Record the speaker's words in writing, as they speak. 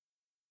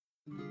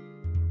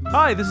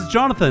Hi, this is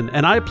Jonathan,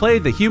 and I play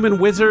the human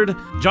wizard,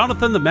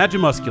 Jonathan the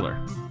Magimuscular.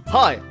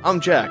 Hi,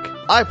 I'm Jack.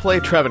 I play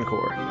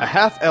Travancore, a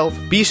half-elf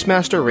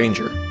Beastmaster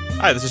Ranger.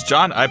 Hi, this is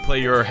John. I play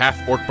your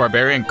half-orc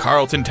barbarian,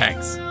 Carlton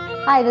Tanks.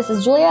 Hi, this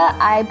is Julia.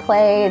 I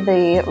play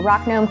the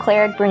rock gnome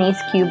cleric, Bernice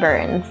Q.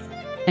 Burns.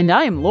 And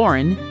I am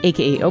Lauren,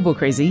 aka Obo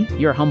Crazy,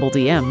 your humble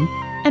DM,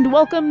 and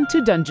welcome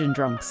to Dungeon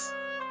Drunks.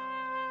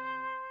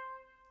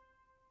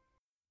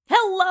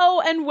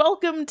 Hello, and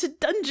welcome to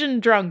Dungeon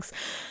Drunks.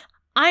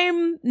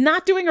 I'm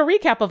not doing a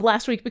recap of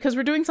last week because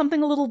we're doing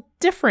something a little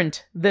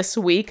different this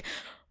week.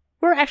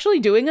 We're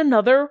actually doing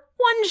another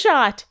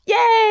one-shot.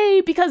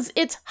 Yay! Because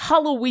it's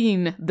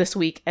Halloween this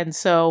week, and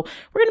so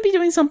we're going to be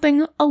doing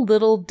something a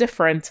little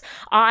different.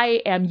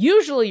 I am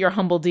usually your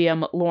humble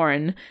DM,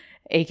 Lauren,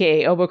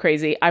 aka Obo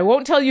Crazy. I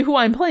won't tell you who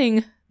I'm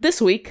playing this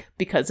week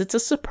because it's a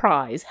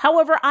surprise.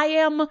 However, I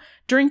am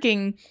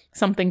drinking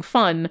something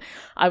fun.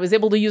 I was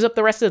able to use up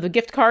the rest of the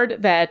gift card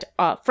that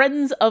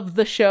friends of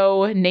the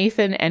show,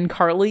 Nathan and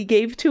Carly,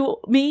 gave to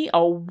me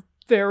a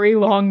very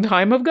long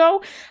time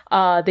ago.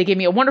 They gave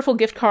me a wonderful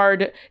gift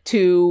card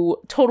to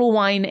Total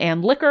Wine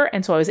and Liquor,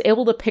 and so I was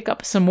able to pick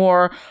up some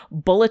more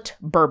Bullet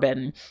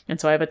Bourbon. And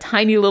so I have a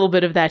tiny little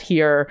bit of that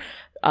here.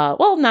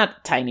 Well,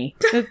 not tiny.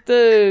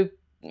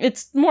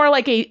 It's more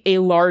like a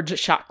large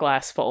shot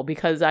glass full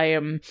because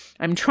I'm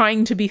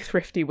trying to be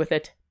thrifty with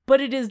it, but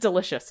it is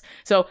delicious.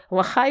 So,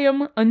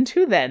 l'chaim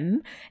unto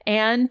then.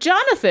 And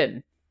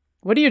Jonathan,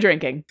 what are you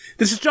drinking?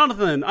 This is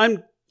Jonathan.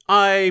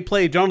 I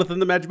play Jonathan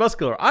the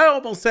Magimuscular. I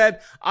almost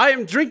said I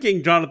am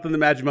drinking Jonathan the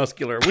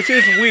Magimuscular, which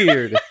is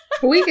weird.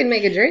 We can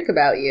make a drink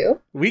about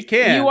you. We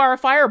can. You are a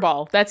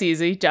fireball. That's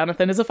easy.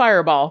 Jonathan is a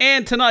fireball.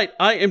 And tonight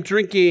I am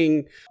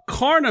drinking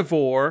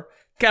Carnivore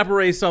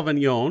Cabaret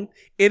Sauvignon.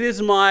 It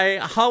is my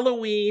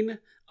Halloween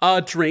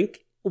drink,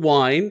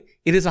 wine.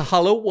 It is a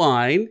Hallow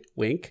wine,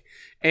 wink.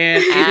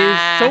 And it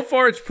is, so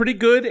far it's pretty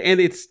good, and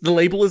the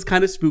label is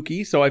kind of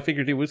spooky, so I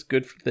figured it was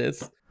good for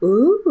this.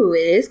 Ooh, it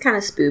is kind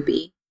of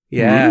spoopy.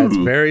 Yeah, it's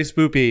very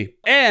spoopy.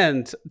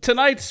 And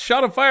tonight's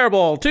shot of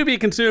Fireball, to be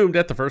consumed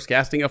at the first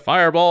casting of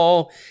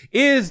Fireball,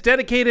 is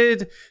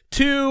dedicated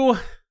to...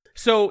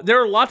 So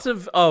there are lots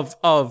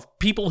of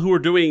people who are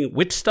doing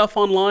witch stuff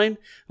online,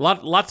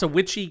 lots of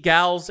witchy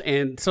gals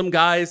and some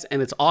guys,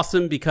 and it's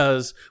awesome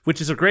because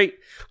witches are great.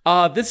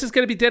 This is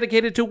going to be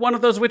dedicated to one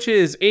of those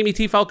witches, Amy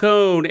T.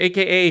 Falcone,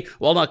 aka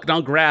Walnut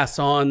on Grass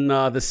on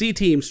the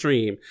C-Team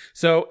stream.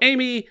 So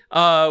Amy,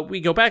 we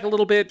go back a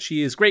little bit.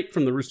 She is great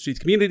from the Rooster Teeth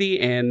community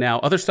and now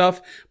other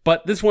stuff,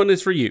 but this one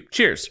is for you.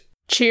 Cheers.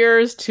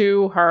 Cheers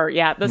to her.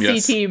 Yeah, the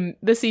Yes.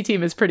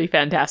 C-Team is pretty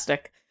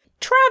fantastic.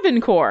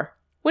 Travancore,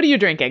 what are you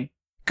drinking?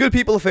 Good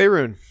people of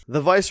Faerun,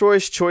 the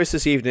Viceroy's choice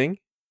this evening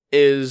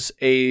is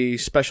a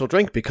special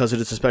drink because it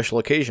is a special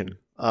occasion.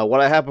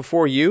 What I have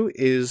before you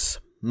is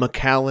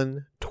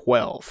Macallan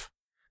 12.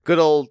 Good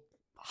old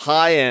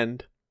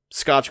high-end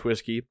Scotch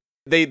whiskey.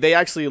 They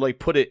actually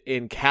put it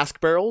in cask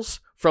barrels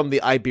from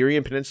the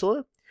Iberian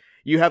Peninsula.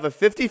 You have a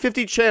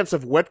 50-50 chance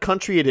of what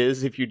country it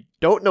is if you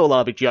don't know a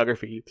lot of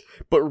geography,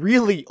 but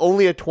really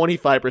only a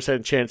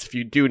 25% chance if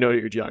you do know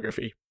your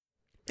geography.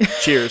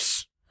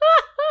 Cheers.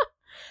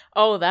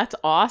 Oh, that's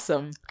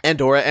awesome.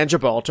 Andorra and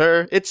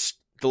Gibraltar. It's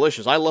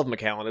delicious. I love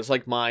Macallan. It's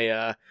like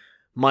my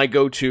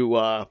go-to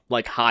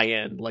high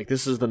end. Like,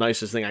 this is the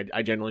nicest thing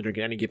I generally drink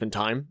at any given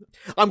time.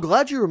 I'm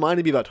glad you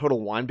reminded me about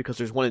Total Wine because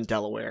there's one in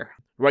Delaware,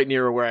 right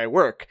near where I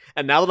work.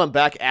 And now that I'm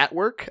back at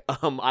work,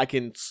 I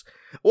can...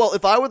 Well,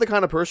 if I were the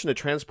kind of person to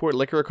transport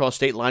liquor across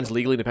state lines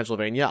legally to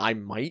Pennsylvania, I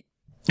might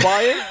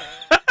buy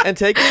it and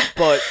take it,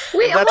 but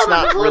Wait, that's hold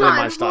on, not hold really on,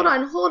 my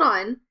style. hold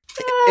on.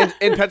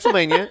 In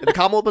Pennsylvania, the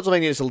Commonwealth of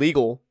Pennsylvania is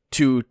illegal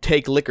to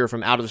take liquor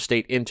from out of the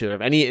state into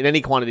in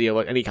any quantity of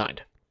any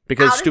kind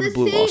because Out of stupid the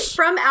blue state, laws.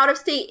 from out of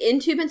state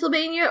into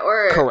Pennsylvania,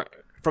 or Correct.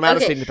 From out of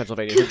Okay. state into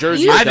Pennsylvania, New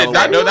Jersey. You I did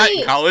not know that in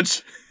Suddenly-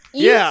 college.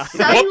 You Yeah.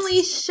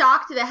 suddenly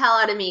shocked the hell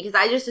out of me because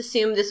I just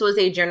assumed this was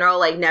a general,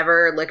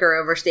 never liquor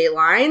over state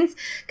lines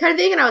kind of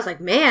thing. And I was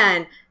like,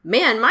 man,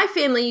 my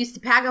family used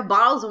to pack up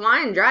bottles of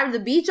wine and drive to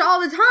the beach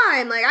all the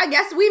time. I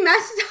guess we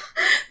messed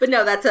up. But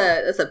no, that's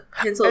a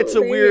Pennsylvania. It's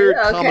a weird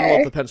okay.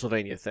 Commonwealth of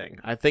Pennsylvania thing.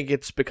 I think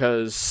it's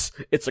because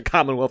it's a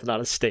Commonwealth,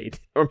 not a state.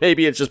 Or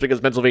maybe it's just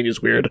because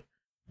Pennsylvania's weird.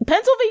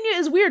 Pennsylvania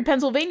is weird.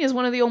 Pennsylvania is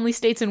one of the only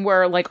states in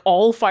where,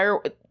 all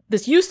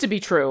this used to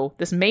be true.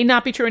 This may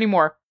not be true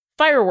anymore.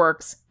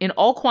 Fireworks in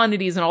all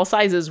quantities and all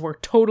sizes were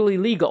totally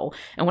legal.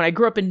 And when I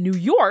grew up in New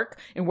York,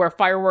 and where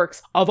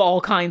fireworks of all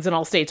kinds in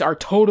all states are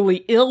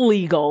totally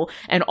illegal,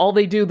 and all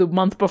they do the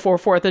month before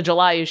 4th of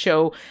July is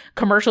show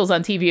commercials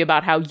on TV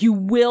about how you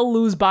will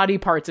lose body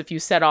parts if you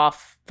set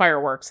off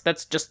fireworks.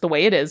 That's just the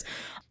way it is.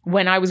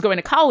 When I was going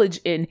to college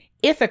in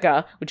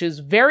Ithaca, which is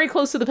very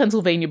close to the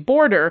Pennsylvania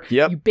border,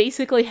 Yep. you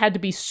basically had to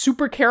be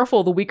super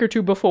careful the week or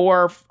two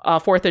before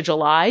 4th of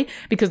July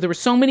because there were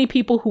so many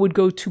people who would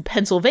go to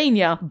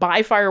Pennsylvania,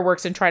 buy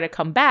fireworks, and try to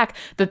come back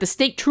that the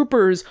state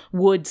troopers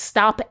would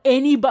stop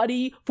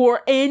anybody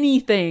for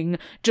anything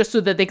just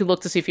so that they could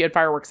look to see if you had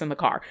fireworks in the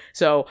car.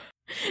 So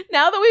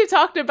Now that we've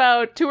talked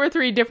about 2 or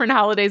 3 different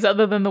holidays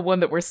other than the one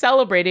that we're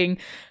celebrating,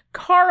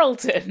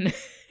 Carlton,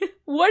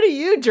 what are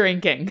you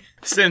drinking?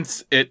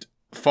 Since it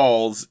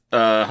falls,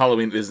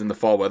 Halloween is in the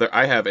fall weather,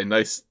 I have a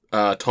nice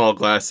tall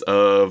glass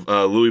of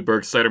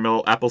Louisburg Cider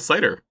Mill apple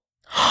cider.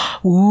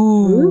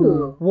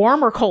 Ooh.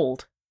 Warm or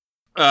cold?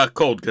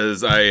 Cold,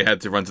 because I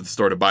had to run to the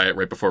store to buy it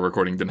right before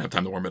recording. Didn't have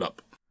time to warm it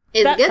up.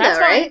 It's good that's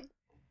though, right? fine.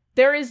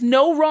 There is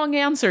no wrong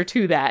answer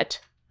to that.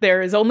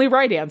 There is only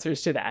right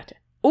answers to that.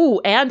 Ooh,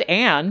 and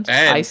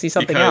I see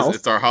something because else.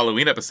 It's our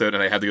Halloween episode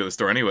and I had to go to the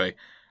store anyway,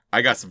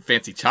 I got some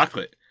fancy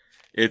chocolate.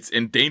 It's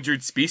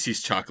endangered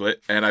species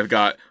chocolate, and I've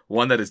got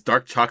one that is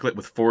dark chocolate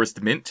with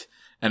forest mint,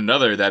 and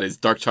another that is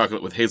dark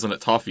chocolate with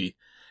hazelnut toffee.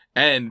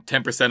 And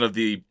 10% of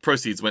the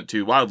proceeds went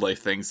to wildlife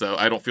things, so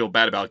I don't feel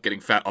bad about getting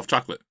fat off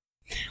chocolate.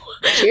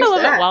 Cheers I love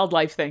to that that.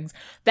 wildlife things.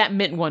 That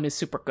mint one is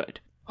super good.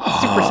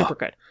 Super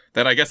good.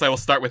 Then I guess I will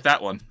start with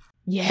that one.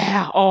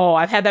 Yeah. Oh,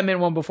 I've had that mint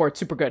one before. It's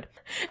super good.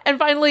 And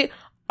finally,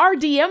 our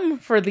DM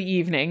for the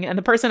evening, and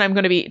the person I'm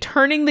going to be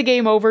turning the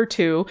game over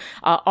to,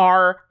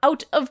 our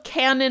out of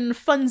canon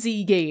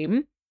funsy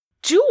game,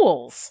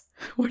 Jules.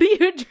 What are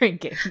you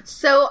drinking?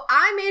 So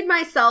I made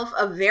myself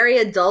a very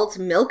adult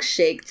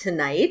milkshake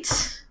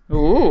tonight.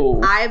 Ooh.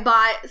 I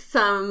bought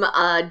some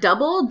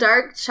double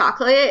dark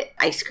chocolate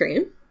ice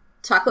cream,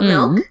 chocolate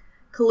milk,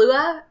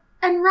 Kahlua,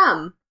 and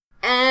rum.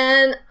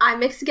 And I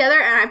mixed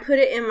together and I put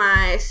it in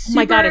my super...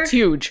 Oh my god, it's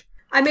huge.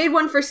 I made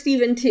one for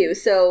Steven too,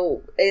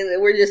 so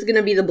we're just going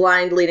to be the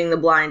blind leading the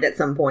blind at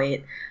some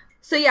point.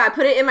 So yeah, I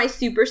put it in my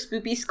super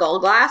spoopy skull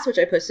glass, which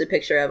I posted a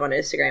picture of on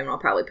Instagram and I'll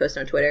probably post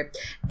on Twitter.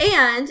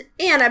 And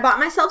I bought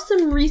myself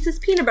some Reese's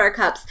peanut butter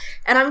cups.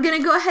 And I'm going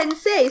to go ahead and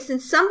say,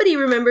 since somebody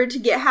remembered to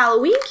get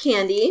Halloween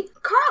candy,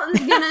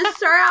 Carlton's going to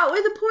start out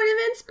with a point of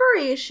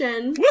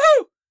inspiration.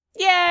 Woohoo!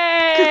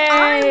 Yay! Because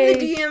I'm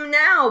the DM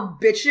now,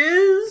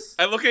 bitches.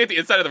 I'm looking at the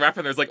inside of the wrapper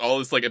and there's like all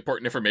this like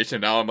important information.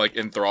 Now I'm like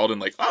enthralled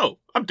and like, oh,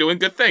 I'm doing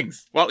good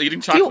things while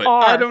eating chocolate. You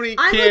are. I don't eat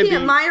I'm candy. looking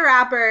at my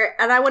wrapper,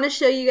 and I want to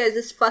show you guys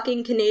this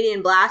fucking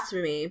Canadian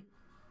blasphemy.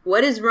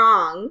 What is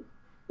wrong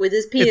with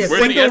this peanut?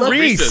 Where's the Look-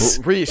 Reese's?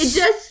 Reese. It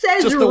just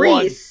says Just the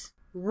one. Reese.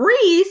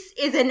 Reese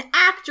is an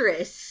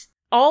actress.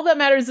 All that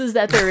matters is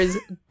that there is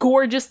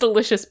gorgeous,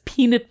 delicious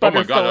peanut butter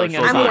my God, that filling was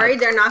so inside. I'm good. worried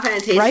they're not going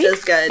to taste Right?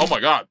 as good. Oh my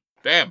god.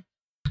 Damn.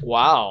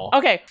 Wow.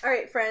 Okay, All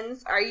right,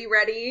 friends, are you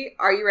ready?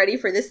 Are you ready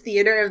for this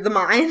theater of the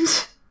mind?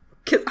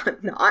 Because I'm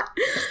not.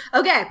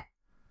 Okay,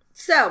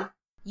 so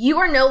you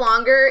are no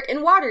longer in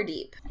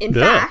Waterdeep. In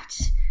Yeah.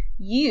 fact,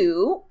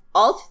 you,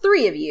 all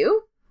 3 of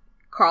you,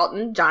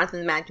 Carlton, Jonathan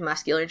the Magic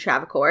Muscular, and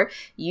Travancore,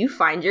 you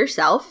find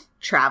yourself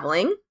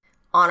traveling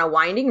on a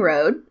winding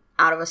road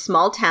out of a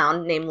small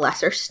town named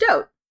Lesser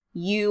Stoat.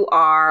 You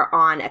are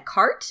on a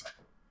cart.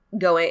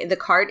 The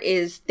cart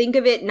is, think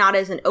of it not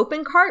as an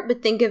open cart,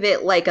 but think of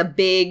it like a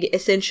big,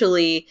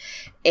 essentially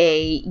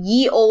a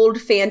ye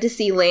old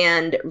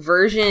Fantasyland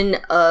version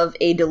of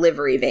a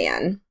delivery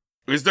van.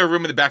 Is there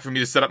room in the back for me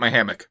to set up my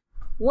hammock?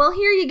 Well,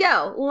 here you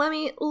go.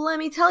 Let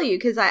me tell you,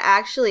 because I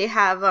actually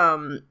have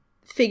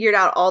figured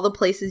out all the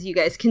places you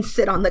guys can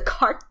sit on the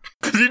cart.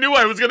 Because you knew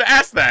I was going to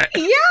ask that.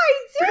 Yeah,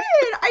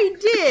 I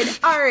did.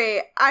 All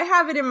right, I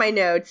have it in my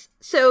notes.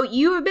 So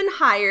you have been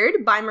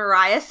hired by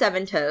Mariah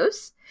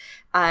Seventoes.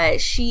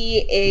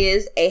 She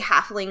is a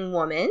halfling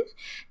woman,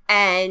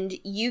 and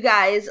you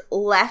guys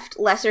left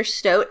Lesser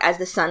Stoat as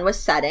the sun was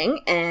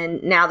setting,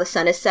 and now the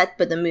sun is set,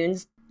 but the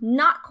moon's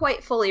not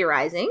quite fully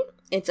rising.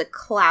 It's a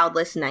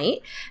cloudless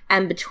night,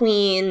 and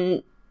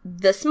between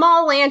the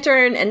small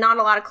lantern and not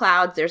a lot of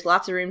clouds, there's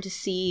lots of room to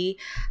see.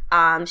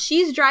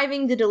 She's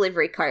driving the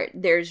delivery cart.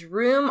 There's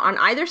room on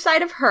either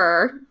side of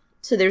her,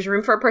 so there's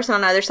room for a person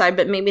on either side,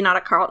 but maybe not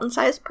a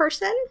Carlton-sized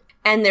person.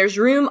 And there's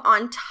room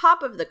on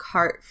top of the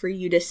cart for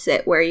you to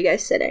sit. Where are you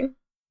guys sitting?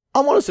 I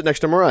want to sit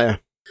next to Mariah.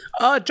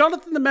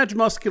 Jonathan the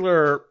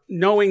Magimuscular,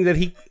 knowing that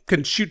he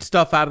can shoot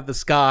stuff out of the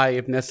sky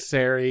if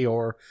necessary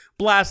or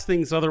blast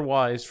things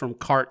otherwise from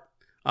cart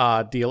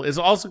deal, is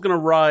also going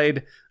to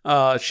ride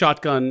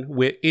shotgun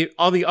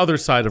on the other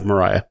side of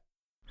Mariah.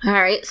 All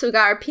right, so we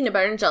got our peanut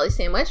butter and jelly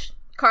sandwich.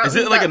 Is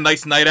it like a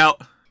nice night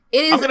out?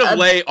 It is. I'm going to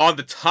lay on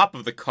the top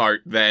of the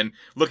cart then,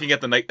 looking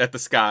at the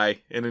sky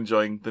and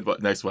enjoying the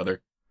nice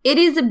weather. It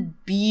is a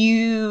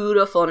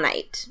beautiful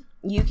night.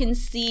 You can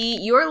see,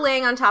 you're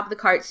laying on top of the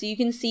cart, so you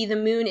can see the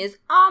moon is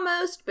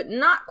almost, but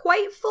not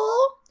quite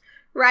full,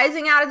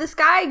 rising out of the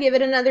sky. Give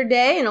it another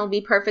day and it'll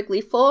be perfectly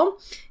full.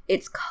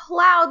 It's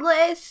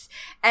cloudless,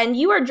 and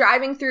you are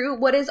driving through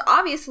what is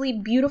obviously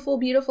beautiful,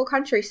 beautiful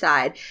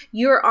countryside.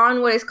 You're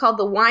on what is called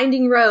the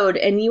Winding Road,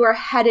 and you are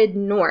headed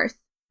north.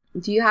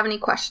 Do you have any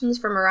questions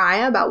for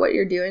Mariah about what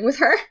you're doing with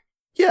her?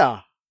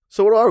 Yeah.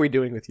 So what are we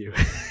doing with you?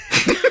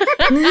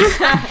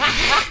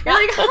 You're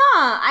like,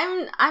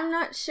 I'm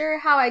not sure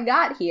how I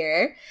got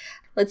here.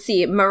 Let's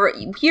see.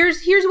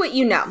 Here's what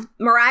you know.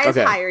 Mariah's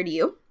Okay. hired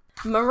you.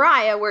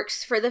 Mariah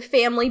works for the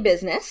family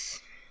business.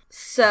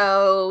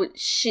 So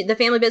the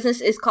family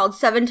business is called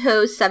Seven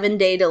Toes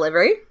 7-Day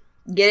Delivery.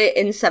 Get it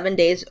in 7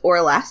 days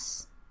or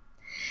less.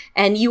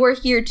 And you are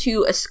here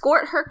to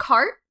escort her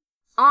cart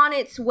on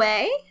its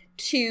way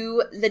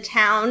to the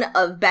town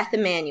of Beth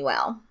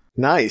Emmanuel.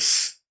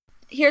 Nice.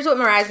 Here's what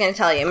Mariah's going to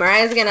tell you.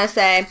 Mariah's going to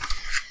say,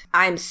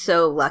 I'm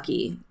so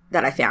lucky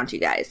that I found you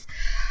guys.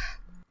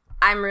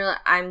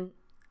 I'm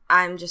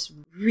just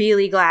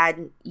really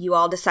glad you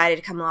all decided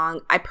to come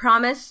along. I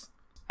promise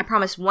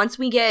once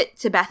we get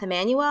to Beth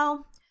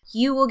Emmanuel,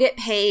 you will get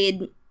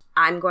paid.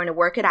 I'm going to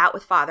work it out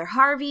with Father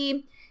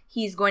Harvey.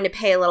 He's going to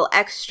pay a little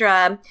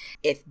extra.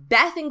 If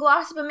Beth and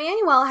Glossop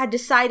Emmanuel had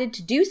decided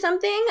to do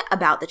something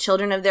about the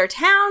children of their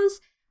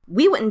towns,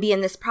 we wouldn't be in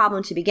this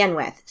problem to begin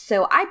with.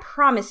 So I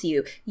promise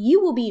you,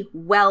 you will be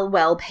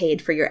well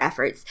paid for your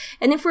efforts.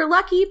 And if we're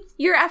lucky,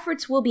 your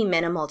efforts will be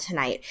minimal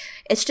tonight.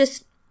 It's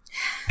just,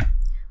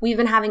 we've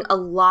been having a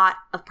lot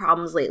of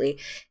problems lately.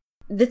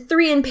 The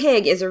Three and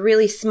Pig is a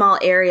really small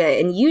area,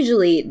 and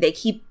usually they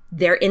keep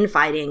their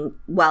infighting,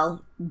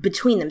 well,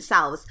 between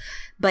themselves.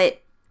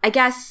 But I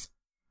guess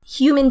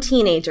human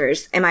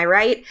teenagers, am I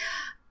right?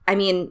 I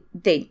mean,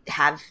 they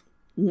have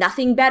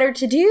nothing better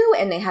to do,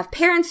 and they have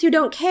parents who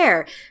don't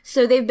care.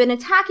 So they've been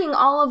attacking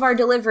all of our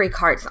delivery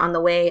carts on the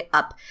way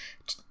up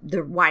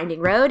the winding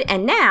road,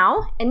 and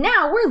now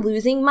we're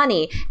losing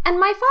money. And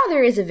my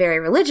father is a very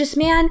religious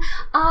man,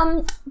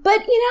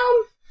 but,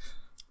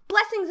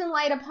 blessings and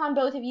light upon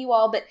both of you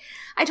all. But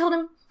I told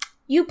him,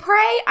 you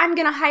pray, I'm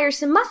gonna hire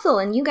some muscle,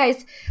 and you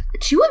guys,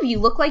 two of you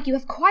look like you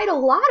have quite a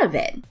lot of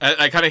it.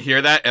 I kind of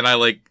hear that, and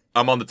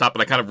I'm on the top,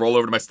 and I kind of roll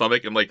over to my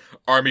stomach, and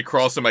army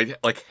crawls, and my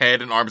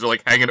head and arms are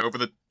hanging over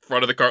the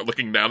front of the cart,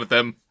 looking down at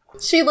them.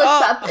 She looks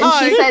up and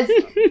hi. she says,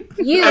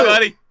 "You, Hi,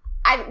 buddy.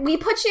 we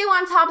put you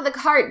on top of the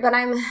cart, but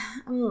I'm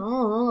a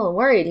little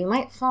worried. You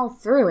might fall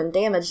through and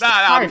damage the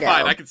cargo." I'll be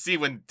fine. I can see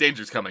when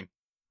danger's coming.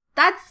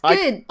 That's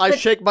good. I but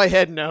shake my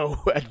head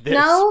no at this.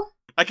 no.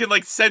 I can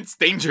sense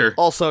danger.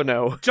 Also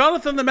no.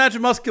 Jonathan the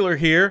Magimuscular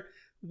here.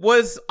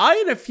 Was I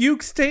in a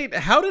fugue state?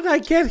 How did I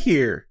get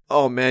here?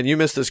 Oh man, you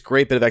missed this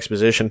great bit of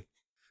exposition.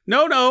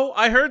 No,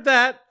 I heard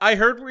that. I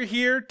heard we're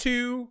here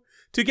to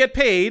get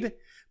paid.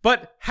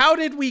 But how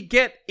did we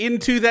get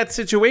into that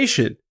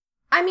situation?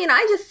 I mean,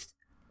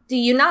 do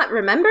you not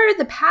remember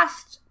the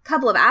past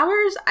couple of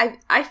hours?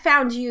 I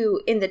found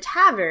you in the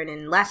tavern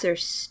in Lesser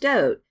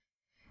Stoat.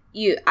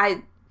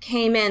 I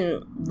came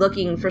in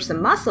looking for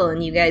some muscle,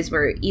 and you guys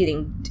were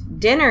eating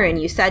dinner,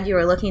 and you said you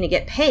were looking to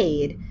get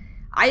paid.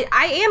 I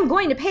am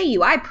going to pay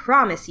you. I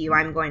promise you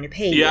I'm going to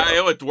pay you. Yeah, I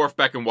owe a dwarf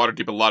back in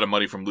Waterdeep a lot of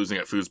money from losing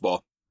at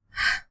foosball.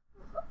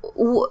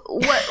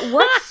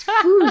 What's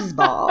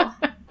foosball?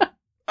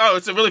 Oh,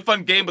 it's a really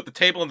fun game with the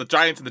table and the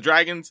giants and the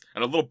dragons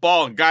and a little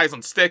ball and guys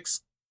on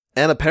sticks.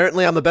 And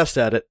apparently I'm the best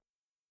at it.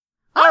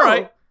 All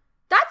right.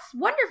 That's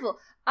wonderful.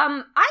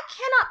 I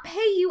cannot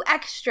pay you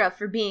extra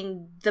for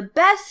being the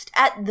best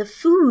at the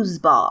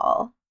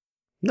foosball.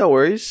 No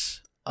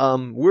worries.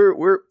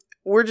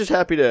 We're just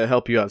happy to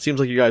help you out.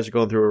 Seems like you guys are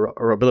going through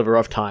a bit of a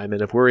rough time,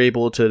 and if we're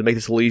able to make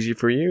this a little easy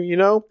for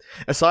you,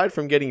 aside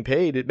from getting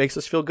paid, it makes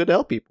us feel good to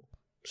help people.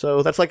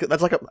 So that's like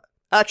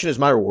action is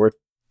my reward.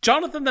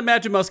 Jonathan the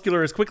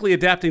Magimuscular is quickly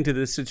adapting to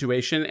this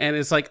situation and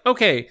is like,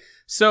 okay,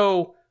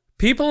 so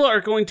people are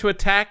going to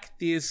attack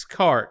this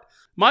cart.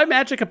 My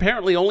magic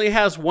apparently only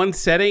has one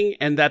setting,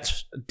 and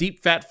that's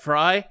deep fat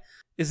fry.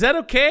 Is that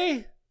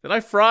okay? Did I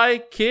fry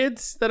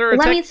kids that are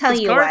attacking this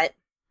cart?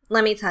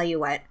 Let me tell you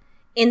what.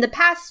 In the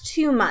past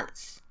 2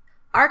 months,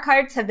 our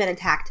carts have been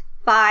attacked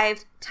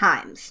 5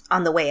 times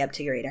on the way up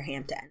to Greater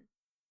Hampton.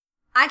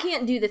 I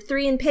can't do the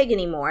Three and Pig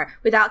anymore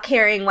without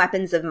carrying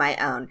weapons of my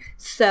own.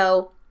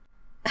 So,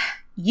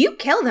 you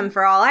kill them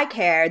for all I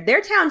care.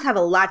 Their towns have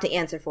a lot to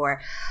answer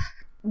for.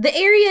 The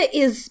area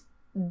is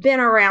been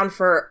around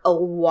for a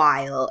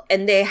while,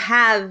 and they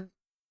have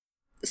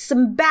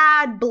some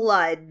bad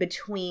blood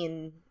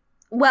between,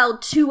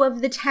 2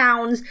 of the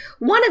towns.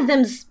 One of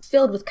them's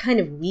filled with kind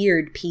of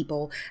weird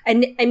people.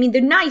 And I mean,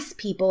 they're nice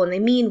people and they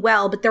mean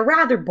well, but they're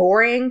rather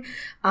boring.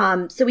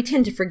 So we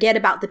tend to forget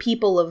about the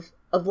people of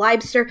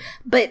Leibster.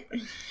 But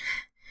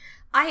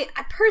I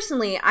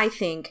personally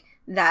think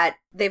that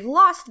they've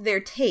lost their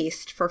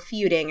taste for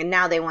feuding and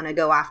now they want to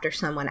go after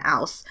someone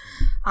else.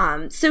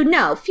 So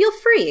no, feel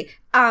free.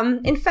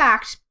 In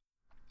fact,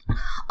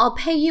 I'll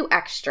pay you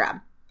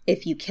extra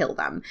if you kill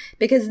them,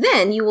 because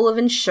then you will have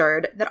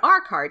ensured that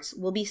our carts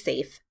will be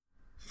safe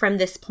from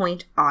this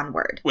point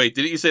onward. Wait,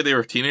 didn't you say they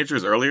were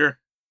teenagers earlier?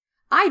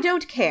 I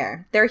don't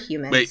care. They're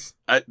humans. Wait,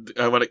 I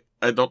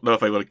don't know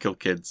if I want to kill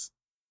kids.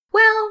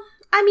 Well,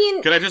 I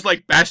mean, Can I just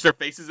bash their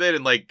faces in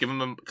and give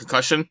them a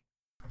concussion?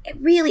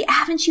 really,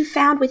 haven't you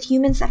found with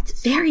humans that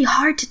it's very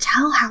hard to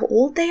tell how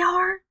old they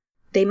are?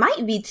 They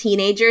might be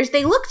teenagers.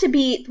 They look to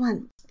be,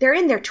 they're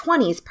in their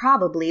 20s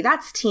probably.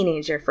 That's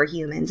teenager for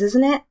humans,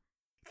 isn't it?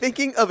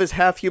 Thinking of his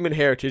half-human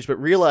heritage, but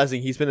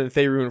realizing he's been in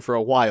Faerun for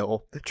a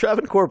while,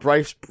 Travancore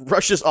Bryce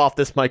brushes off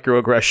this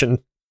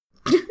microaggression.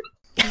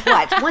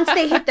 What? Once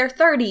they hit their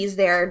 30s,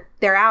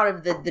 they're out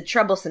of the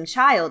troublesome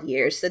child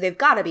years, so they've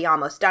got to be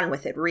almost done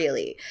with it,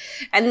 really.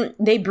 And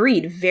they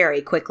breed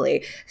very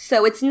quickly,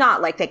 so it's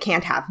not like they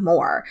can't have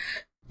more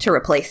to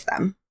replace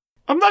them.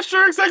 I'm not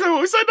sure exactly what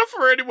we signed up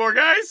for anymore,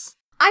 guys.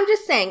 I'm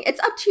just saying, it's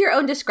up to your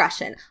own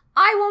discretion.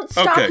 I won't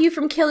stop you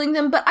from killing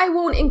them, but I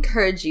won't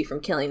encourage you from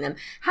killing them.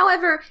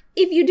 However,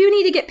 if you do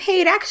need to get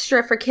paid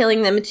extra for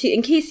killing them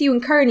in case you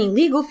incur any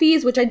legal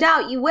fees, which I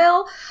doubt you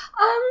will,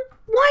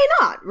 why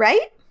not,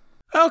 right?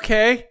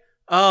 Okay.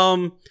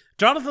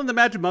 Jonathan the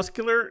Magic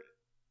Muscular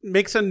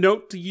makes a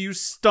note to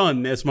use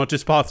stun as much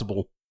as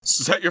possible.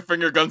 Set your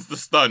finger guns to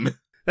stun.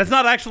 That's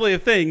not actually a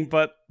thing,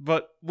 but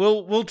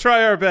we'll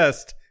try our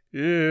best.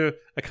 Yeah,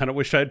 I kind of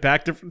wish I had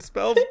back different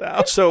spells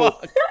now. So,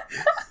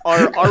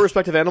 are our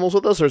respective animals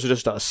with us, or is it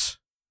just us?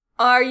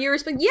 Are you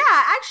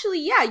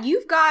Yeah,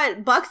 you've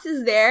got Bucks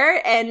is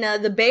there,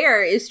 and the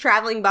bear is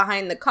traveling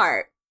behind the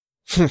cart.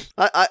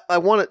 I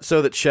want it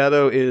so that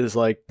Shadow is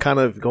like kind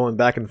of going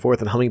back and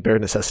forth and humming bear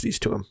necessities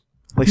to him.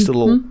 At least a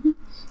little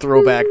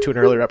throwback to an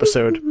earlier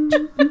episode.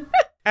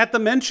 At the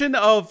mention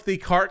of the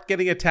cart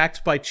getting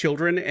attacked by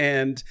children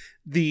and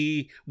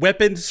the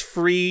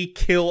weapons-free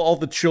kill all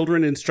the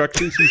children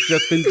instructions he's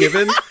just been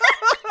given,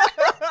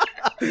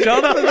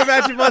 Jonathan the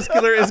Magic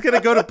Muscular is going to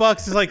go to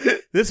Bucks. He's like,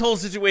 this whole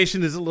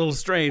situation is a little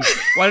strange.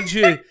 Why don't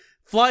you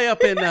fly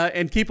up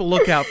and keep a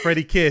lookout for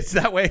any kids?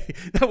 That way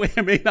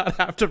I may not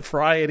have to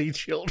fry any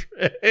children.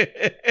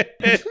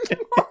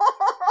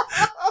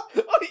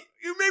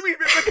 You made me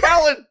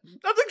Macallan.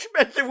 That's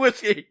expensive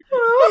whiskey.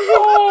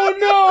 Oh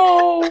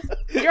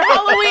no! Your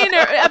Halloween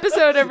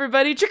episode,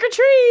 everybody. Trick or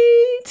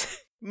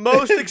treat.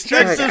 Most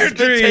expensive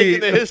mistake in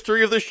the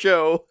history of the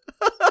show.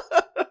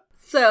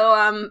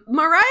 So,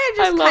 Mariah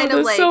just kind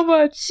of like, so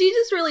much. She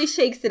just really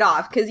shakes it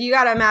off, because you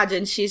gotta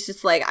imagine she's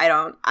just like, I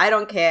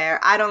don't care.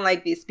 I don't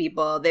like these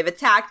people. They've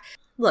attacked.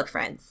 Look,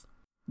 friends,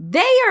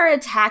 they are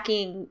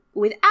attacking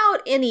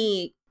without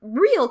any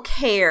real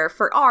care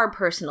for our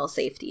personal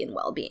safety and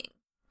well-being.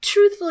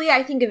 Truthfully,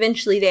 I think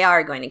eventually they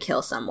are going to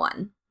kill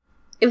someone.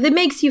 If it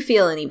makes you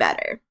feel any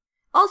better.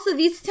 Also,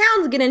 these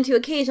towns get into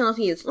occasional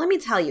feuds. Let me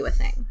tell you a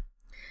thing.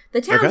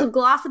 The towns of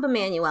Glossop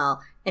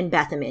Emmanuel and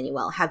Beth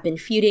Emmanuel have been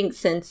feuding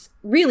since,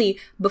 really,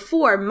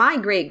 before my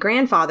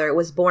great-grandfather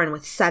was born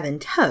with 7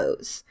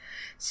 toes.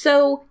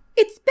 So,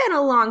 it's been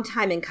a long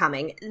time in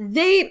coming.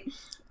 They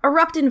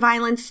erupt in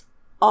violence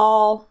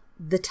all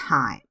the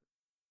time.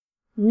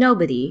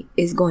 Nobody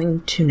is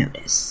going to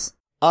notice.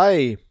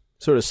 I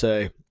sort of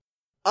say,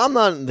 I'm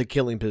not in the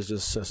killing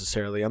business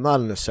necessarily. I'm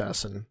not an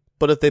assassin.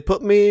 But if they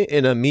put me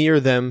in a me or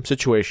them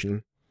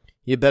situation,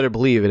 you better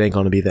believe it ain't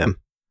gonna be them.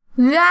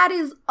 That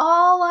is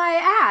all I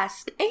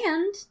ask,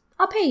 and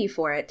I'll pay you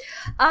for it.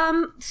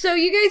 So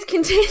you guys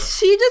continue.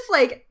 She just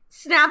like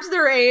snaps the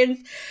reins,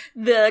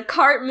 the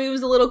cart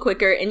moves a little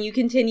quicker, and you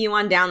continue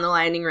on down the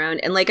winding road.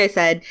 And like I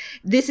said,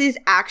 this is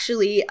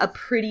actually a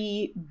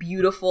pretty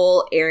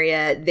beautiful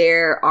area.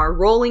 There are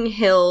rolling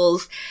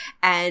hills,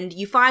 and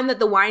you find that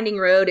the winding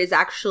road is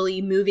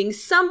actually moving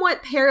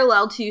somewhat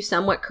parallel to,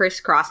 somewhat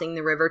crisscrossing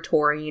the River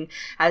Taurine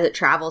as it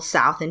travels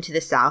south into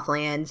the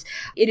Southlands.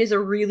 It is a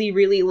really,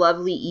 really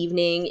lovely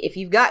evening. If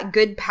you've got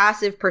good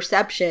passive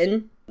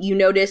perception, you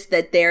notice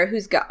that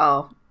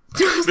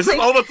this is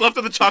all that's left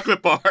of the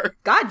chocolate bar.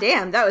 God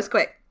damn, that was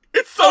quick.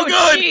 It's so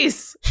good!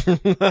 Jeez.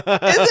 Isn't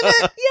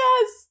it?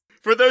 Yes.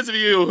 For those of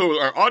you who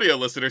are audio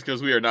listeners,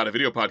 because we are not a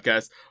video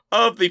podcast,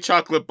 of the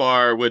chocolate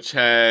bar, which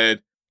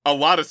had a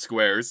lot of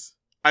squares,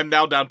 I'm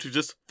now down to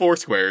just 4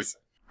 squares.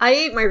 I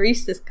ate my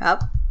Reese's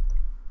cup.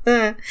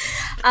 That's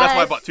why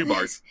I bought 2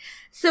 bars.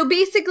 So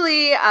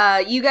basically,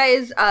 you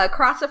guys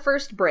cross a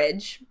first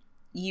bridge.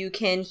 You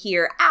can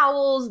hear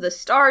owls. The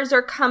stars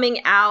are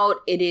coming out.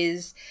 It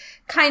is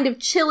kind of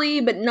chilly,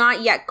 but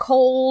not yet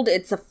cold.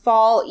 It's a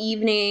fall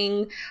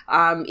evening.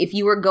 If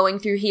you were going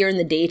through here in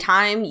the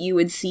daytime, you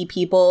would see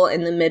people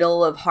in the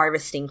middle of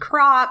harvesting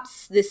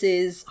crops. This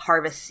is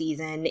harvest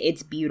season.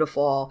 It's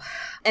beautiful.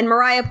 And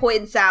Mariah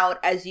points out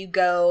as you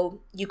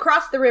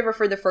cross the river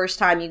for the first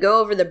time, you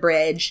go over the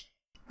bridge,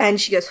 and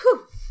she goes,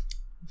 whew,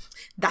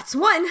 that's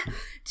 1.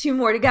 2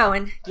 more to go,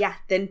 and yeah,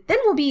 then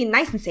we'll be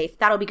nice and safe.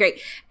 That'll be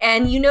great.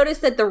 And you notice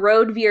that the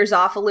road veers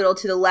off a little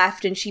to the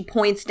left, and she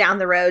points down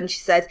the road, and she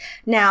says,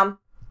 now,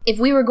 if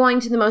we were going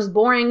to the most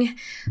boring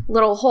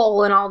little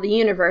hole in all the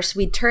universe,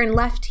 we'd turn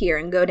left here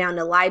and go down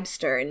to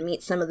Leibster and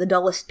meet some of the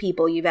dullest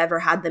people you've ever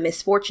had the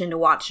misfortune to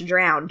watch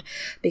drowned,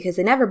 because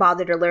they never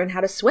bother to learn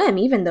how to swim,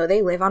 even though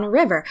they live on a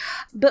river.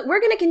 But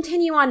we're going to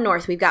continue on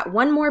north. We've got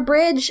 1 more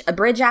bridge, a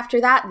bridge after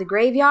that, the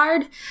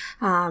graveyard,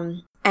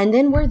 and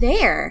then we're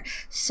there.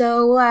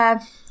 So,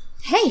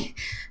 hey,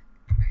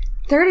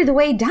 1/3 of the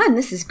way done.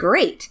 This is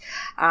great.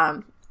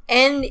 And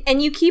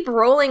you keep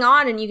rolling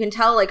on, and you can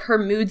tell, like, her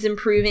mood's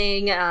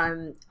improving.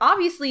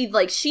 Obviously,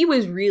 like, she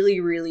was really,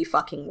 really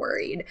fucking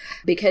worried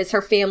because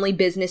her family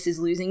business is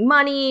losing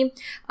money,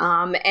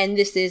 and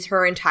this is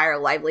her entire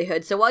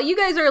livelihood. So while you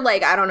guys are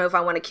like, I don't know if I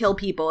want to kill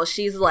people,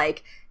 she's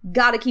like,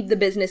 gotta keep the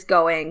business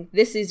going.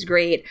 This is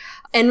great.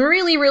 And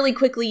really, really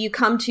quickly, you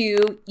come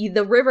to,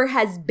 the river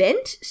has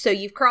bent, so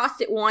you've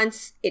crossed it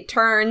once, it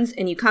turns,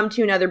 and you come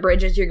to another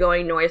bridge as you're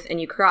going north,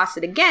 and you cross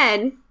it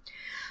again,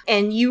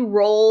 and you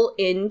roll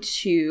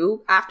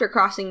into, after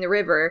crossing the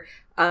river,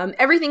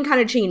 everything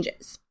kind of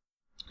changes.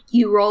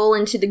 You roll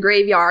into the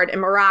graveyard,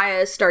 and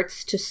Mariah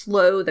starts to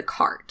slow the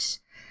cart.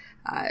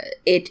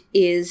 It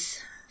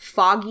is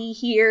foggy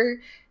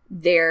here.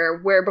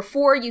 Where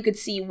before you could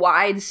see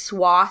wide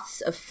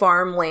swaths of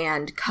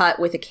farmland cut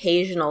with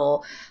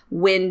occasional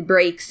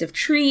windbreaks of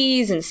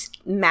trees and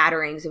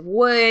smatterings of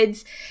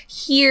woods.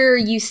 Here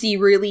you see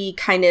really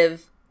kind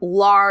of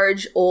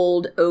large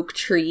old oak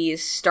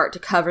trees start to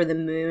cover the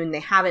moon. They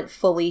haven't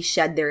fully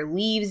shed their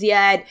leaves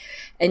yet.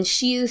 And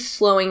she is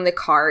slowing the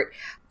cart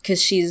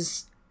because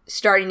she's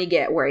starting to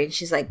get worried.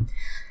 She's like,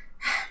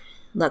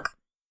 look,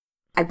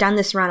 I've done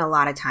this run a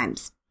lot of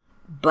times,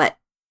 but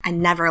I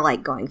never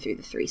like going through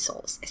the Three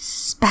Souls,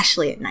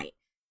 especially at night.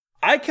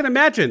 I can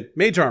imagine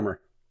Mage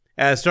Armor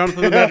as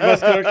Jonathan the Magic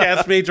Muscular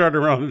casts Mage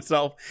Armor on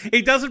himself.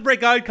 He doesn't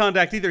break eye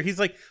contact either. He's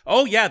like,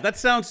 oh yeah, that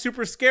sounds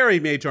super scary,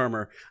 Mage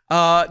Armor.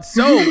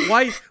 So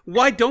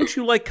why don't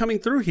you like coming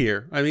through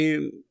here? I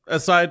mean,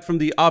 aside from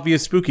the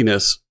obvious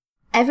spookiness.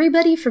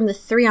 Everybody from the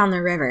Three on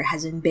the River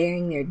has been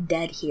burying their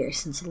dead here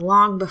since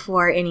long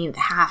before any of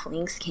the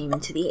halflings came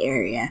into the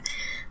area.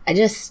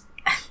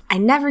 I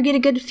never get a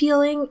good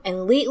feeling,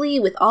 and lately,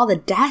 with all the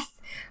death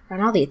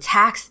and all the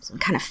attacks and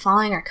kind of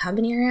following our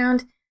company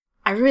around,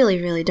 I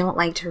really, really don't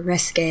like to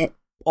risk it.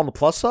 On the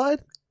plus side,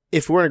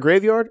 if we're in a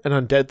graveyard and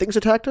undead things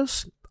attacked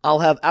us, I'll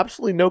have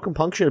absolutely no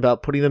compunction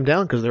about putting them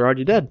down because they're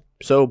already dead.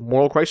 So,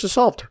 moral crisis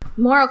solved.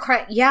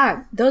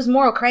 Yeah, those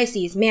moral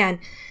crises, man.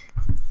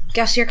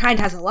 Guess your kind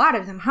has a lot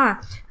of them, huh?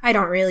 I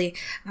don't really.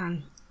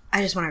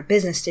 I just want our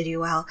business to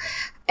do well.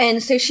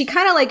 And so she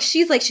kind of like,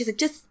 she's like,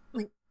 just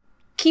like,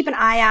 keep an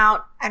eye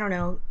out. I don't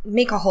know,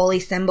 make a holy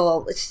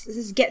symbol. Let's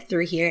just get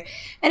through here.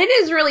 And it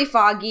is really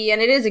foggy,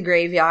 and it is a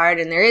graveyard,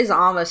 and there is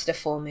almost a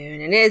full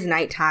moon, and it is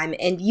nighttime,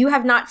 and you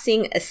have not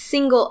seen a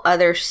single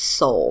other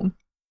soul.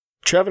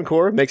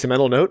 Travancore makes a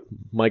mental note,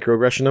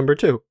 microaggression number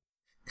 2.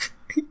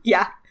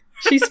 Yeah,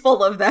 she's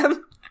full of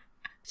them.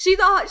 She's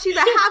a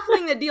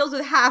halfling that deals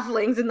with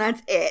halflings, and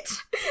that's it.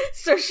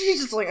 So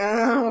she's just like, I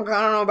don't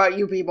know about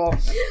you people.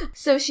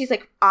 So she's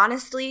like,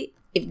 honestly,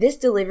 if this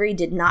delivery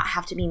did not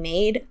have to be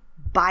made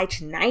by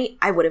tonight,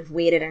 I would have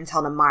waited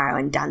until tomorrow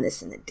and done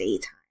this in the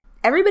daytime.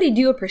 Everybody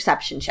do a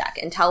perception check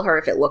and tell her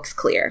if it looks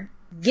clear.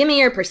 Give me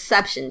your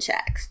perception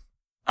checks.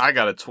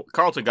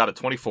 Carlton got a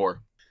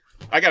 24.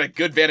 I got a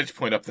good vantage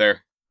point up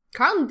there.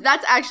 Carlton,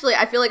 that's actually,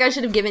 I feel like I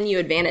should have given you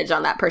advantage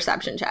on that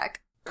perception check.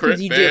 Crit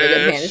Because you do have a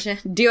good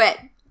advantage. Do it.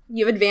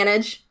 You have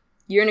advantage.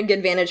 You're in a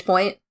good vantage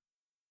point.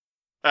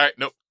 Alright,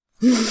 nope.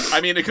 I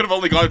mean, it could have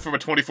only gone from a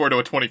 24 to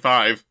a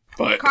 25,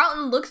 but...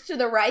 Carlton looks to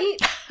the right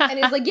and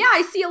is like, yeah,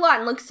 I see a lot,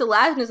 and looks to the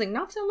left and is like,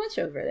 not so much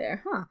over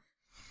there, huh?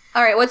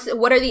 Alright,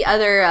 what are the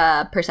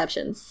other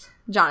perceptions?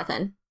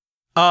 Jonathan.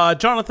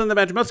 Jonathan the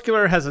Magic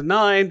Muscular has a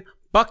 9.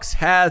 Bucks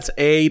has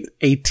a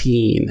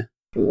 18.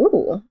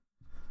 Ooh.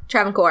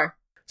 Travancore.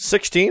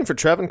 16 for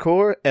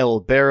Travancore,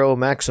 El Barro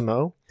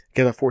Maximo.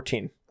 Get a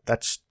 14.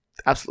 That's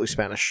absolutely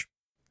Spanish.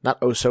 Not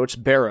Oso, it's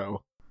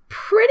Barrow.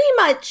 Pretty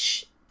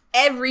much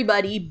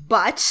everybody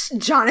but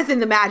Jonathan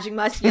the Magic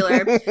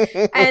Muscular.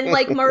 And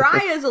like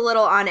Mariah's a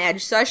little on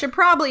edge, so I should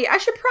probably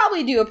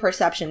do a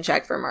perception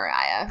check for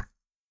Mariah.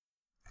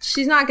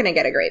 She's not gonna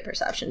get a great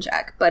perception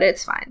check, but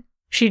it's fine.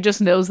 She just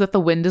knows that the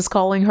wind is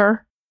calling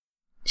her.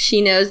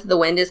 She knows the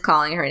wind is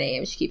calling her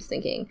name. She keeps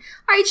thinking,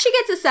 all right, she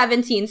gets a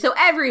 17. So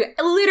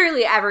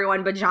literally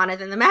everyone but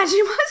Jonathan the Magic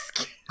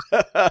Muscular.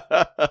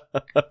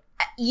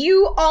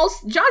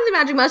 Jonathan the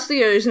Magic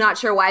Muscular is not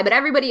sure why, but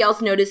everybody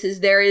else notices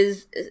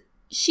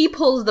she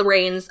pulls the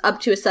reins up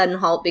to a sudden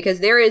halt because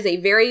there is a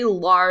very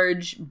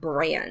large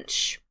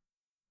branch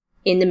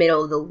in the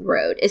middle of the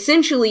road.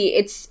 Essentially,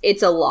 it's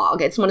a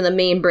log. It's one of the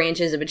main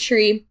branches of a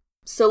tree.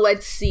 So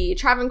let's see.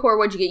 Travancore,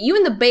 what'd you get? You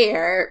and the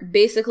bear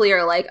basically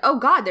are like, oh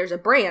god, there's a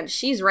branch.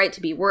 She's right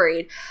to be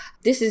worried.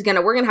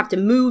 We're gonna have to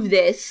move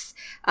this.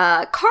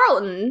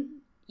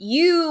 Carlton,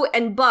 you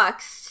and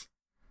Bucks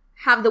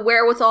have the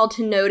wherewithal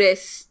to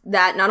notice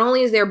that not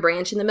only is there a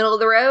branch in the middle of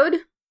the road,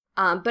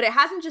 but it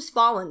hasn't just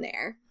fallen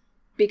there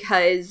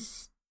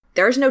because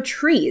there's no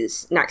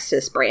trees next to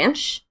this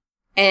branch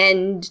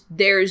and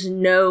there's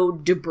no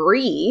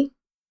debris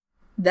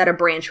that a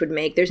branch would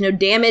make. There's no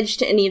damage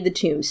to any of the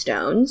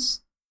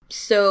tombstones.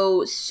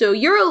 So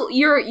you're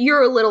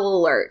a little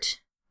alert.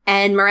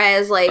 And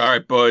Mariah's like, all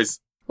right, boys.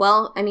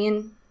 Well, I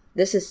mean,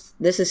 this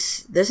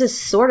is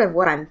sort of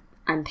what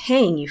I'm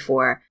paying you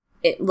for.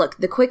 Look,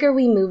 the quicker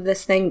we move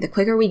this thing, the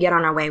quicker we get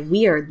on our way.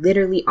 We are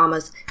literally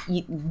almost.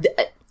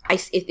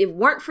 If it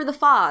weren't for the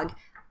fog,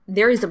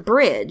 there is a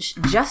bridge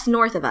just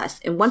north of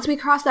us, and once we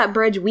cross that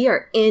bridge, we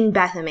are in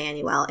Beth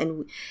Emmanuel,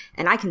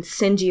 and I can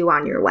send you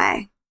on your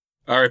way.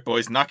 All right,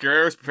 boys, knock your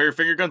arrows, prepare your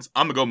finger guns.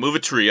 I'm gonna go move a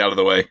tree out of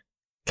the way.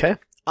 Okay.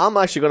 I'm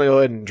actually going to go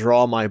ahead and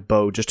draw my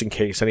bow just in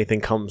case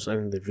anything comes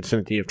in the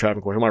vicinity of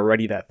Travancore. I'm going to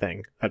ready that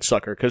thing, that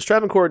sucker, because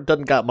Travancore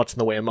doesn't got much in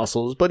the way of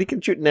muscles, but he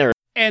can shoot an arrow.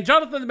 And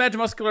Jonathan the Magic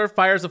Muscular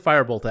fires a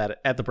firebolt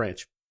at the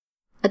branch.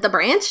 At the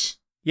branch?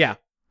 Yeah.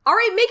 All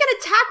right, make an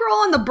attack roll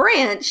on the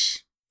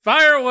branch.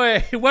 Fire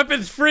away.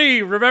 Weapons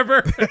free,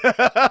 remember?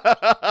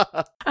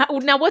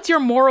 Now, what's your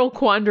moral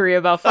quandary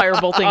about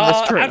firebolting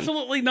this tree?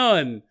 Absolutely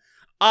none.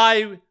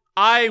 I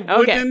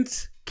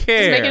wouldn't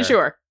care. Just making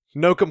sure.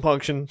 No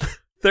compunction.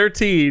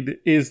 13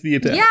 is the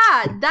attack.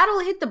 Yeah, that'll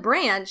hit the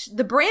branch.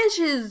 The branch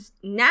is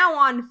now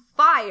on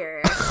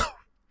fire.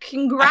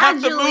 Congratulations. I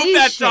have to move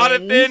that,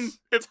 Jonathan.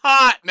 It's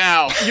hot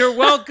now. You're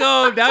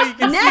welcome. Now you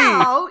can see.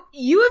 Now,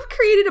 you have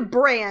created a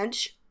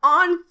branch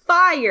on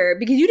fire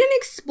because you didn't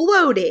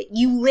explode it.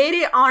 You lit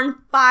it on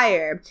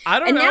fire. I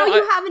don't and know. now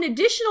you have an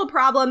additional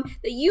problem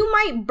that you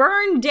might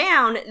burn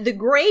down the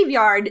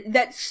graveyard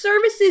that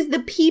services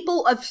the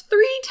people of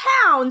 3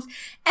 towns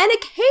and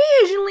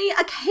occasionally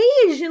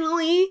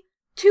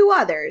 2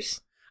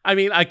 others. I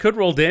mean, I could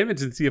roll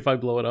damage and see if I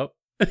blow it up.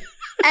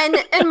 And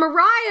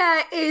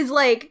Mariah is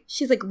like,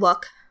 she's like,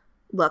 look,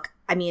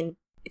 I mean,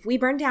 if we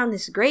burn down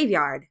this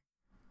graveyard,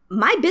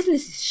 my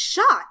business is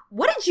shot.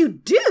 What did you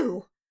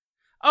do?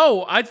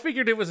 Oh, I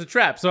figured it was a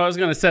trap, so I was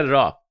going to set it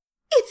off.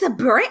 It's a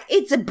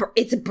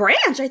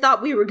branch. I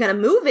thought we were gonna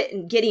move it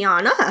and giddy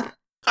on up.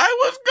 I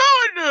was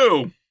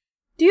going to.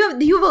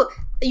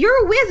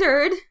 You're a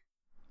wizard.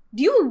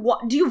 Do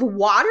you have a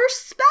water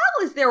spell?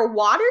 Is there a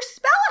water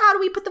spell? How do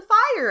we put the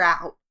fire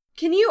out?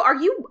 Are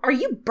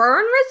you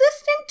burn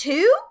resistant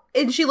too?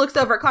 And she looks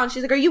over at Colin.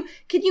 She's like,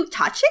 can you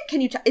touch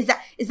it?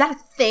 Is that a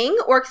thing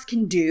orcs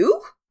can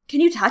do? Can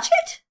you touch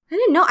it? I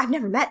didn't know. I've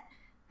never met.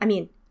 I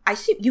mean, I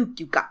assume you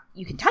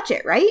can touch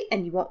it, right?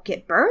 And you won't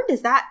get burned?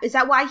 Is that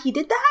why he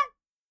did that?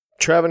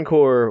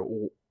 Travancore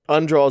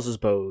undraws his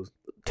bow,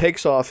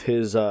 takes off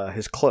his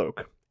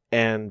cloak,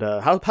 and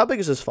how big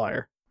is this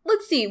fire?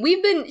 Let's see.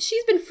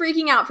 She's been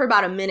freaking out for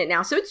about a minute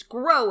now, so it's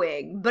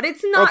growing, but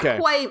it's not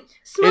quite.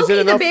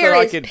 Smokey the Bear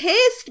is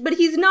pissed, but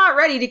he's not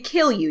ready to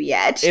kill you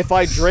yet. If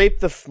I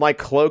drape my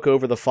cloak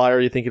over the fire,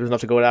 you think it was enough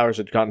to go out, or has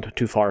it gotten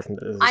too far from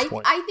this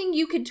point? I think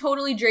you could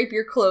totally drape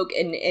your cloak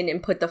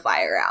and put the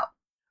fire out.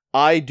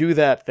 I do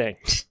that thing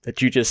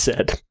that you just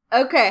said.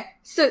 Okay,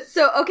 so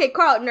okay,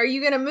 Carlton, are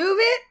you gonna move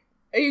it?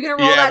 Are you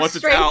gonna roll that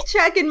strength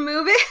check and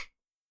move it?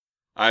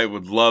 I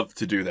would love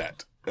to do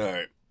that. All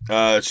right.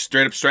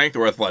 Straight up strength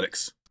or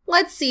athletics?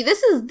 Let's see.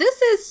 This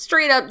is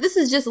straight up. This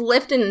is just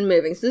lifting and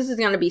moving. So this is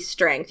going to be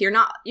strength. You're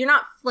not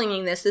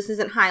flinging this. This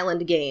isn't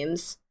Highland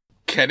Games.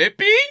 Can it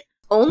be?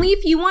 Only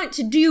if you want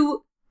to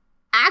do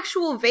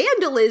actual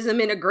vandalism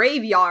in a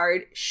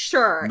graveyard.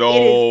 Sure. No.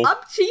 It is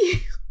up to you.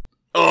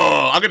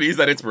 Oh, I'm going to use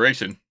that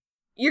inspiration.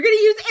 You're going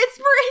to use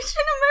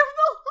inspiration to move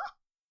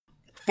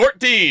the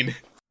 14.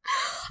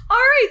 All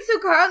right, so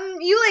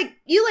Carlton, you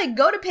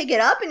go to pick it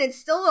up and it's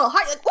still a little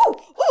hot. You're like,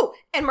 whoa.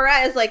 And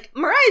Mariah's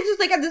just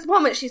like at this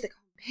moment, she's like,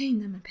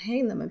 I'm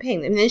paying them.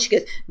 And then she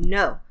goes,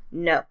 no.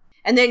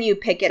 And then you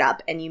pick it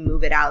up and you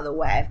move it out of the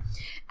way.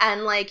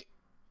 And like,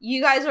 you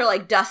guys are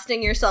like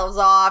dusting yourselves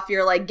off.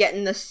 You're like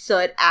getting the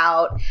soot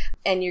out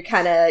and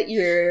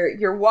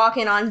you're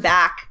walking on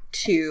back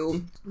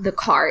to the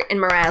cart.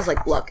 And Mariah's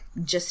like, look,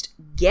 just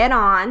get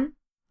on.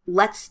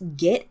 Let's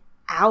get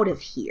out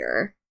of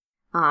here.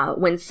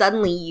 When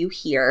suddenly you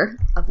hear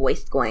a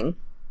voice going,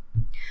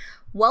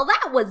 well,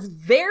 that was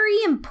very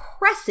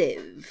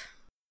impressive.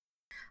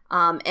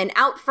 And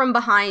out from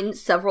behind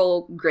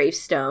several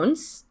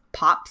gravestones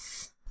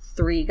pops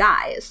 3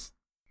 guys.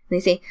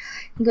 And he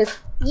goes,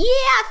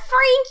 yeah,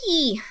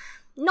 Frankie,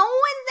 no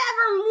one's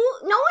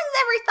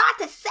ever thought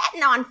to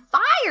setting on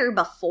fire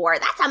before.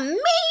 That's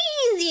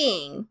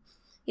amazing.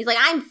 He's like,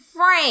 I'm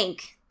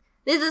Frank.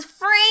 This is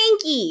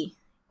Frankie.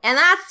 And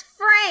that's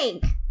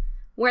Frank.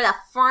 We're the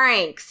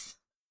Franks.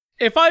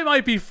 If I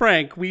might be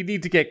frank, we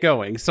need to get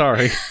going.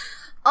 Sorry.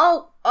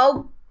 Oh,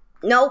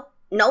 nope.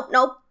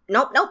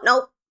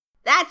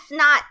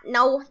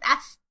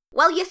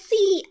 Well, you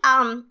see,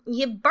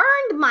 you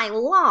burned my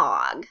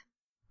log.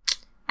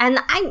 And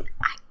I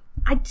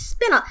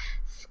spin a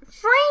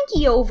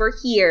Frankie over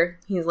here.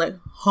 He's like,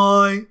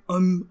 hi,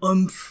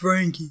 I'm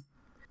Frankie.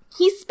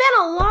 He spent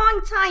a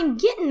long time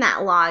getting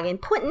that log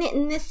and putting it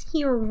in this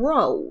here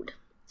road.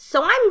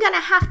 So I'm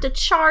gonna have to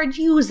charge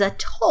yous a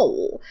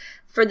toll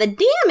for the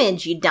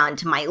damage you done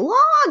to my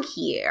log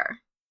here.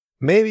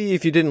 Maybe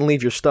if you didn't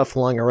leave your stuff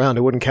lying around,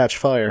 it wouldn't catch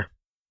fire.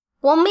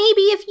 Well,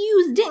 maybe if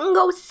yous didn't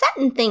go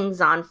setting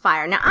things on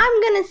fire. Now,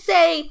 I'm gonna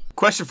say...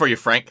 Question for you,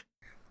 Frank.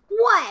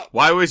 What?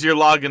 Why was your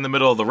log in the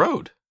middle of the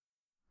road?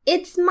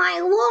 It's my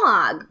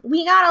log.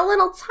 We got a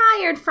little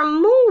tired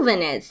from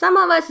moving it. Some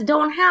of us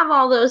don't have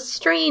all those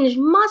strange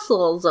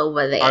muscles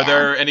over there. Are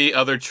there any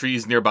other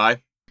trees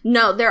nearby?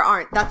 No, there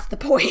aren't. That's the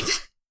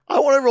point. I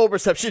want to roll a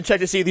perception check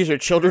to see if these are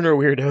children or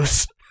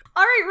weirdos.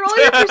 All right, roll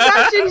your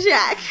perception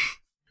check.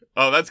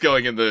 Oh, that's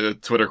going in the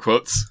Twitter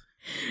quotes.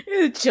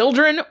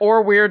 Children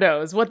or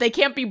weirdos. What, they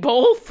can't be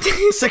both?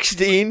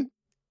 16.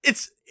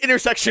 It's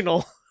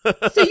intersectional.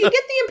 So you get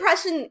the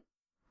impression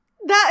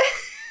that...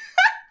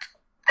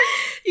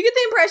 You get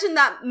the impression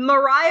that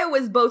Mariah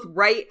was both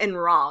right and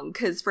wrong,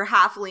 because for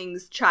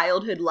halflings,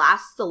 childhood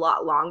lasts a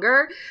lot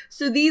longer.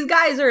 So these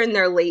guys are in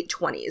their late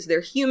 20s.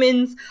 They're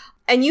humans,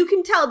 and you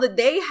can tell that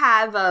they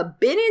have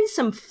been in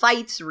some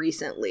fights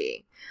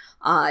recently.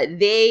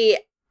 They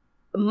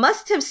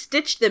must have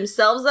stitched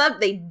themselves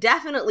up. They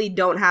definitely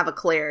don't have a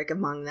cleric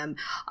among them,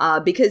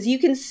 because you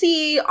can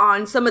see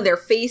on some of their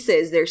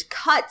faces there's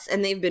cuts,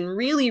 and they've been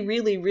really,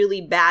 really,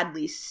 really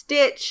badly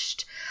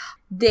stitched.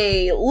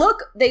 They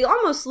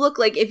almost look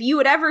like if you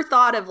had ever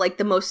thought of like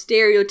the most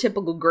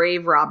stereotypical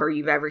grave robber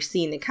you've ever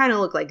seen. They kind of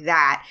look like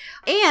that,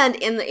 and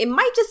it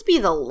might just be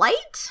the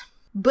light,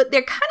 but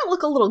they kind of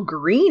look a little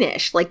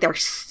greenish, like they're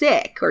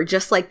sick, or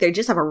just like they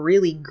just have a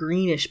really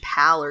greenish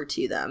pallor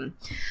to them.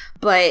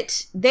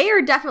 But they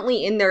are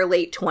definitely in their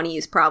late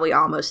 20s, probably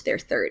almost their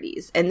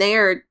 30s. And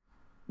they're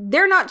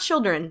not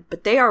children,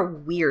 but they are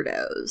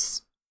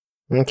weirdos.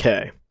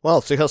 Okay.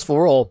 Well, successful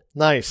roll.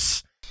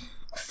 Nice.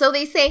 So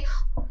they say,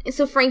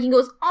 so Frankie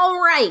goes,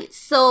 all right,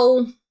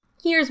 so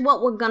here's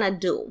what we're gonna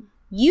do.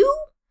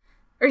 You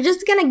are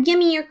just gonna give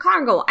me your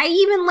cargo. I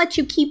even let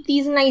you keep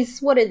these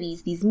nice, what are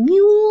these? These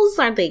mules?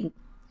 Are they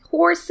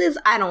horses?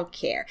 I don't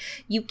care.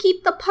 You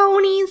keep the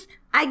ponies.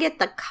 I get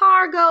the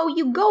cargo,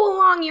 you go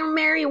along your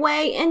merry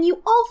way, and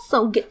you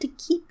also get to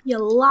keep your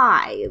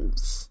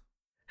lives.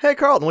 Hey,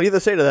 Carlton, what do you have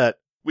to say to that?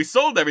 We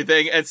sold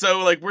everything, and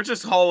so, like, we're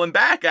just hauling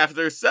back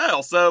after a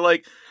sale. So,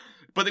 like,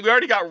 but we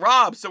already got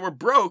robbed, so we're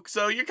broke,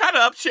 so you're kind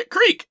of up shit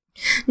creek.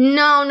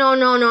 No,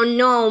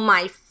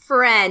 my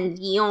friend.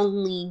 The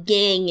only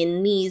gang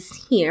in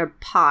these here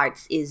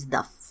parts is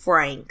the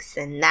Franks,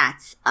 and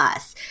that's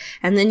us.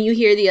 And then you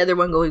hear the other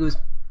one go, he goes,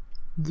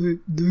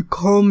 They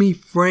call me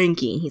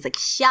Frankie. He's like,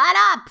 shut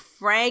up,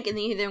 Frank. And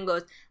then you hear him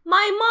goes,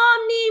 my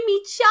mom named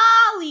me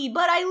Charlie,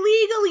 but I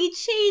legally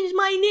changed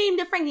my name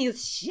to Frankie. He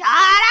goes, shut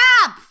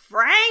up,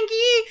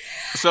 Frankie.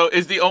 So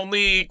is the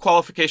only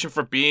qualification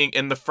for being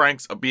in the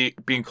Franks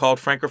being called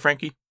Frank or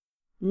Frankie?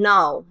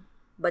 No,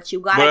 but you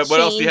gotta what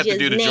else do you change have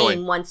to do his to name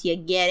join? once you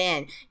get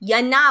in.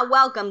 You're not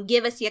welcome.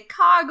 Give us your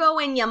cargo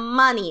and your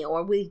money,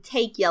 or we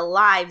take your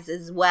lives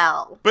as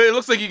well. But it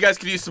looks like you guys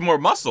could use some more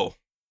muscle.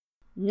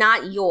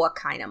 Not your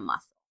kind of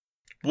muscle.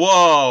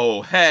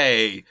 Whoa,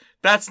 hey,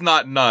 that's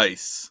not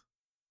nice.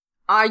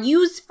 Are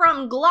yous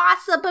from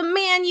Glossop,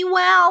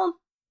 Emmanuel?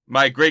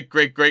 My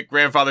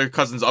great-great-great-grandfather's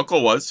cousin's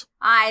uncle was.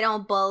 I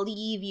don't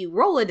believe you.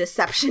 Roll a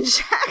deception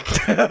check.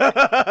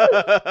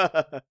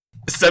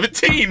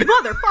 17!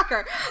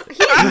 Motherfucker.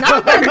 He's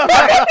not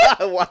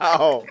there.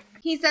 Wow.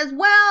 He says,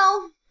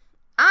 well,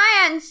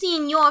 I hadn't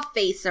seen your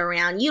face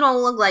around. You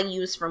don't look like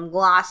you's from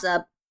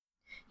Glossop.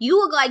 You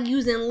look like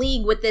you's in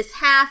league with this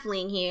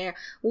halfling here.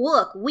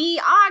 Look,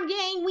 our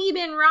gang, we've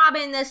been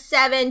robbing the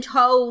Seven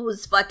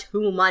Toes for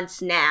 2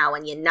 months now,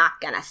 and you're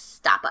not gonna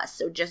stop us.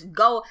 So just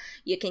go.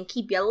 You can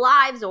keep your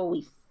lives, or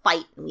we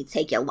fight and we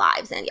take your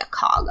lives and your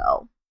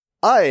cargo.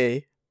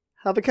 I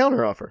have a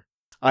counteroffer.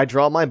 I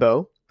draw my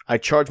bow, I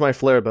charge my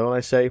flare bow, and I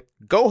say,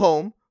 go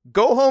home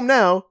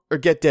now, or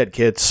get dead,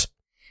 kids.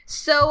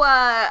 So,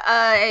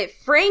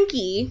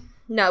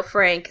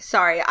 Frank,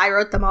 sorry, I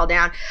wrote them all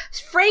down.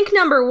 Frank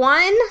number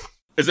 1.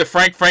 Is it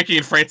Frank, Frankie,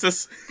 and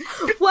Francis?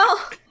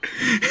 Well,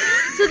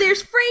 so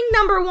there's Frank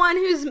number 1,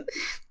 who's,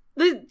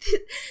 in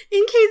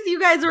case you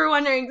guys were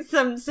wondering,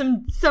 some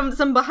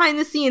behind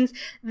the scenes,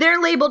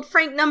 they're labeled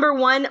Frank number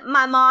 1,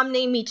 my mom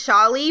named me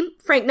Charlie.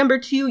 Frank number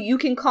 2, you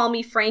can call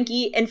me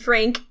Frankie. And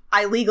Frank,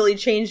 I legally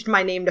changed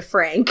my name to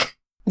Frank.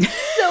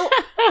 So,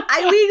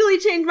 I legally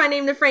changed my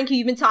name to Frank, who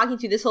you've been talking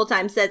to this whole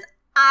time, says,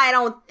 I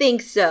don't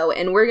think so,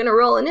 and we're gonna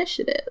roll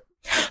initiative.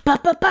 I'll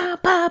just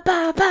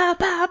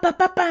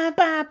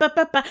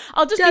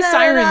be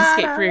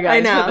Sirenscape for you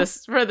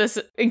guys for this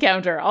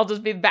encounter. I'll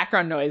just be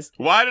background noise.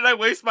 Why did I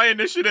waste my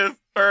initiative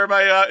or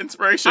my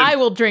inspiration? I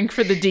will drink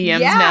for the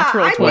DM's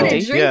natural 20. I'm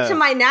gonna drink to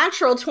my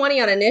natural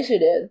 20 on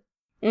initiative.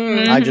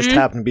 I just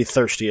happen to be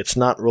thirsty. It's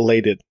not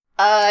related.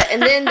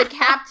 And then the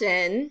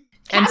captain.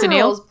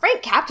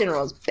 Frank Captain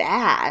rolls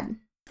bad.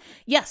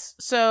 Yes.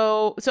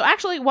 So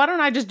actually, why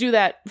don't I just do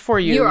that for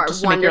you? You are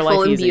just to make your life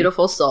wonderful and easy.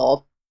 beautiful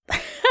soul.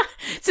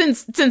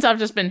 Since I've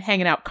just been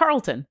hanging out,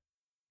 Carlton.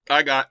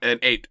 I got an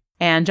 8.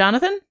 And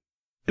Jonathan?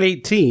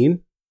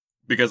 18.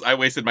 Because I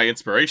wasted my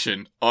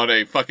inspiration on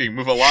a fucking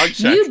move along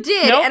check. You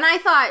did, Nope. and I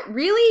thought,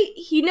 really?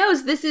 He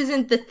knows this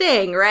isn't the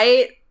thing,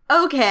 right?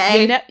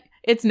 Okay.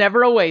 It's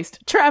never a waste.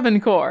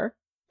 Travancore.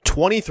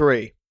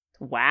 23.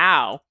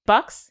 Wow.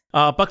 Bucks?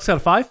 Buck's got a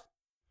 5.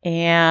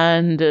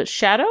 And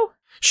Shadow?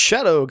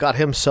 Shadow got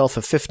himself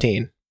a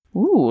 15.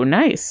 Ooh,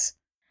 nice.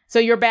 So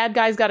your bad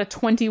guy's got a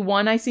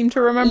 21, I seem to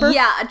remember?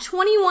 Yeah, a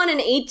 21, an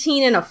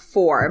 18, and a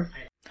 4.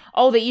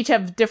 Oh, they each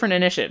have different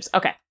initiatives.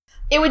 Okay.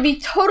 It would be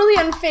totally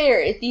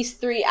unfair if these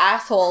 3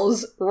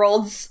 assholes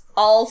rolled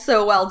all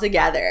so well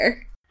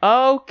together.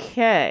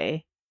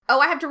 Okay. Oh,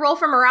 I have to roll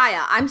for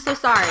Mariah. I'm so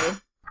sorry.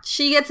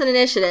 She gets an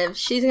initiative.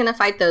 She's gonna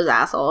fight those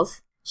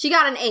assholes. She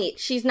got an 8.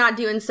 She's not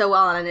doing so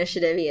well on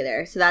initiative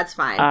either, so that's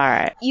fine. All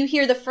right. You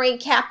hear the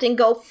Frank Captain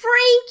go,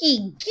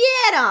 Frankie,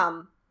 get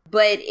him!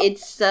 But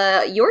it's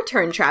your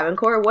turn,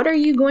 Travancore. What are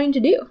you going to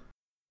do?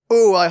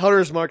 Ooh, I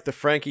Hunter's Mark the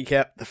Frank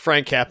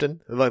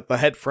Captain, the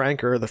head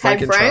Frank, or the Frank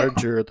Head in Frank?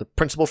 charge, or the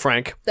principal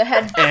Frank. The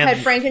head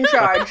Frank in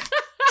charge.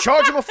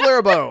 Charge him a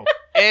flare bow!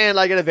 And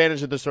I get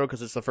advantage of this throw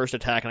because it's the first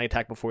attack, and I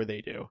attack before they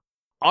do.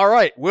 All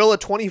right, will a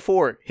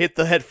 24 hit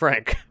the head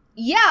Frank?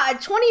 Yeah, a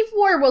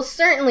 24 will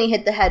certainly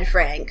hit the head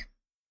Frank.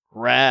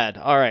 Rad.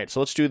 All right, so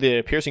let's do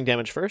the piercing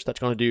damage first. That's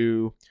going to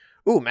do,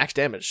 max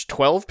damage.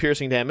 12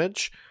 piercing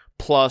damage,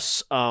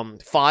 plus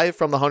 5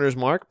 from the Hunter's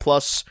Mark,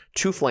 plus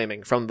 2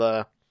 flaming from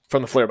the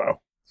flare bow.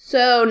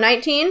 So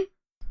 19.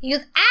 He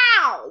goes,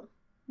 ow!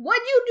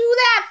 What'd you do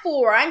that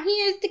for? I'm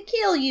here to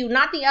kill you,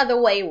 not the other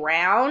way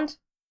round.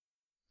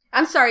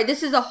 I'm sorry,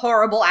 this is a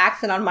horrible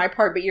accent on my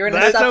part, but you're going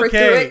to suffer through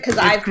it because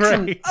I've...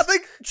 great. I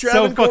think So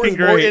Travancore is fucking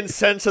more great.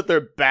 incensed that they're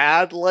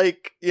bad,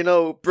 like,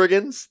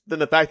 brigands, than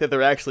the fact that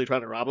they're actually trying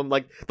to rob him.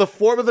 Like, the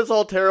form of it's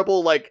all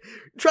terrible. Like,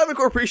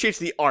 Travancore appreciates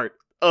the art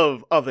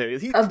of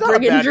it. He's Of not a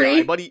bad brigandry?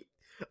 guy, but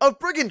of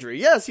brigandry,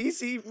 yes.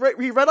 He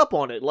read up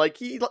on it. Like,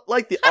 he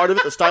liked the art of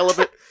it, the style of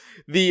it,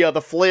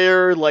 the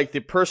flair, like,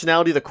 the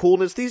personality, the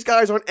coolness. These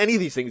guys aren't any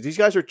of these things. These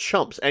guys are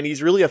chumps, and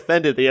he's really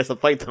offended that he has to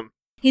fight them.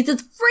 He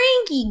says,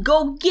 Frankie,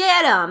 go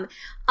get him.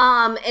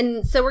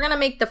 And so we're going to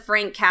make the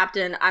Frank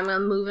captain. I'm going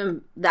to move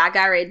him, that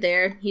guy right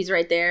there. He's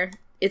right there.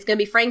 It's going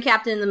to be Frank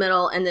captain in the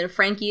middle, and then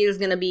Frankie is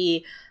going to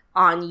be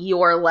on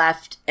your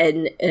left,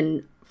 and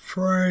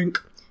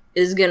Frank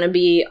is going to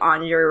be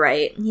on your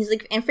right. And he's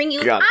like, and Frankie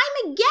goes, Got it.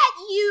 I'm going to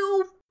get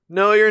you.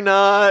 No, you're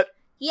not.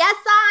 Yes,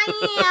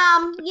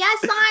 I am. Yes,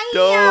 I am.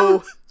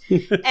 No.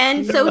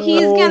 And so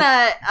he's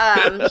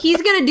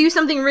gonna do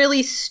something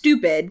really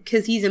stupid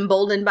because he's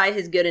emboldened by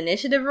his good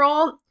initiative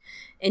roll,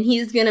 and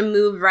he's gonna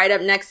move right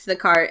up next to the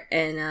cart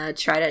and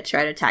try to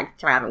attack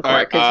Travancore. All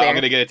right, I'm I'm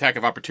gonna get attack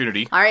of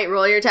opportunity. All right,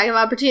 roll your attack of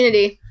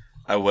opportunity.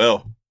 I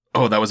will.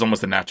 Oh, that was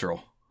almost a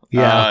natural.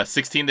 Yeah.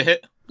 16 to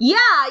hit. Yeah,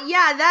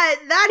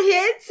 that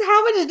hits.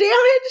 How much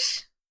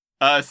damage?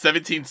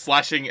 17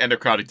 slashing and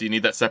necrotic. Do you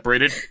need that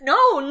separated?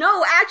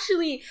 No,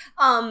 actually,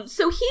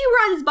 so he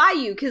runs by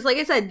you, because like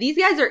I said, these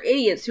guys are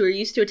idiots who are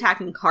used to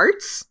attacking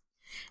carts,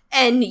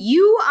 and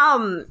you,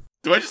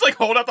 Do I just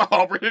hold out the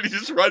halberd and he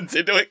just runs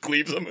into it,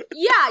 cleaves him?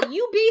 yeah,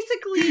 you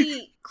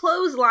basically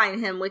clothesline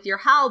him with your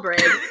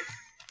halberd,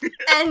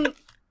 and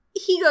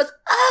he goes,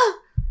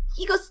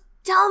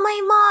 tell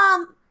my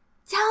mom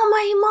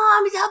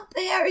to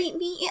bury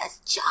me as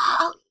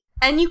Charlie.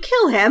 And you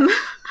kill him.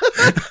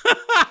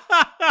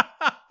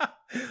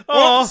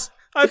 Oh, Whoops.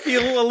 I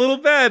feel a little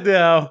bad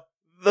now.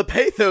 The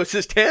pathos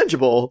is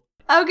tangible.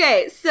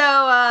 Okay,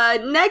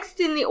 so next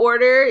in the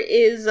order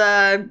is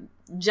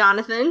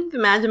Jonathan, the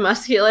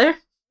Magimuscular.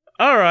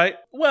 All right.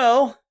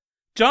 Well,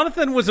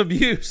 Jonathan was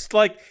abused.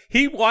 Like,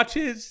 he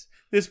watches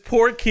this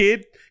poor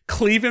kid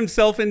cleave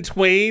himself in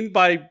twain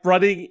by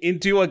running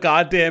into a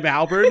goddamn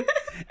halberd.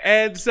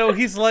 And so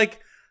he's like,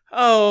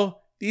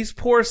 oh, these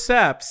poor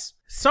saps.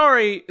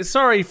 Sorry,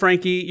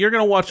 Frankie, you're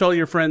going to watch all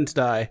your friends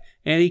die.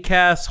 And he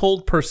casts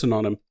Hold Person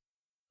on him.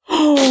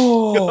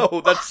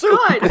 Oh, that's so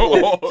God.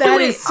 cool.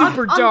 That is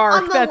super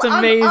dark. That's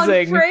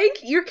amazing. On Frank,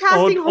 you're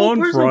casting On whole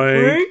person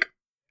Frank. Frank.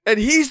 And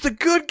he's the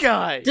good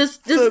guy. Does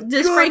The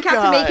Frank good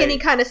have to make guy. any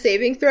kind of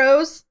saving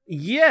throws?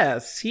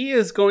 Yes, he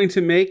is going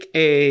to make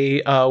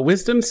a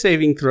wisdom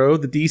saving throw.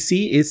 The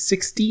DC is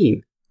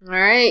 16. All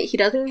right, he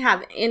doesn't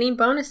have any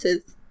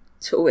bonuses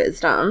to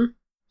wisdom.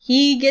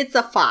 He gets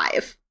a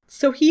 5.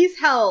 So he's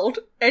held,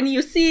 and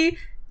you see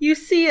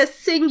a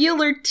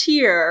singular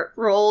tear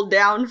roll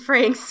down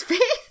Frank's face.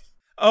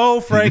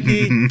 Oh,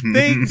 Frankie,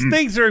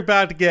 things are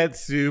about to get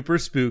super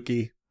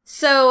spooky.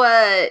 So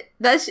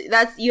that's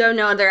you have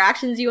no other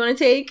actions you want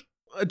to take?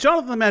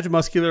 Jonathan the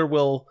Magimuscular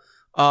will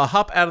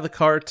hop out of the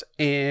cart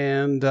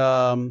and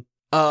kind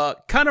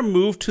of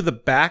move to the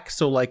back,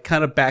 so like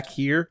kind of back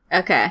here.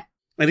 Okay.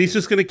 And he's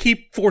just going to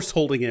keep force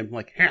holding him,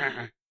 like.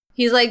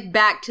 He's like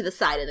back to the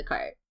side of the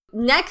cart.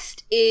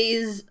 Next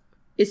is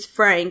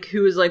Frank,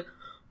 who is like,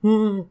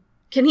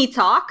 can he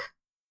talk?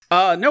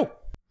 No.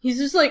 He's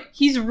just like,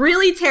 he's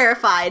really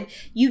terrified.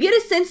 You get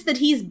a sense that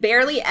he's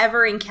barely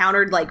ever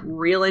encountered like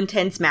real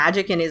intense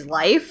magic in his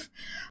life.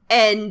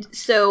 And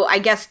so I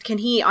guess can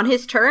he, on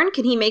his turn,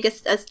 can he make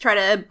us try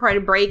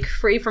to break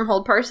free from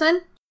Hold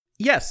Person?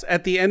 Yes,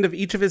 at the end of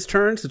each of his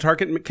turns, the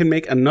target can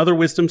make another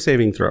wisdom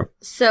saving throw.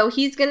 So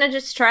he's gonna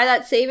just try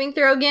that saving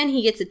throw again.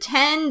 He gets a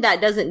 10.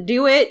 That doesn't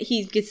do it.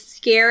 He gets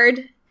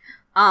scared.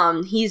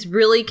 He's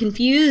really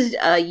confused.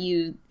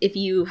 If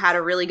you had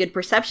a really good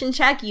perception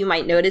check, you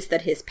might notice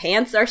that his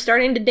pants are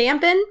starting to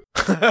dampen.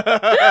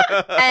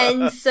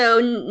 And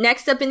so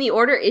next up in the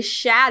order is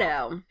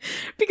Shadow.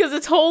 Because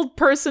it's hold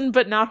person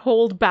but not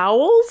hold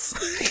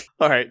bowels.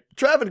 All right,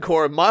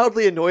 Travancore,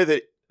 mildly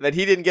annoyed that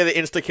he didn't get an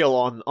insta kill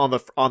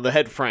on the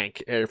head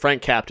Frank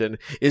Captain,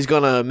 is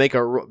gonna make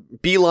a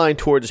beeline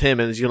towards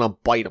him and is gonna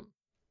bite him.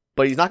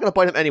 But he's not gonna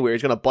bite him anywhere.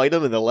 He's gonna bite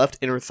him in the left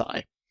inner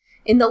thigh.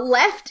 In the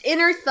left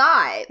inner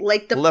thigh,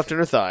 like the Left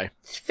inner thigh.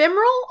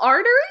 femoral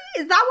artery?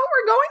 Is that what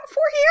we're going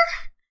for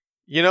here?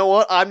 You know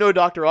what? I'm no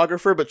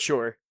doctorographer, but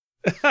sure.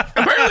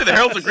 Apparently the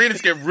Heralds of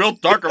Greenness get real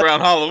dark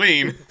around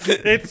Halloween.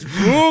 It's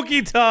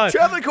spooky time.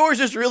 Travancore's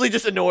just really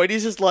just annoyed.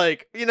 He's just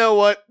like, you know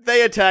what?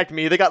 They attacked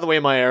me. They got in the way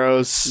of my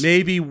arrows.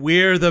 Maybe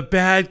we're the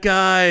bad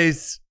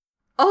guys.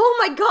 Oh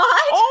my god!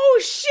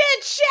 Oh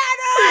shit,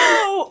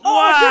 Shadow!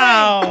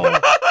 Wow.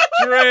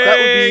 Drake. That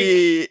would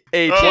be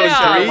a Oh, 23.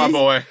 sorry, my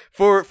boy.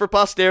 For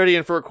posterity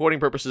and for recording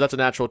purposes, that's a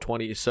natural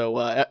 20. So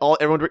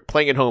everyone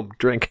playing at home,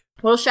 drink.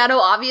 Well, Shadow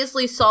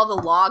obviously saw the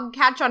log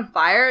catch on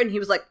fire, and he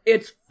was like,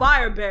 "It's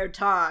fire bear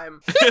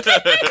time."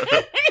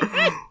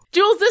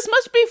 Jules, this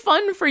must be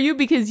fun for you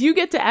because you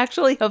get to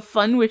actually have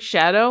fun with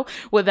Shadow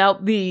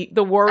without the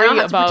worry I don't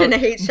have about. to pretend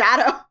to hate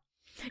Shadow.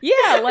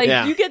 Yeah, like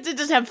Yeah. you get to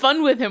just have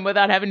fun with him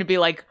without having to be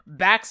like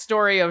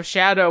backstory of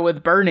Shadow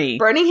with Bernie.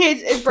 Bernie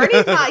hates. If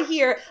Bernie's not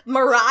here,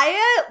 Mariah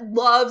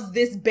loves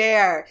this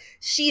bear.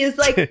 She is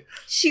like,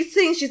 she's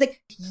saying, she's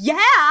like,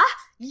 yeah,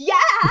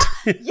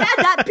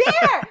 that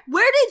bear.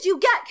 Where did you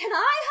get? Can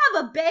I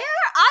have a bear?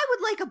 I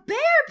would like a bear,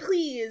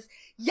 please.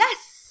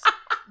 Yes,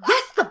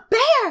 the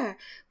bear.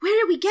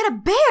 Where did we get a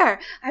bear?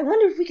 I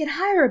wonder if we could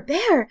hire a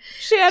bear.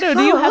 Shadow,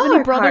 do you have any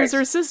Follow brothers cards.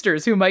 or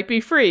sisters who might be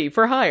free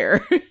for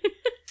hire?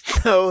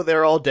 No,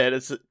 they're all dead.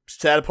 It's a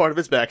sad part of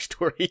his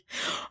backstory.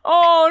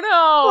 Oh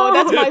no,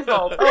 that's my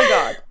fault. Oh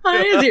god.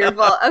 It is your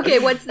fault. Okay,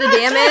 what's the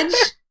damage?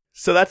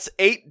 So that's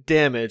 8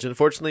 damage.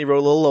 Unfortunately, he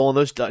rolled a little low on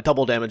those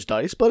double damage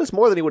dice, but it's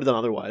more than he would have done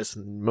otherwise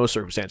in most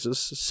circumstances.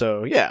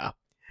 So, yeah.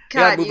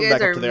 God, move you him guys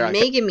back up are to there.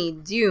 making me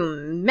do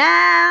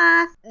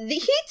math. He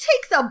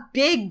takes a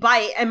big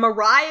bite, and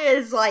Mariah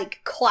is like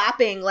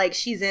clapping, like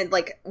she's in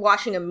like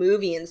watching a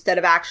movie instead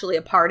of actually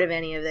a part of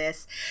any of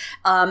this.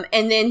 And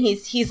then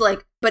he's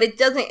like, but it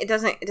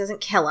doesn't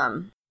kill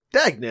him.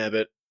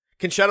 Dagnabbit.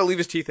 Can Shadow leave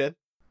his teeth in?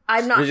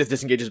 I'm Or not. just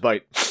disengage his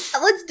bite?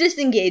 Let's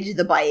disengage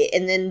the bite,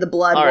 and then the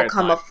blood All will right,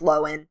 come fine.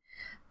 a-flowing.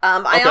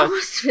 I Okay.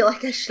 almost feel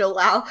like I should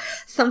allow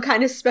some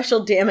kind of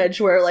special damage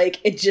where, like,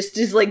 it just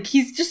is like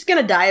he's just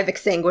gonna die of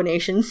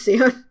exsanguination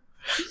soon.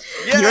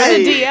 You're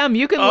Yay! the DM.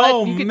 You can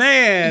Oh, let you can,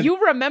 man.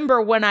 You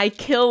remember when I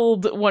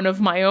killed one of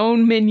my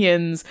own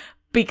minions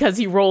because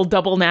he rolled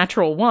double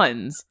natural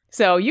ones.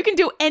 So you can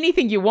do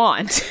anything you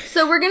want.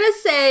 So we're gonna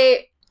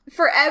say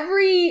for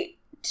every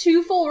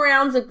 2 full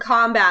rounds of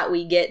combat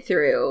we get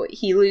through,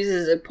 he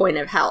loses a point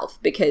of health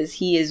because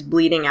he is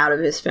bleeding out of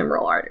his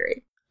femoral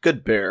artery.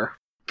 Good bear.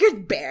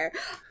 Good bear.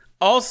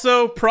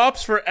 Also,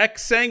 props for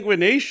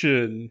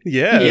exsanguination.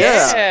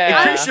 Yes.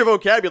 Yeah. Increase your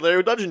vocabulary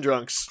with Dungeon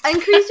Drunks.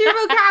 Increase your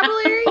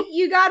vocabulary.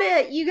 You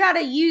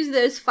gotta use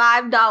those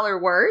 $5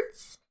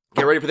 words.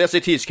 Get ready for the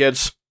SATs,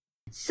 kids.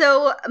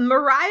 So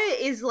Mariah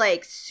is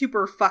like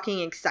super fucking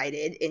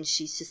excited, and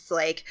she's just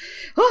like,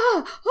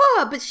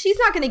 but she's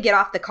not gonna get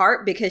off the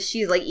cart because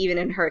she's like, even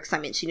in her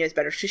excitement, she knows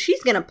better. So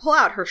she's gonna pull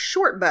out her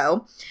short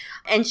bow,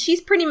 and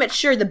she's pretty much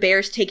sure the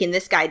bear's taking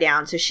this guy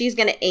down. So she's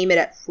gonna aim it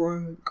at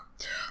Frank,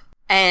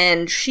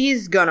 and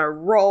she's gonna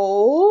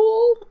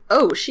roll.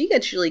 Oh, she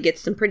actually gets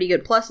some pretty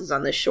good pluses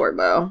on this short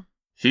bow.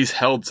 He's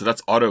held, so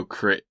that's auto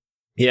crit.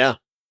 Yeah.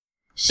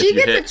 She you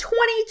gets hit. a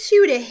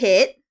 22 to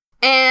hit,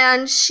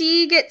 and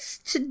she gets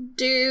to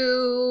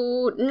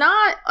do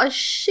not a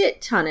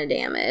shit ton of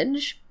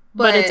damage,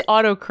 But it's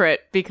auto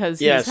crit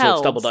because Yeah, he's so held.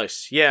 it's double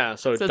dice. Yeah,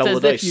 so it's So it's double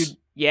as the if dice. you.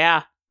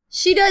 Yeah.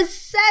 she does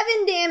 7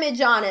 damage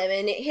on him,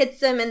 and it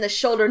hits him in the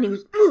shoulder, and he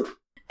goes, "Ugh."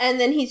 And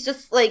then he's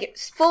just like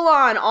full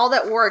on. All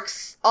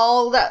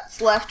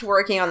that's left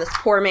working on this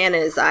poor man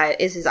is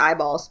his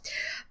eyeballs.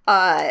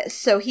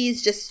 So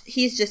he's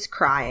just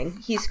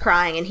crying. He's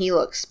crying, and he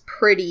looks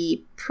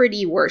pretty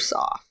worse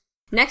off.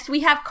 Next, we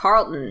have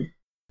Carlton.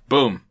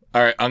 Boom.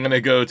 All right, I'm going to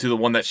go to the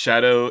one that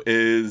Shadow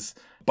is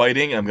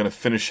biting, and I'm going to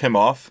finish him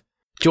off.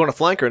 Do you want to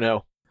flank or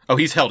no? Oh,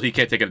 he's held. He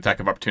can't take an attack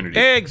of opportunity.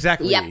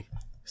 Exactly. Yep.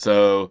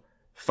 So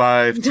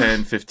 5,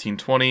 10, 15,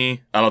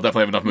 20. I don't definitely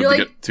have enough You move to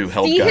like get to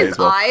held see guy his as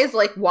well. eyes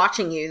like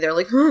watching you. They're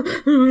like,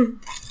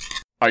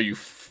 Are you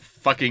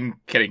fucking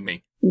kidding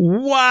me?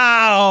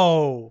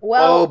 Wow.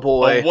 well, Oh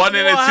boy. A 1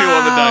 and a 2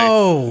 on the dice.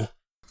 Wow.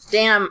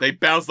 damn. They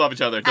bounced off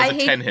each other. It does a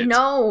 10 hit.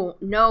 No,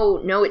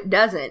 it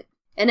doesn't.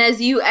 And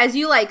as you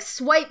like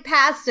swipe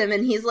past him,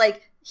 and he's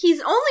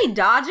only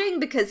dodging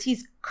because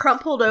he's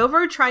crumpled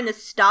over trying to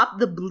stop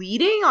the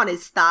bleeding on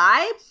his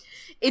thigh.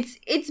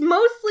 It's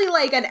mostly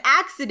like an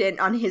accident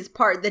on his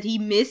part that he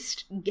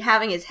missed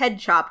having his head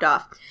chopped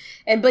off,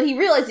 but he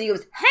realized he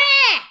goes,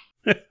 "Ha!"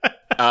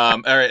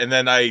 All right, and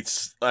then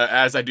as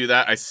I do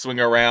that, I swing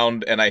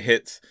around and I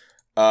hit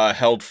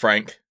held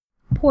Frank.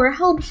 Poor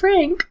held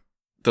Frank.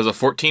 Does a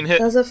 14 hit?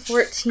 Does a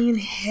 14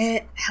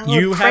 hit? Held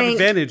You have Frank.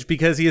 advantage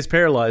because he is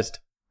paralyzed.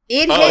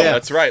 It Oh, hits.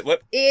 that's right.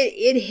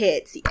 It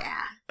hits.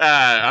 Yeah.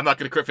 I'm not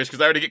going to crit fish because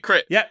I already get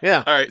crit. Yeah.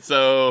 Yeah. All right,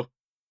 so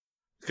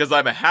because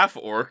I'm a half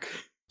orc.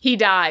 He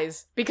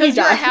dies. Because He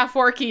you're a dies. half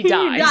orc, he He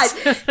dies.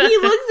 dies. He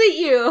looks at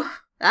you.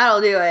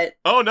 That'll do it.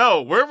 Oh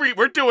no,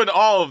 we're doing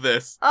all of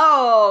this,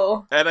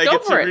 Oh. and I Go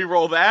get to for it.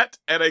 reroll that,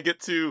 and I get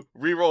to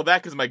reroll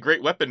that because my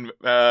great weapon,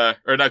 or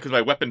not because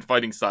my weapon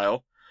fighting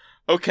style.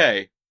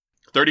 Okay,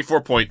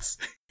 34 points.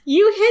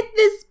 You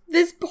hit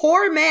this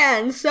poor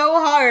man so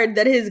hard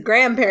that his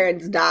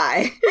grandparents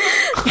die.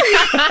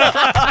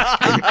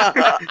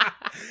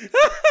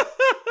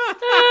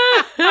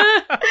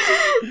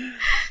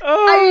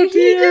 Oh, I mean,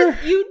 dear.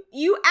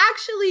 you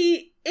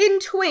actually in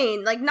twink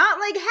brain, like not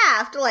like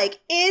half, like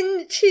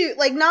into,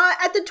 like not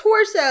at the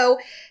torso,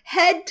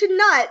 head to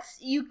nuts.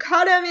 You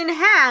cut him in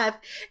half,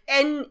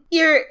 and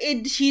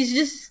he's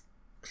just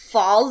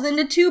falls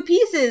into two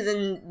pieces,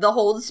 and the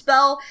hold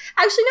spell.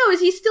 Actually, no, is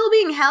he still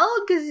being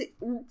held? Because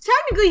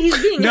technically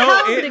he's being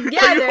held together.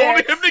 Are you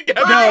holding him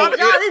together? By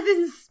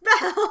Jonathan's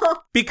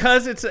spell.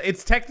 Because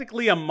it's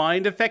technically a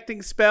mind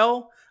affecting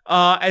spell.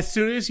 As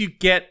soon as you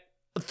get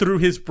through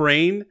his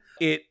brain,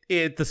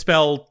 the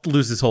spell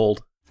loses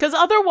hold. Because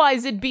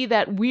otherwise it'd be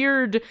that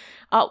weird,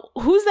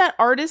 who's that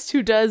artist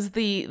who does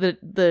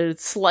the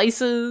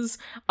slices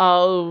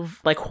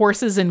of like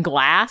horses in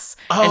glass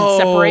and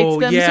separates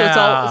them? Yeah. So it's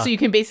all, so you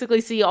can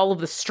basically see all of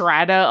the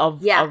strata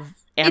of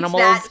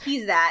animals.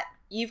 He's that.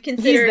 You've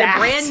considered a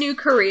brand new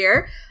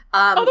career.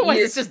 Otherwise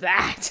it's just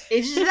that.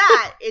 It's just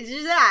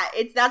that.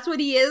 That's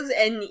what he is,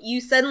 and you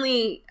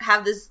suddenly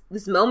have this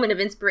moment of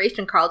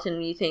inspiration, Carlton,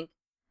 and you think,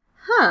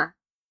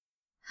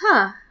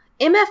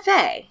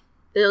 MFA.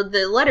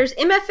 The letters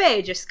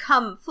MFA just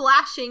come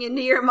flashing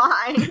into your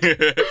mind.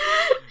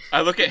 I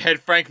look at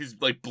Head Frank, who's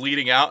like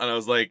bleeding out, and I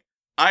was like,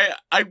 I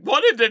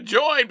wanted to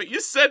join, but you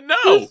said no.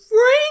 Frankie,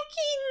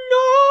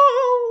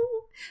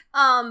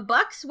 no.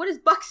 Bucks, what is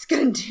Bucks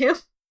gonna do?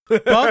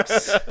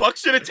 Bucks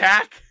should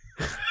attack.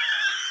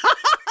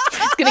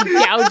 He's gonna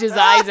gouge his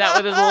eyes out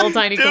with his little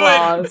tiny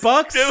claws.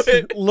 Bucks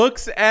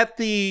looks at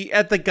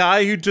the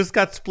guy who just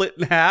got split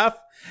in half,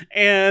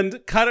 and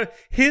kind of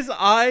his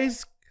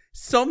eyes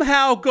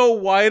somehow go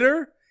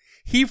wider.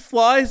 He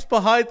flies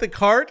behind the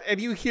cart, and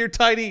you hear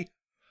tiny.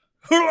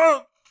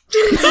 Oh,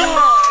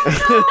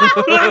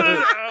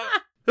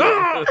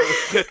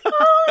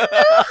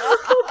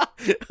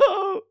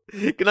 Oh,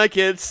 good night,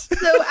 kids.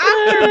 So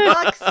after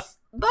Bucks,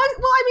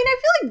 I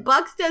feel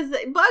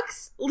like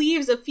Bucks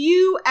leaves a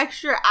few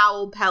extra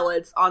owl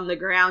pellets on the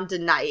ground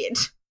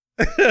tonight.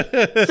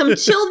 Some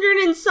children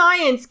in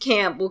science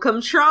camp will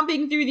come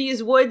tromping through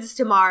these woods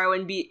tomorrow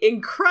and be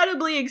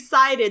incredibly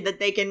excited that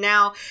they can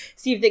now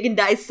see if they can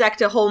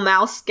dissect a whole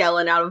mouse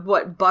skeleton out of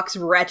what Bucks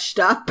retched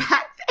up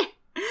back there.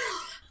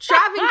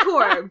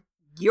 Travancore,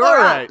 you're All up.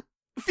 right.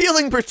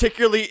 Feeling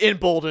particularly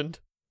emboldened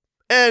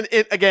and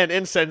again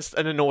incensed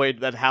and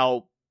annoyed at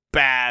how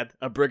bad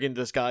a brigand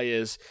this guy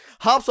is,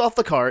 hops off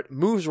the cart,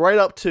 moves right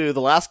up to the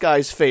last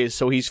guy's face,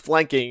 so he's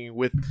flanking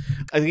with,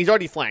 I think he's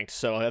already flanked,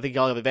 so I think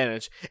he'll have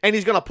advantage, and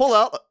he's gonna pull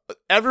out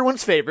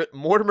everyone's favorite,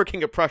 Mortimer,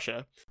 King of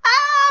Prussia.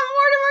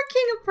 Mortimer,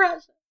 King of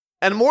Prussia.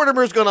 And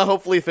Mortimer's gonna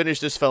hopefully finish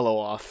this fellow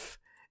off.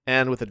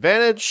 And with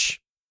advantage,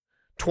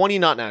 20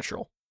 not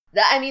natural.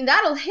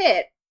 That'll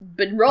hit,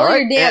 but roll All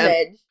your right,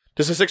 damage.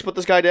 Does a 6 put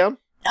this guy down?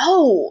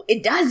 No,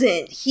 it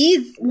doesn't.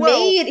 He's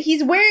wearing a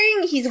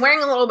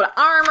little bit of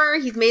armor,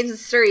 he's made some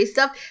sturdy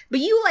stuff,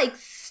 but you like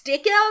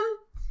stick him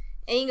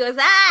and he goes,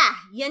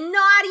 you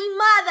naughty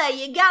mother,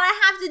 you're gonna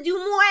have to do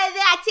more of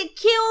that to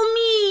kill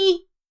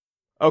me.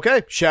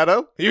 Okay,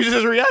 Shadow uses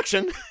his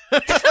reaction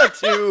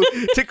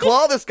to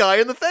claw this guy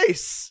in the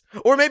face.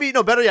 Or maybe,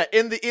 no, better yet,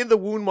 in the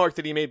wound mark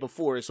that he made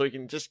before, so he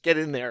can just get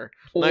in there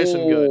nice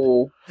and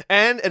good.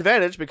 And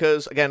advantage,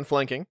 because, again,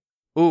 flanking.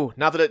 Ooh,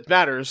 not that it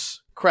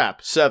matters.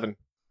 Crap, 7.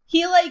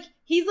 He's like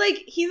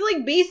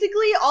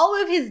basically all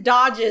of his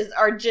dodges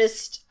are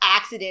just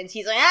accidents.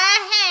 He's like,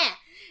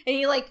 and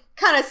he like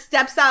kind of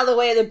steps out of the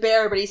way of the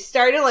bear, but he's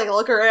starting to like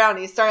look around.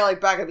 He's starting to like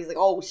back up. He's like,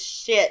 oh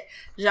shit,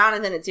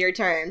 Jonathan, it's your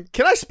turn.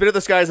 Can I spit at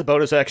this guy as a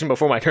bonus action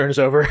before my turn is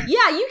over?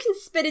 Yeah, you can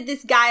spit at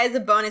this guy as a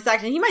bonus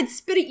action. He might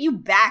spit at you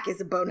back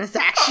as a bonus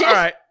action. All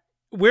right,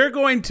 we're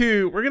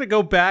gonna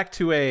go back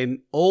to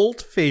an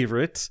old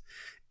favorite,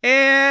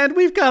 and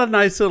we've got a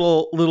nice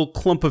little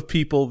clump of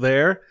people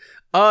there.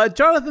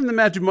 Jonathan the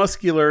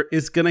Magimuscular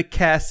is gonna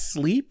cast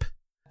Sleep,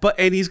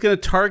 and he's gonna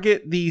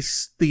target the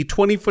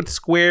 20-foot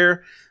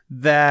square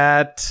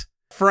that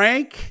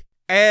Frank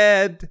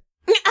and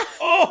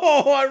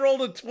I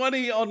rolled a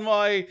 20 on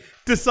my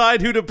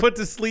decide who to put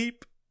to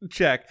sleep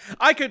check.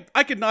 I could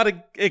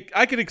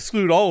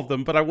exclude all of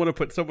them, but I want to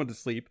put someone to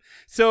sleep.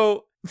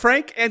 So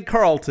Frank and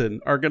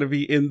Carlton are going to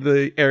be in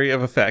the area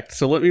of effect.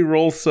 So let me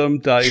roll some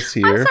dice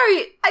here. I'm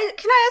sorry.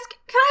 Can I ask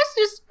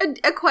just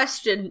a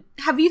question?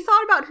 Have you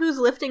thought about who's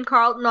lifting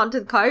Carlton onto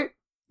the cart?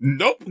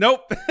 Nope. Clearly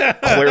not.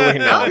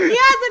 Oh, he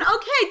hasn't.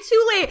 Okay,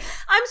 too late.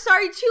 I'm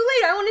sorry, too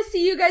late. I want to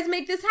see you guys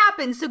make this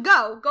happen. So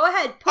go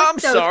ahead. I'm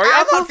sorry.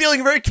 I'm not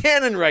feeling very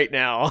canon right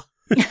now.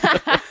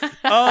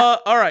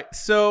 All right.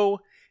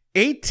 So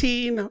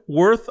 18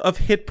 worth of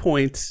hit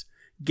points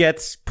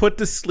gets put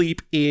to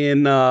sleep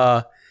in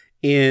that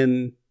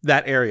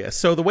area.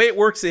 So the way it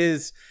works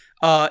is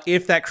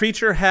if that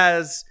creature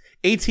has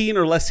 18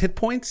 or less hit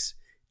points,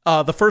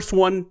 the first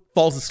one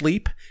falls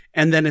asleep,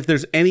 and then if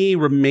there's any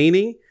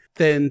remaining,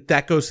 then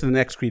that goes to the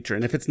next creature.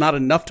 And if it's not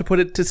enough to put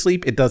it to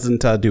sleep, it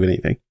doesn't do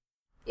anything.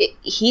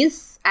 He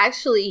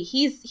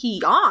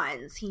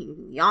yawns. He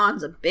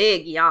yawns a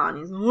big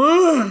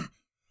yawn.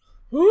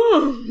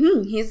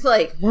 He's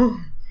like,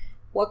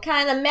 what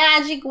kind of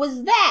magic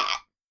was that?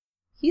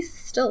 He's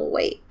still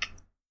awake.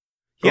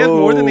 He has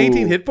more than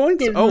 18 hit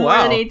points? More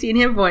than 18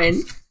 hit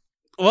points.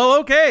 Well,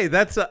 okay.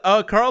 That's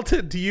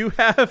Carlton. Do you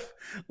have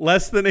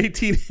less than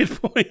 18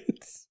 hit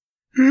points?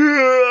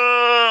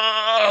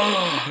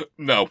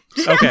 No.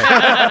 Okay.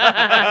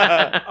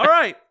 All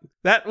right.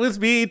 That was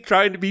me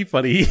trying to be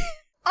funny.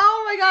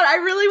 Oh my god, I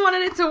really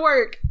wanted it to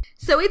work.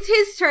 So it's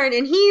his turn,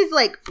 and he's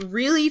like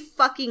really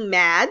fucking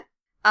mad.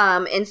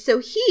 And so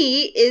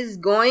he is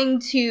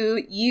going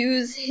to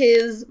use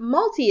his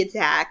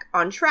multi-attack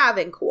on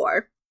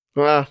Travancore.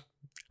 Well,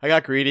 I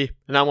got greedy,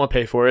 and I want to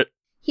pay for it.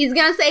 He's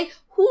gonna say,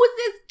 "Who's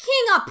this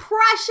King of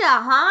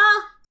Prussia,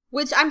 huh?"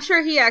 Which I'm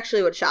sure he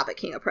actually would shop at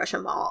King of Prussia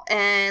Mall.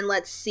 And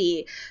let's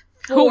see.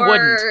 Who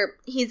wouldn't?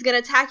 He's gonna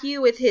attack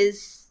you with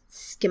his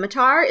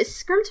scimitar. Is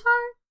scimitar?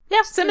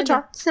 Yeah,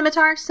 scimitar.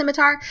 Scimitar.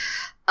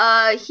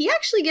 He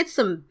actually gets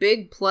some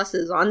big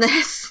pluses on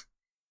this.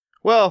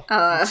 Well,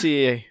 let's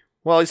see.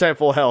 Well, he's at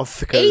full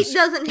health. 8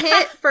 doesn't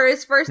hit for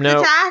his first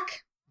Nope.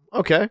 attack.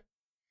 Okay.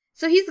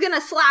 So he's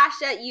gonna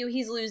slash at you.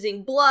 He's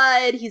losing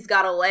blood. He's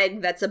got a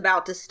leg that's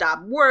about to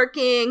stop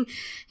working.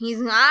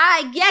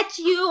 I get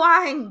you.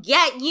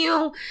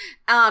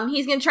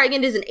 He's gonna try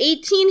again. Does an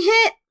 18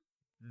 hit?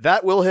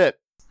 That will hit.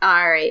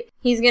 Alright.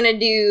 He's gonna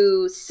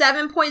do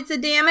 7 points of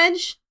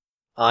damage.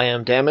 I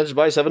am damaged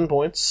by 7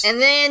 points.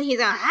 And then he's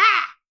gonna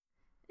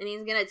and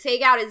he's gonna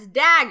take out his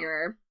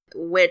dagger,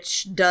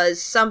 which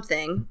does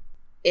something.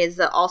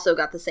 Is also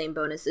got the same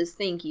bonuses.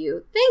 Thank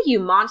you,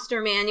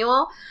 Monster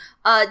Manual.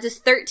 Does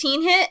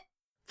 13 hit?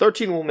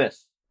 13 will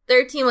miss.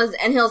 13 was,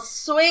 and he'll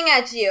swing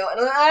at you,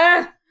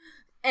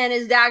 and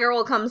his dagger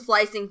will come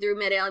slicing through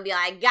midair and be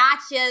like,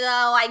 "Gotcha,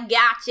 though. I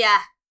gotcha."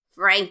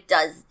 Frank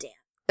does damage.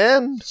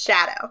 And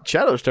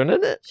Shadow's turn,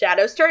 isn't it?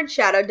 Shadow's turn.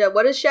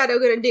 What is Shadow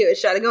gonna do? Is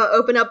Shadow gonna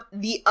open up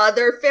the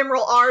other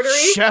femoral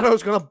artery?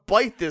 Shadow's gonna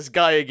bite this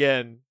guy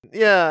again.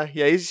 Yeah,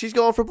 he's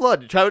going for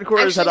blood. Travancore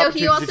has had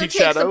Actually, no, he opportunity also to teach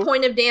takes Shadow. a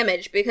point of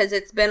damage because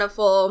it's been a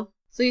full...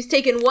 So he's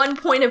taken 1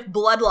 point of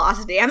blood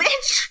loss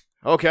damage.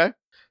 Okay.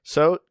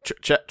 So,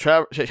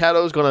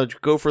 Shadow's gonna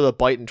go for the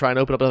bite and try and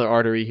open up another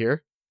artery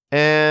here.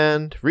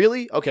 And,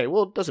 really? Okay,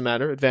 well, it doesn't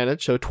matter.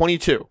 Advantage, so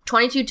 22.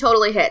 22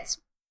 totally hits.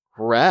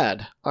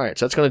 Rad. Alright,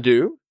 so that's gonna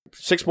do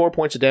 6 more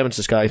points of damage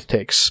this guy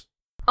takes.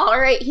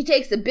 Alright, he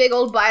takes a big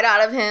old bite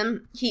out of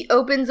him. He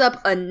opens up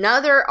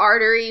another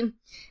artery.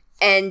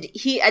 And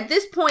at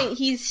this point,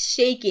 he's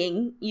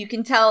shaking. You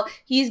can tell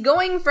he's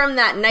going from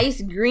that nice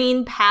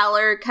green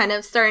pallor, kind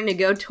of starting to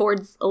go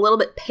towards a little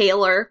bit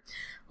paler,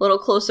 a little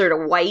closer to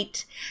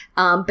white.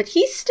 But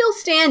he's still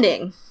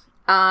standing.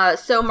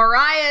 So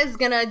Mariah's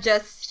gonna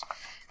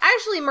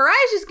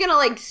Mariah's just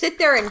gonna sit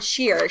there and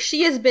cheer.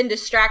 She has been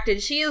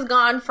distracted. She has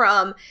gone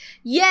from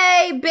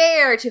yay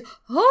bear to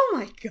oh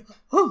my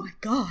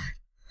god.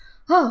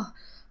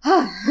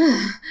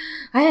 I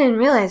didn't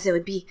realize it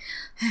would be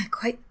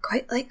quite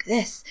like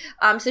this.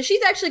 So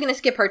she's actually going to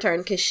skip her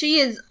turn because she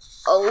is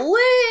a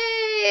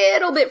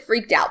little bit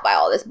freaked out by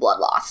all this blood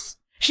loss.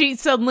 She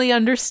suddenly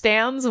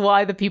understands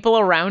why the people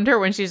around her,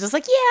 when she's just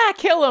like, yeah,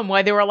 kill him,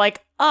 why they were like,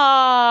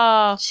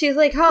 she's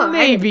like,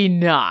 maybe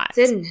not.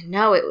 Didn't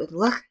know it would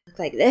look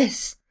like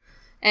this.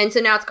 And so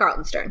now it's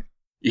Carlton's turn.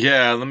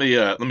 Yeah, let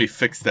me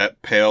fix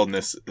that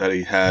paleness that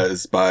he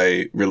has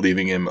by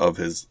relieving him of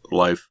his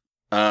life.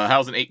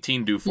 How's an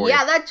 18 do for you?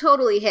 Yeah, that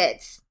totally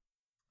hits.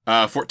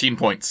 14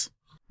 points.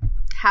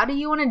 How do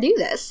you want to do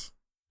this?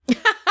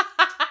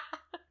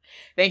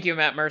 Thank you,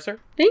 Matt Mercer.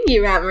 Thank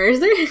you, Matt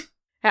Mercer.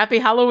 Happy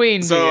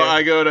Halloween. So dear.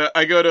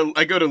 I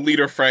go to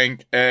Leader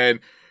Frank, and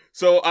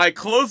so I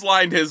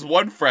clotheslined his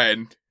one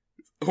friend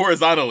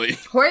horizontally.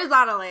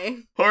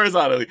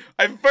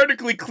 I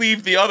vertically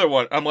cleaved the other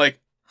one. I'm like,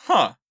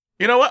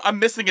 you know what? I'm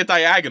missing a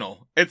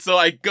diagonal. And so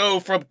I go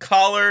from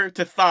collar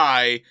to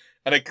thigh,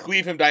 and I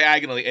cleave him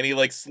diagonally, and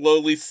he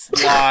slowly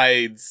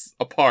slides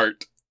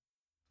apart.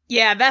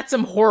 Yeah, that's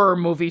some horror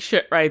movie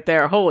shit right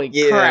there. Holy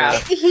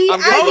crap. Yeah,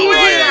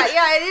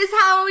 it is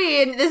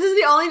Halloween. This is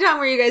the only time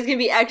where you guys can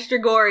be extra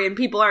gory and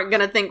people aren't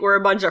going to think we're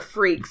a bunch of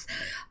freaks.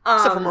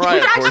 Except for Mariah,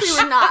 which of course.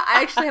 actually we're not.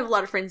 I actually have a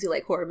lot of friends who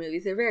like horror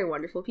movies. They're very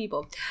wonderful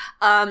people.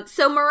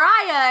 So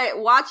Mariah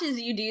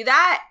watches you do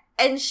that,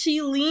 and she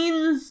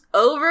leans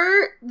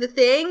over the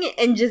thing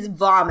and just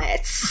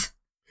vomits.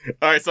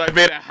 Alright, so I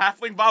made a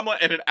halfling vomit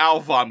and an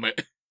owl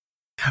vomit.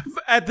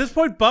 At this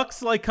point,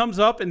 Bucks comes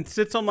up and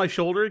sits on my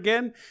shoulder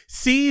again,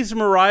 sees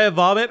Mariah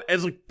vomit, and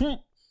is like,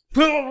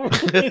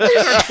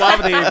 starts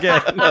vomiting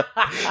again.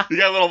 You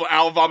got a little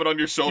owl vomit on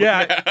your shoulder.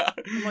 Yeah.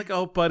 I'm like,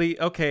 oh, buddy,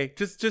 okay,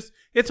 just,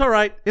 it's all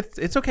right,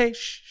 it's okay.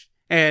 Shh.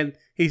 And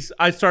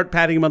I start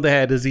patting him on the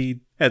head as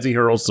he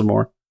hurls some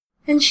more.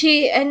 And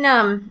she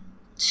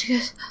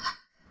goes,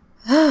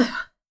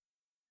 oh,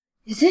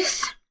 is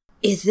this?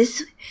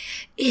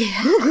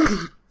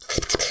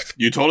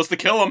 You told us to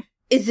kill him.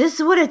 Is this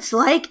what it's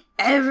like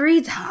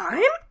every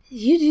time?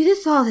 You do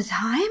this all the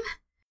time?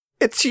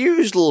 It's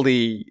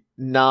usually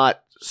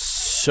not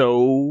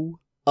so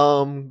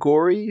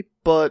gory,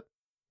 but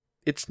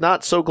it's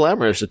not so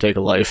glamorous to take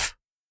a life.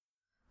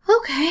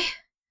 Okay.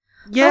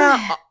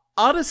 Yeah,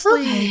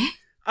 honestly, Okay.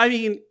 I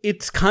mean,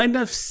 it's kind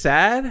of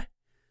sad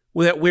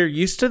that we're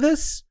used to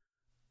this.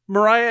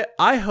 Mariah,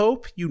 I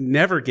hope you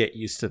never get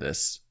used to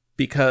this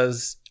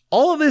because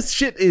all of this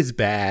shit is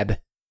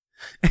bad.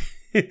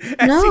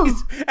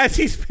 As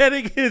he's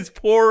petting his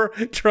poor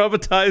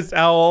traumatized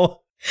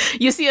owl.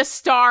 You see a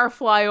star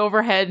fly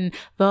overhead, and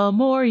the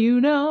more you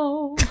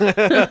know.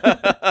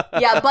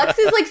 Yeah, Bucks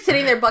is like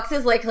sitting there. Bucks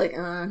is like,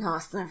 no,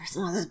 it's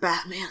not this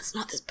bad, man. It's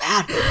not this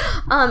bad.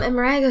 And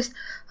Mariah goes,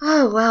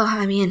 oh well,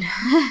 I mean,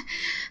 I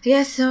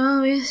guess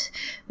we're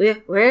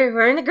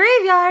in the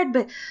graveyard,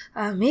 but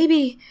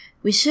maybe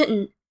we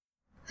shouldn't.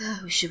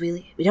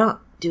 We don't.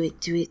 Do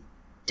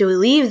we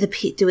leave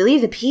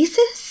the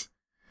pieces?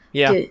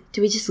 Yeah.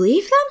 Do we just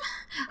leave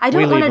them? I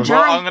don't want to Well,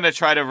 drive. I'm going to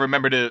try to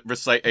remember to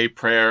recite a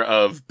prayer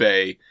of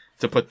Bay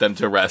to put them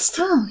to rest.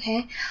 Oh,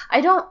 okay. I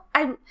don't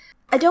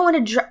want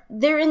to drive.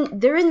 They're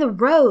in the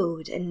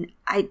road, and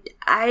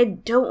I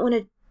don't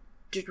want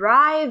to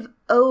drive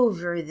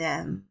over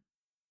them.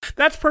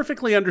 That's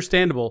perfectly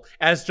understandable.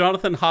 As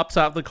Jonathan hops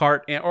out of the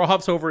cart or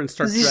hops over and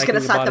starts He's just dragging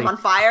gonna the set body. them on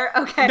fire.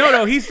 Okay.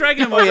 No, he's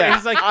dragging them over.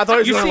 He's like, I thought he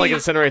was you going to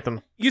see- incinerate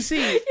them. You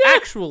see,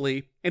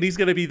 actually, and he's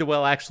going to be the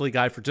actually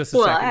guy for just a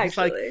second.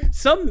 Actually. He's like,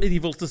 some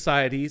medieval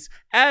societies,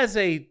 as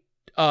a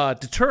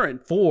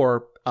deterrent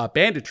for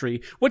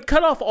banditry, would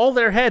cut off all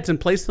their heads and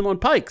place them on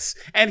pikes.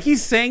 And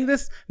he's saying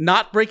this,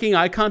 not breaking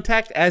eye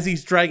contact, as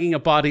he's dragging a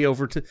body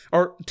over to,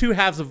 or two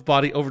halves of a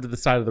body over to the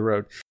side of the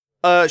road.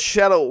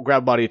 Shadow will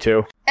grab body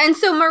too. And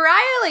so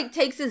Mariah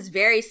takes this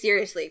very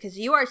seriously because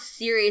you are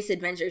serious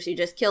adventurers who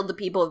just killed the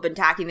people who've been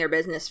attacking their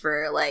business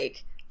for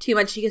 2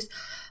 months. She goes,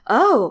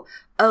 oh,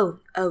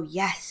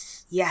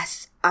 yes.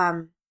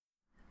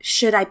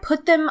 Should I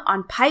put them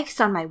on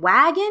pikes on my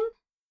wagon?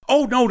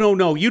 Oh,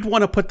 no. You'd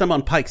want to put them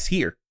on pikes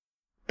here.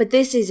 But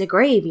this is a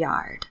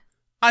graveyard.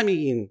 I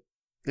mean,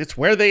 it's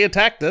where they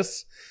attacked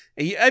us.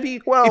 I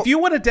mean, Well- if you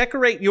want to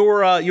decorate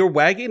your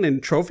wagon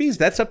and trophies,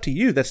 that's up to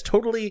you.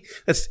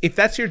 If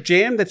that's your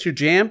jam, that's your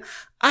jam.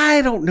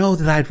 I don't know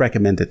that I'd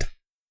recommend it.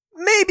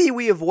 Maybe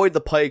we avoid the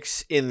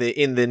pikes in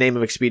the name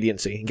of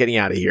expediency and getting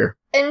out of here.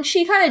 And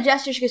she kind of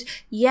gestures. She goes,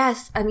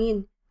 yes, I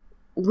mean,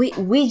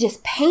 we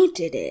just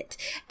painted it.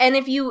 And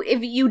if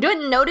you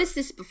didn't notice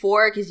this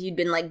before because you'd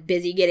been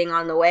busy getting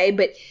on the way,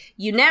 but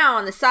you now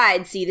on the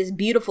side see this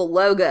beautiful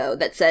logo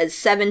that says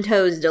 7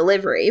 Toes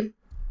Delivery.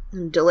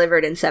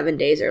 Delivered in 7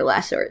 days or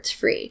less, or it's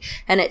free.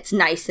 And it's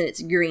nice and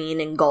it's green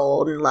and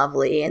gold and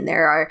lovely. And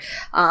there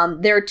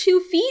are 2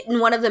 feet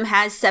and one of them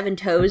has 7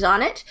 toes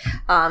on it.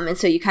 And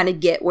so you kind of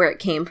get where it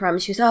came from.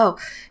 She goes, oh,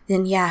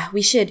 then yeah,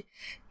 we should.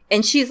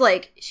 And she's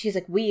like, she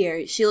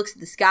looks at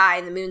the sky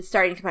and the moon's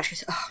starting to come out. She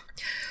goes, oh,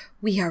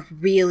 we are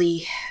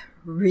really,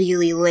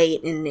 really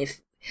late. And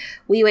if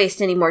we waste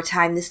any more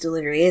time, this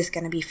delivery is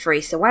going to be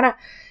free. So why not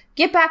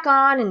get back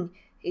on and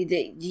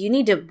do you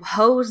need to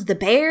hose the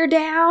bear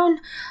down?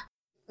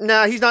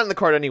 Nah, he's not in the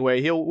cart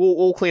anyway.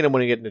 We'll clean him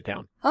when we get into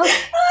town. Okay.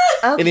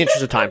 In the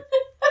interest of time.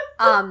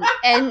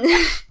 And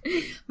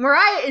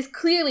Mariah is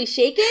clearly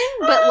shaken,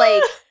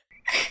 but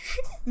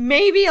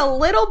maybe a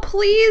little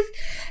pleased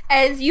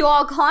as you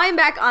all climb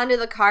back onto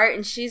the cart,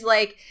 and she's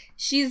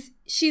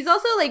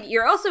also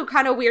you're also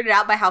kind of weirded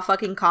out by how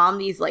fucking calm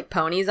these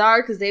ponies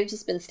are because they've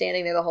just been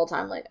standing there the whole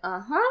time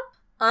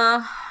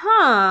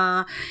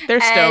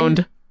They're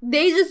stoned.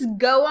 They just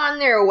go on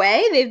their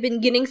way. They've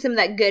been getting some of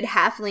that good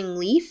halfling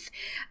leaf.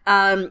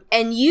 And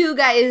you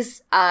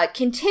guys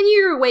continue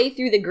your way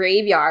through the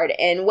graveyard.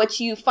 And what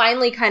you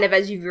finally kind of,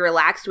 as you've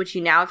relaxed, what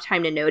you now have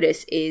time to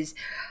notice is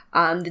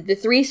the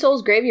Three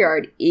Souls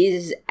graveyard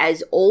is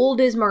as old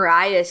as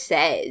Mariah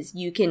says.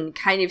 You can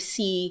kind of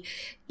see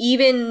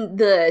even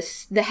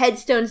the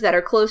headstones that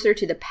are closer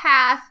to the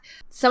path.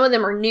 Some of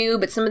them are new,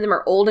 but some of them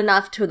are old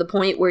enough to the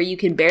point where you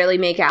can barely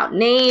make out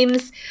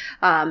names.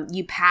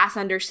 You pass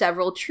under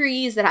several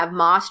trees that have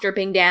moss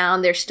dripping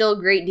down. There's still a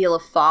great deal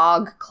of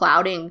fog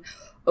clouding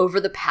over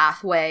the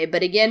pathway.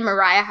 But again,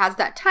 Mariah has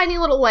that tiny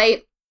little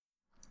light.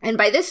 And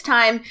by this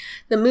time,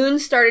 the moon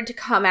started to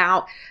come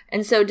out.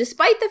 And so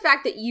despite the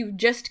fact that you've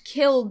just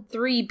killed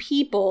 3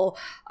 people,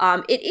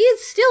 it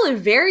is still a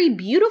very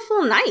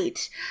beautiful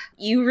night.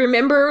 You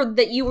remember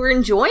that you were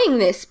enjoying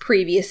this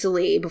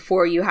previously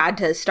before you had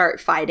to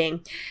start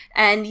fighting.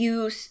 And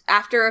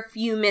after a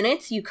few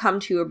minutes, you come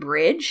to a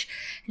bridge.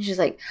 And she's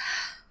like,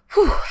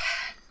 whew,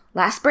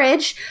 last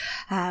bridge.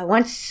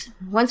 Once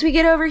we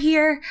get over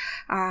here,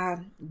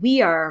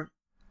 we are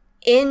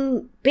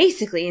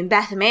basically in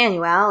Beth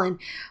Emmanuel, and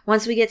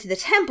once we get to the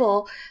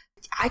temple,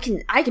 I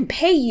can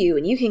pay you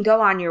and you can go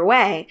on your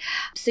way.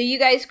 So you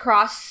guys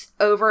cross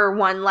over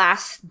one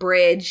last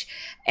bridge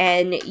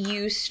and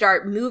you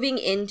start moving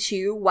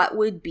into what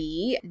would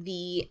be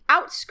the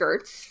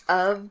outskirts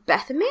of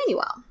Beth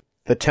Emmanuel.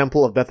 The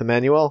Temple of Beth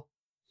Emmanuel?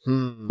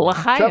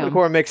 L'chaim.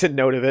 Travancore makes a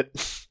note of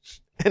it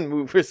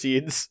and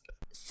proceeds.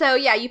 So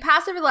yeah, you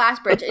pass over the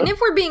last bridge, and if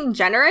we're being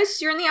generous,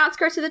 you're in the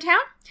outskirts of the town.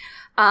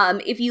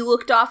 If you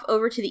looked off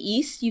over to the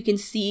east, you can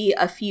see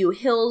a few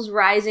hills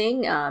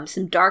rising,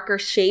 some darker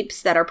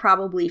shapes that are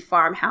probably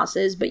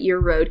farmhouses, but your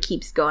road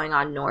keeps going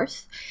on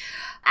north.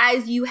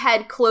 As you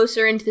head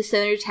closer into the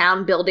center of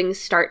town, buildings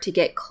start to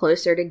get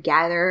closer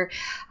together.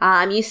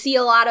 You see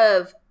a lot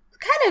of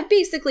kind of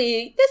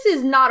basically, this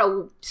is not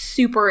a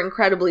super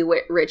incredibly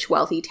rich,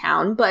 wealthy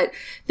town, but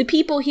the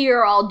people here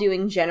are all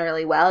doing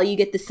generally well. You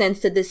get the sense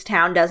that this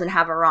town doesn't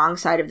have a wrong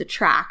side of the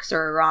tracks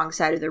or a wrong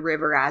side of the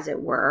river, as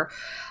it were.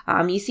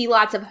 You see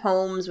lots of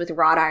homes with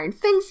wrought iron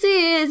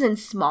fences and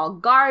small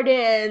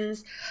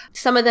gardens.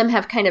 Some of them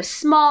have kind of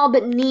small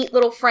but neat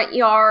little front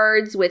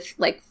yards with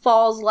like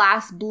fall's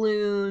last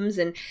blooms,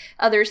 and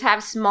others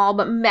have small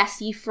but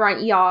messy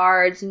front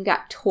yards, and you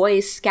got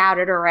toys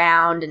scattered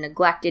around and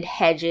neglected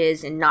hedges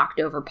and knocked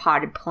over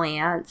potted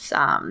plants.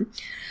 All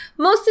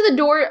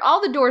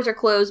the doors are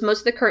closed. Most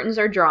of the curtains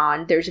are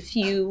drawn. There's a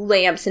few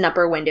lamps in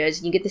upper windows,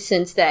 and you get the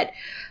sense that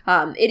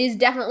it is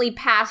definitely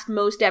past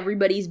most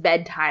everybody's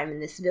bedtime in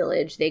this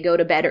village. They go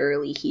to bed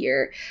early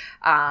here.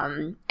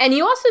 And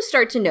you also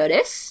start to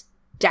notice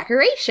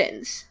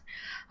decorations.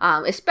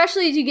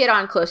 Especially as you get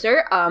on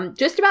closer.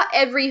 Just about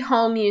every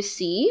home you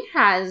see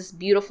has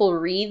beautiful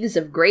wreaths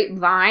of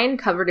grapevine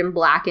covered in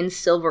black and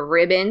silver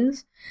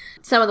ribbons.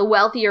 Some of the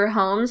wealthier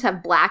homes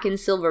have black and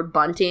silver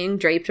bunting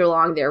draped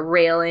along their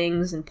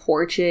railings and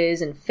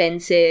porches and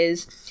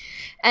fences.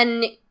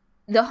 And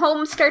the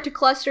homes start to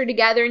cluster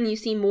together, and you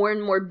see more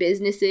and more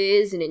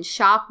businesses, and in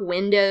shop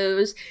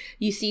windows,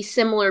 you see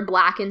similar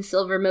black and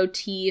silver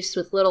motifs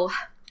with little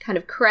kind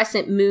of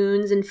crescent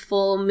moons and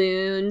full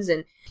moons,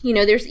 and you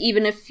know, there's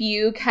even a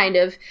few kind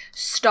of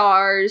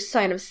stars,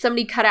 kind of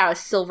somebody cut out a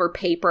silver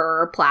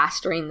paper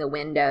plastering the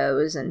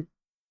windows. And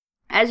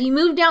as you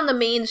move down the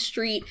main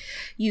street,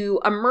 you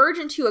emerge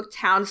into a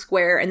town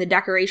square, and the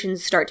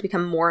decorations start to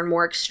become more and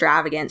more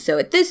extravagant. So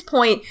at this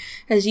point,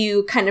 as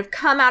you kind of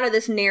come out of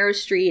this narrow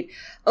street,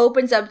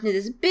 opens up into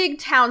this big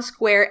town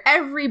square.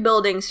 Every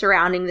building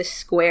surrounding this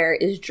square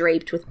is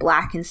draped with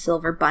black and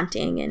silver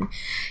bunting, and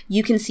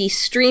you can see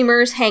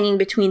streamers hanging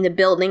between the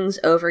buildings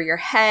over your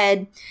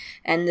head.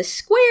 And the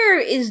square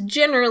is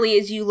generally,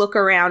 as you look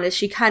around, as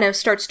she kind of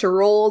starts to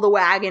roll the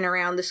wagon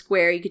around the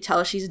square, you could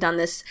tell she's done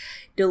this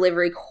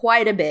delivery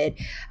quite a bit.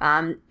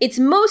 It's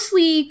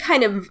mostly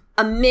kind of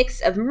a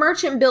mix of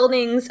merchant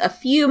buildings, a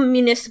few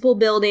municipal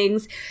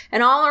buildings,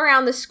 and all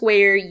around the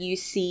square you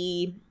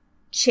see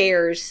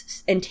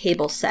chairs and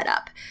tables set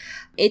up.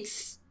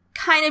 It's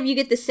kind of, you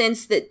get the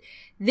sense that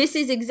this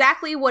is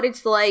exactly what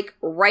it's like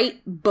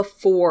right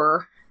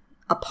before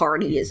a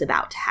party is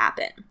about to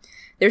happen.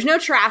 There's no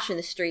trash in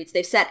the streets.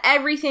 They've set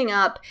everything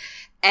up,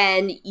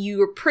 and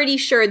you're pretty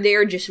sure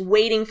they're just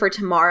waiting for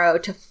tomorrow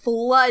to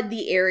flood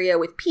the area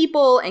with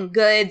people and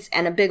goods,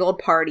 and a big old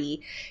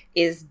party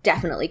is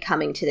definitely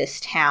coming to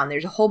this town.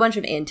 There's a whole bunch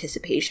of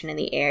anticipation in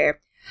the air.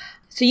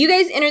 So you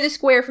guys enter the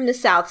square from the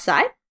south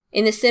side.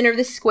 In the center of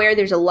the square,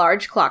 there's a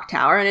large clock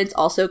tower, and it's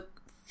also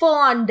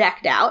full-on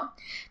decked out.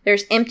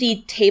 There's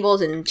empty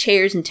tables and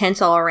chairs and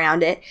tents all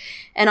around it.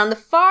 And on the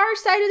far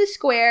side of the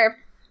square,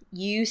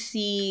 you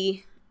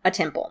see a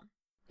temple.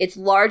 It's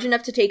large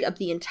enough to take up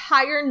the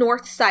entire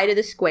north side of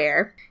the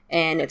square,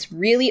 and it's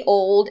really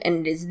old,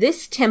 and it is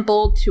this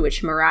temple to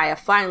which Mariah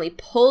finally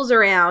pulls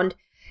around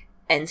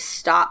and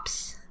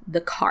stops the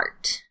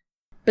cart.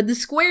 But the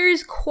square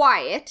is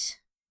quiet,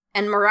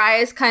 and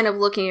Mariah's kind of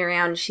looking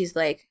around. She's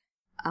like,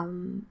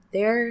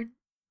 their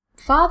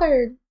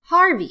Father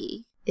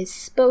Harvey is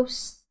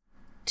supposed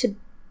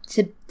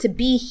to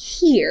be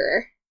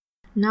here.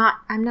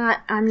 I'm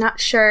not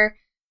sure.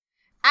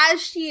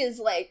 As she is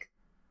like,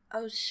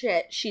 oh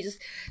shit, she's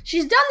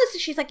done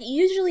this. She's like,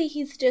 usually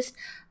he's just,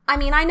 I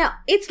mean, I know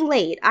it's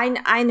late.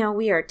 I know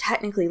we are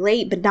technically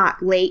late, but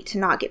not late to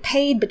not get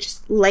paid, but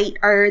just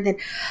later than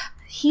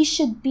he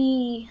should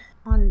be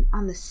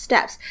on the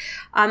steps.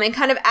 And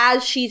kind of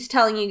as she's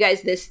telling you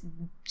guys this,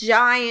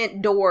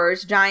 giant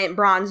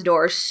bronze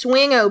doors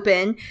swing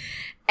open,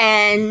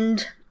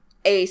 and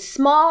a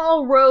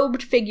small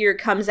robed figure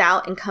comes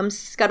out and comes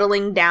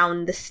scuttling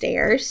down the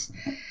stairs.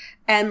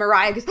 And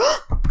Mariah goes,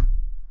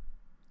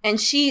 and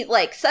she,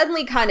 like,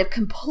 suddenly kind of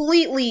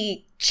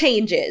completely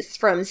changes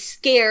from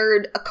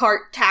scared, a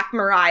cart tack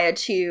Mariah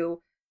to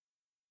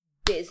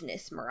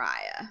business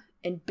Mariah.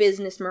 And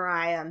business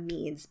Mariah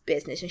means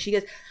business. And she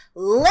goes,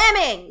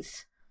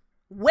 Lemmings!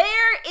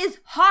 Where is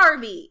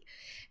Harvey?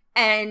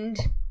 And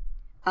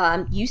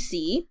you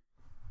see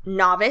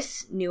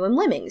Novice Newham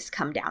Lemmings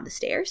come down the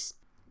stairs.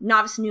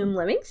 Novice Newham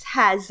Lemmings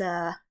has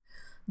the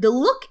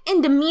look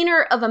and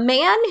demeanor of a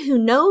man who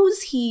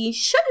knows he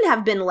shouldn't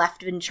have been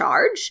left in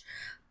charge,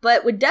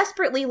 but would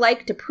desperately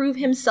like to prove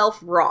himself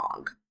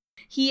wrong.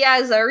 He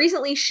has a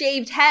recently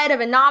shaved head of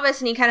a novice,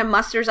 and he kind of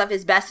musters up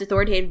his best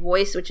authoritative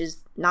voice, which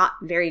is not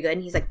very good.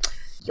 And he's like,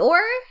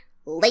 "You're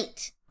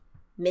late,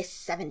 Miss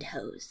Seven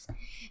Toes."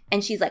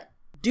 And she's like,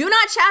 "Do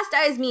not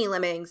chastise me,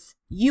 Lemmings.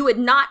 You would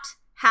not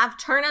have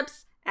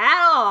turnips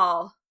at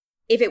all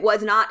if it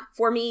was not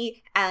for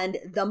me and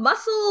the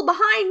muscle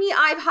behind me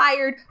I've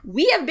hired.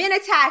 We have been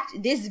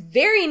attacked this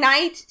very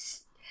night,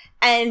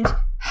 And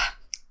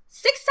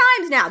 6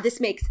 times now. This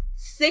makes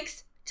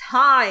 6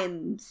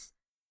 times.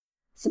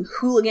 Some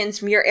hooligans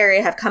from your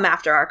area have come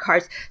after our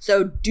carts,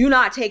 so do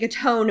not take a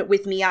tone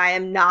with me. I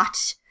am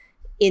not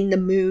in the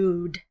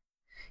mood.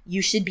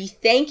 You should be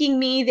thanking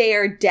me. They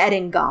are dead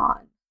and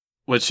gone.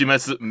 When she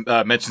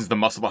mentions the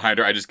muscle behind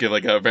her, I just give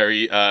like a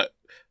very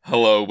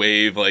hello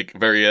wave, like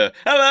very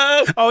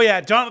hello. Oh yeah,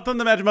 Jonathan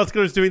the Magic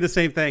Muscular is doing the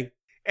same thing.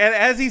 And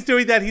as he's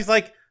doing that, he's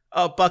like,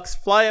 Bucks,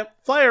 fly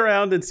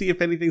around and see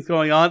if anything's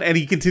going on. And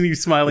he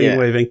continues smiling and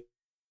waving.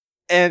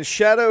 And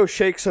Shadow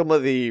shakes some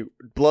of the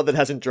blood that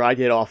hasn't dried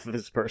yet off of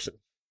his person.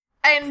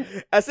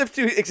 And as if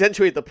to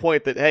accentuate the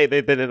point that, hey,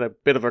 they've been in a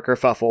bit of a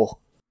kerfuffle.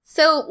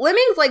 So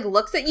Lemmings like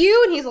looks at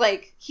you and he's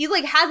like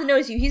hasn't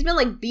noticed you. He's been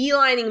like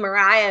beelining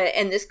Mariah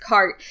and this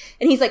cart,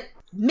 and he's like,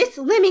 Miss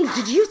Lemmings,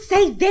 did you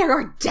say there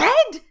are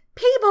dead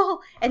people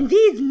and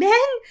these men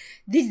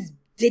did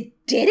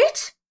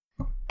it?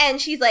 And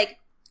she's like,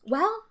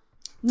 well,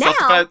 now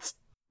Self-defense.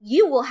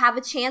 You will have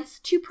a chance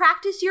to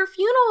practice your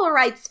funeral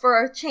rites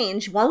for a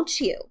change, won't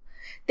you?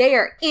 They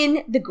are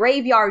in the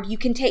graveyard. You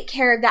can take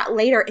care of that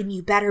later, and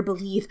you better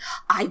believe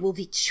I will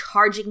be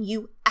charging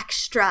you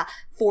extra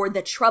for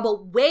the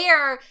trouble.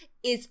 Where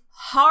is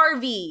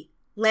Harvey,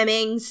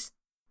 Lemmings?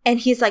 And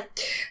he's like,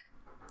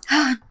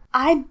 them?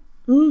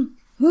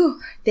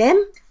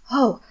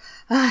 Oh,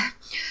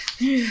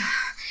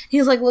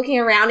 he's like looking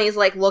around, and he's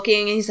like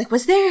looking, and he's like,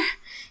 is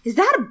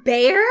that a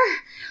bear?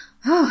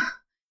 Oh.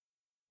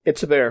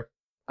 It's a bear.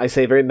 I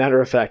say very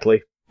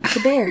matter-of-factly. It's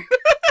a bear.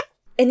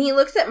 And he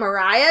looks at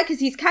Mariah, because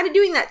he's kind of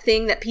doing that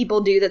thing that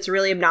people do that's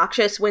really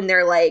obnoxious when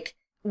they're like,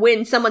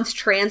 when someone's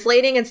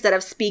translating, instead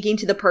of speaking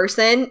to the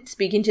person,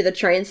 speaking to the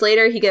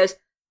translator, he goes,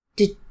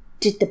 Did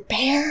the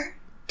bear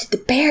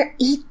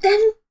eat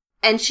them?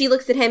 And she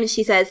looks at him and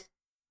she says,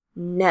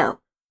 no.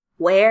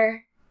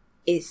 Where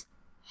is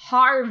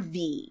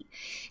Harvey?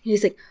 And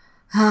he's like,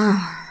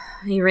 oh.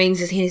 He wrings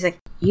his hand. He's like,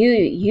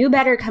 you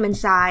better come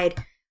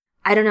inside.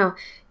 I don't know.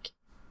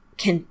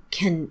 Can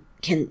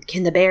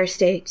the bear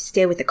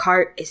stay with the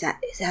cart? Is that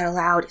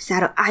allowed?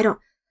 I don't.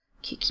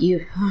 Can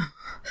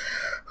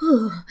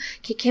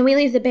we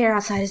leave the bear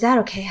outside? Is that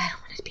okay? I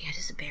don't want to be.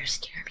 Does the bear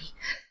scare me?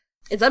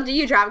 It's up to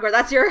you, Travagor.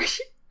 That's your.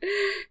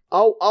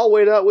 I'll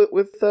wait out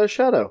with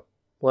Shadow.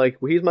 Like,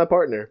 he's my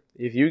partner.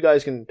 If you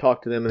guys can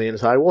talk to them on the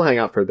inside, we'll hang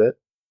out for a bit.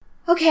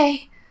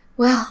 Okay.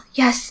 Well,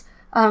 yes.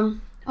 All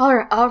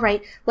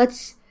right.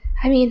 Let's.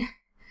 I mean,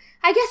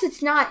 I guess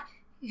it's not.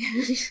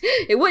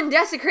 It wouldn't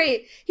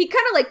desecrate. He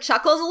kind of like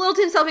chuckles a little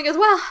to himself and goes,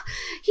 well,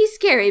 he's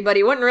scary, but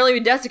he wouldn't really be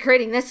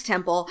desecrating this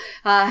temple.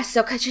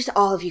 So just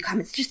all of you come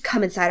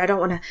inside. I don't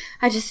want to,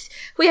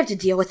 we have to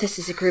deal with this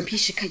as a group.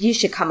 You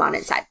should come on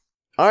inside.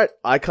 All right.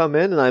 I come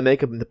in and I make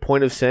the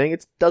point of saying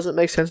it doesn't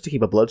make sense to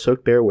keep a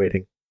blood-soaked bear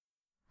waiting.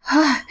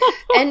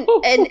 and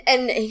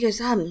he goes,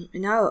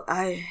 no,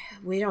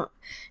 we don't.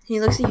 And he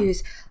looks at you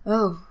and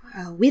goes,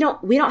 we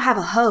don't have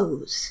a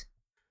hose.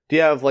 Do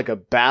you have like a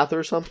bath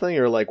or something,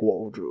 or like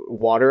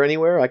water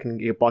anywhere? I can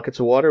get buckets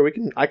of water.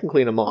 I can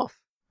clean them off.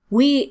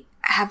 We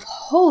have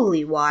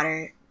holy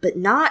water, but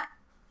not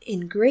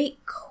in great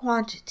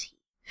quantity.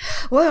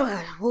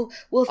 Well,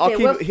 we'll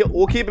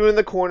keep him in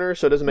the corner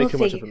so it doesn't make too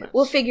much of a mess.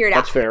 We'll figure it out.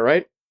 That's fair,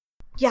 right?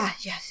 Yeah,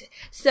 yes.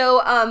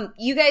 So,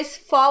 you guys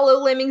follow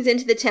Lemmings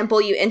into the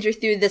temple. You enter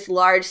through this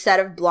large set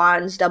of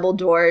bronze double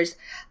doors.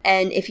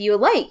 And if you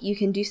would like, you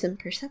can do some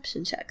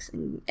perception checks.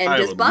 And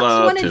does Bucks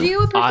want to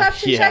do a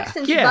perception check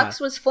since Bucks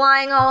was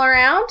flying all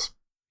around?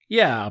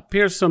 Yeah,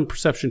 here's some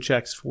perception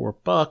checks for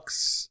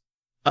Bucks.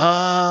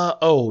 Not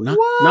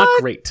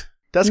great.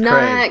 That's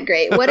not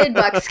great. What did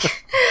Bucks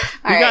get?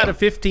 You got a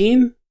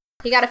 15?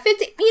 He got a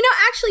 15.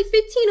 Actually,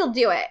 15 will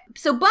do it.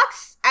 So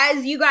Bucks,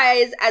 as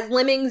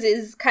Lemmings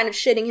is kind of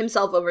shitting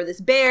himself over this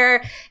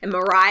bear, and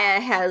Mariah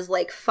has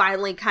like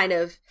finally kind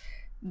of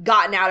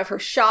gotten out of her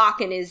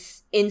shock and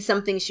is in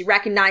something she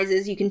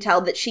recognizes. You can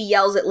tell that she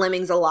yells at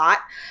Lemmings a lot.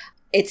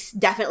 It's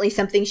definitely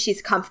something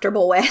she's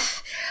comfortable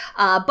with.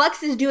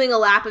 Bucks is doing a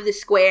lap of the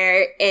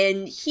square,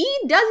 and he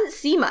doesn't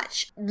see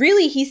much.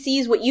 Really, he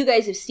sees what you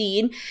guys have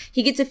seen.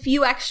 He gets a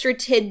few extra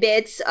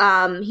tidbits.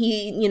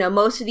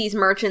 Most of these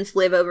merchants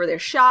live over their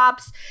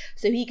shops,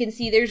 so he can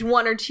see there's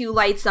 1 or 2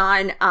 lights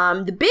on.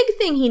 The big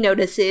thing he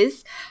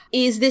notices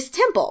is this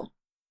temple.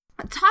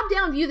 A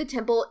top-down view of the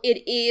temple,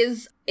 it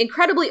is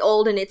incredibly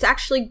old, and it's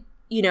actually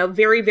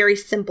very, very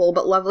simple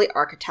but lovely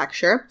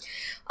architecture.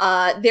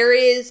 There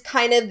is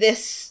kind of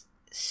this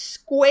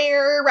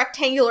square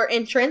rectangular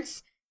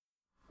entrance.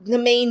 The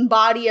main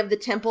body of the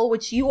temple,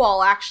 which you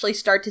all actually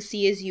start to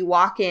see as you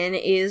walk in,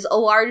 is a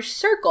large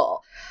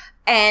circle.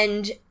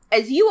 And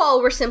as you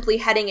all were simply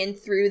heading in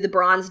through the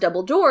bronze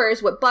double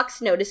doors, what Bucks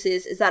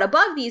notices is that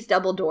above these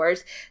double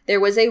doors,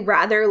 there was a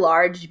rather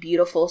large,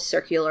 beautiful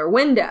circular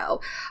window.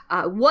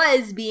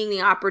 Was being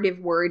the operative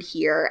word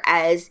here,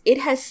 as it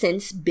has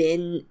since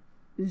been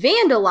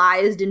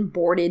vandalized and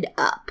boarded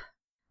up.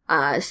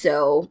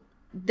 So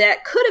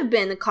that could have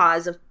been the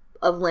cause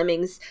of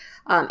Lemming's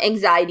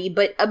anxiety,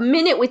 but a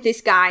minute with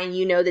this guy and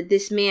you know that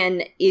this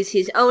man is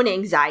his own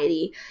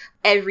anxiety.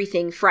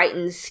 Everything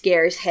frightens,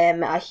 scares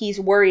him. He's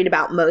worried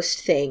about most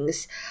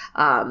things.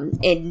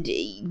 And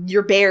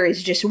your bear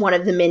is just one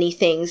of the many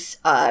things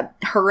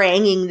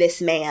haranguing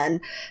this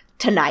man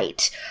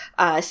tonight.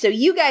 So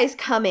you guys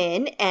come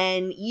in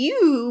and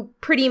you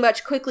pretty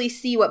much quickly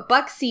see what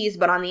Buck sees,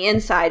 but on the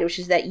inside, which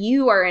is that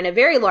you are in a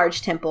very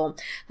large temple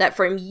that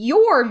from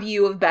your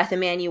view of Beth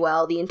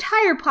Emmanuel, the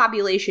entire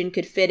population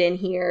could fit in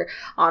here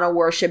on a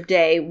worship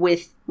day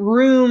with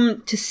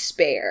room to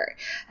spare.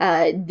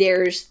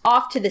 There's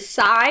off to the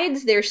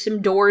sides, there's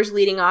some doors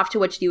leading off to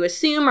what you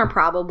assume are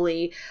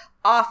probably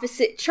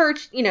office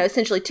church,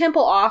 essentially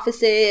temple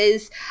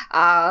offices,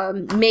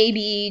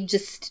 maybe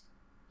just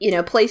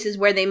places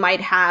where they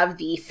might have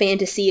the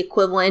fantasy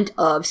equivalent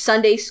of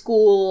Sunday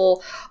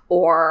school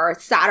or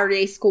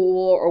Saturday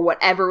school or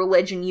whatever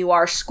religion you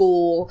are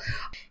school.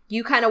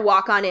 You kind of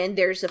walk on in.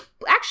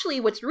 Actually,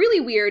 what's really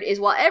weird is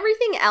while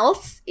everything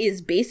else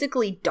is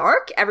basically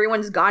dark,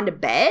 everyone's gone to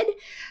bed,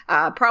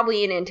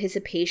 probably in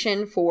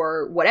anticipation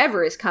for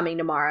whatever is coming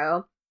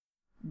tomorrow.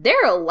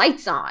 There are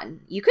lights on.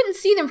 You couldn't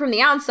see them from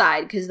the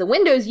outside because the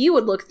windows you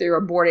would look through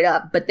are boarded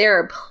up, but there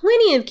are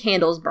plenty of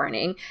candles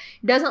burning.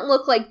 It doesn't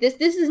look like this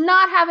does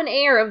not have an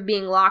air of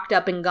being locked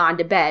up and gone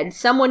to bed.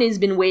 Someone has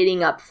been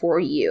waiting up for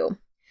you.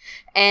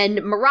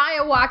 And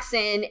Mariah walks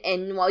in,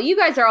 and while you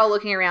guys are all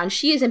looking around,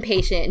 she is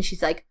impatient, and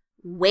she's like,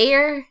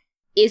 "Where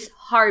is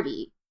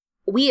Harvey?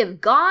 We have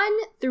gone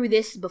through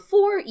this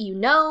before.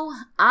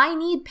 I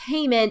need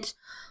payment,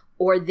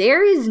 or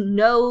there is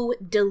no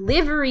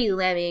delivery,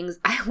 Lemmings.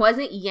 I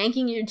wasn't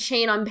yanking your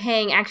chain on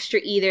paying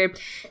extra either.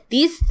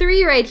 These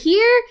three right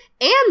here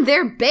and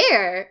their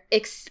bear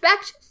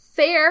expect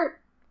fair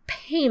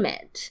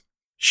payment."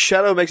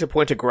 Shadow makes a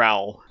point to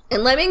growl.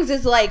 And Lemmings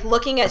is like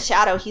looking at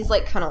Shadow. He's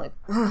like kind of like,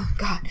 oh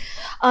God.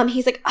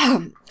 He's like,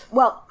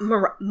 well,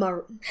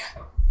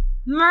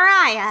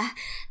 Mariah,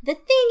 the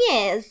thing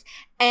is,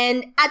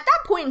 and at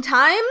that point in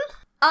time,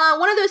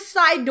 one of those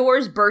side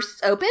doors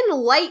bursts open,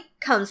 light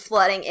comes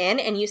flooding in,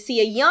 and you see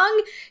a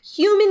young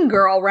human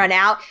girl run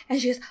out, and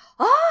she goes,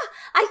 "Oh,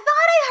 I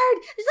thought I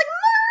heard," she's like,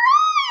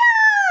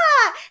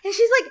 "Mariah!" And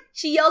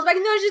she yells back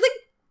in the door, she's like,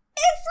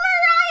 "It's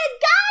Mariah,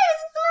 guys,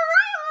 it's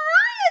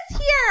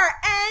Mariah's here!"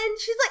 And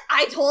she's like,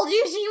 "I told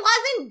you she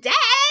wasn't dead!"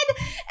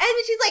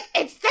 And she's like,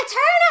 "It's the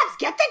turnips,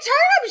 get the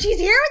turnips, she's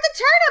here with the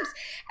turnips!"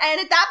 And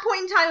at that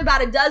point in time,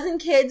 about a dozen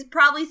kids,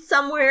 probably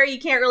somewhere, you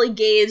can't really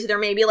gauge, they're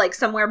maybe like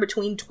somewhere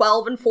between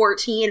 12 and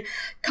 14,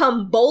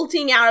 come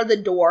bolting out of the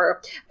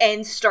door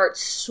and start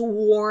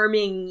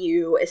swarming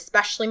you,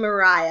 especially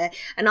Mariah.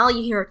 And all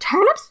you hear are,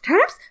 "Turnips,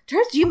 turnips,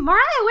 turnips,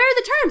 Mariah, where are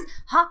the turnips?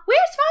 Huh?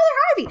 Where's Father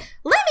Harvey?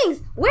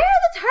 Lemmings, where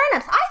are the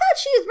turnips? I thought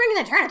she was bringing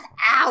the turnips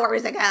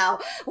hours ago.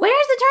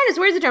 Where's the turnips?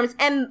 Where's the turnips?"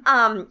 And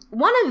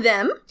one of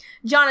them,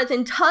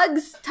 Jonathan,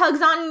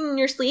 tugs on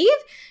your sleeve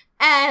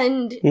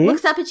and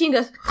looks up at you and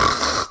goes,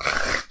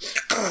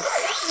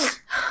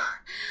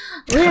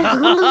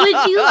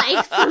 "Would you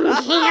like some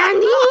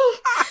candy?"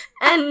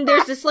 And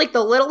there's this, like,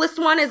 the littlest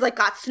one is, like,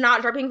 got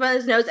snot dripping from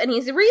his nose, and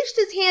he's reached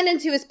his hand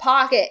into his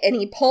pocket, and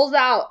he pulls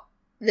out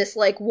this,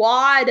 like,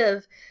 wad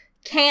of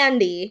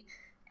candy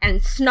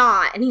and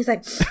snot, and he's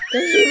like,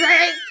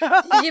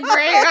 did you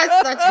bring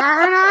us the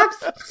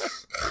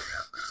turnips?"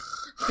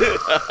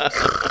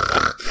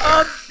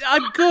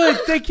 I'm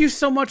good. Thank you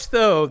so much,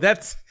 though.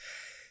 That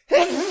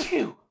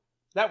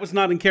was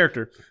not in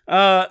character.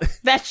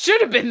 That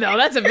should have been, though.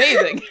 That's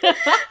amazing.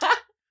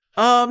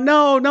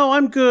 No,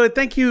 I'm good.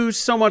 Thank you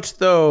so much,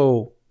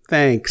 though.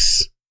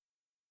 Thanks.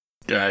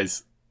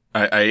 Guys,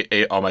 I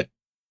ate all my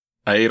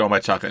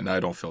chocolate and I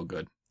don't feel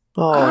good.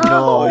 Oh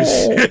no.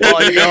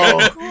 Oh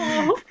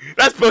no.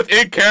 That's both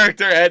in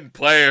character and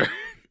player.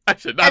 I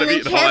should not And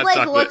have the eaten all kid, that like,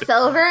 chocolate. looks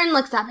over and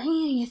looks up, and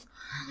he goes,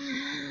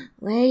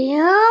 "Will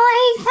you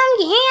like some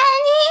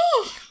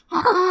candy?"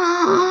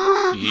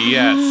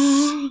 Yes.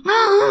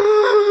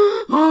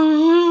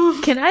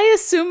 Can I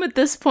assume at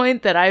this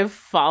point that I've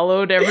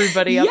followed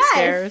everybody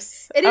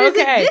upstairs? It is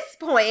Okay. at this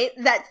point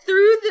that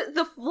through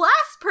the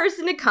last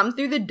person to come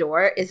through the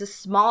door is a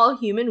small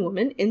human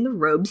woman in the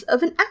robes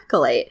of an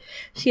acolyte.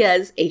 She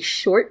has a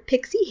short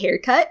pixie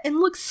haircut and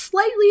looks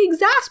slightly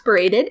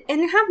exasperated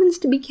and happens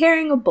to be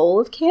carrying a bowl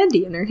of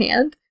candy in her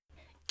hand.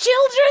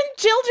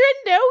 Children,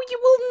 no, you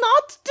will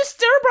not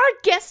disturb our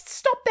guests.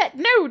 Stop that.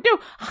 No.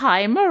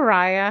 Hi,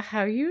 Mariah.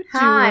 How you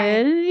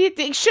Hi.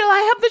 doing? Shall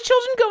I have the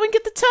children go and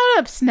get the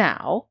turnips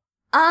now?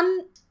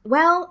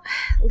 Well,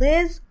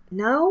 Liz,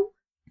 no.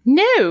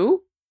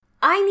 No.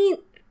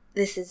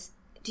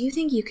 Do you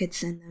think you could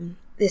send them?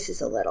 This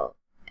is a little.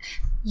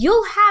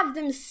 You'll have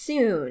them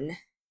soon.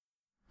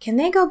 Can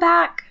they go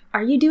back?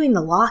 Are you doing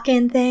the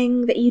lock-in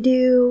thing that you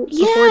do?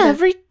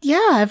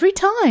 Every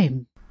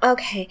time.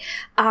 Okay,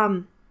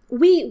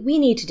 we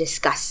need to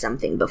discuss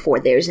something before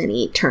there's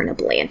any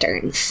turnip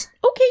lanterns.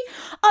 Okay,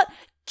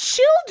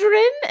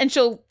 children, and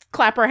she'll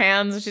clap her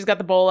hands and she's got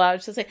the bowl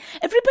out. She'll say,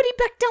 everybody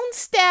back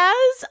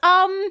downstairs.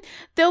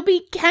 There'll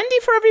be candy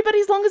for everybody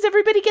as long as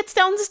everybody gets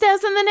down the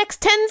stairs in the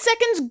next 10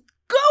 seconds.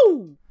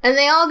 Go! And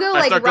they all go I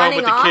like start going running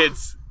with the off.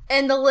 kids.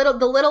 And the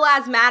little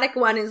asthmatic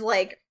one is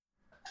like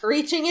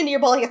reaching into your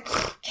bowl like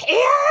candy.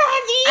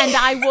 And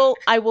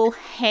I will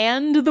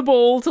hand the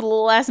bowl to the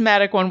little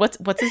asthmatic one. What's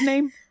his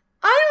name?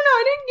 I don't know.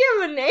 I didn't give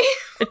him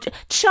a name.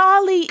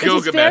 Charlie.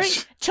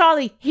 Gilgamesh.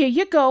 Charlie, here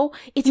you go.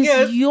 It is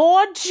Yes.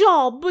 your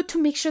job to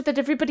make sure that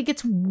everybody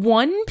gets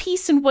one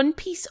piece and one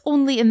piece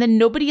only, and then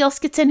nobody else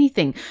gets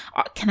anything.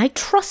 Can I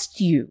trust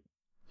you?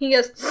 He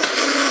goes,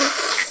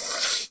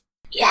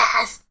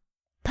 yes.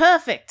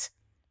 Perfect.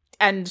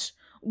 And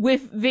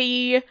with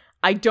the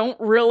I don't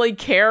really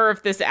care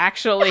if this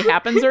actually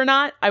happens or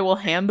not, I will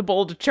hand the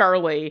bowl to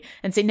Charlie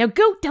and say, now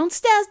go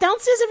downstairs,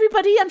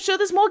 everybody. I'm sure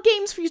there's more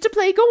games for you to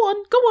play. Go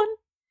on.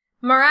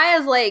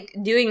 Mariah's like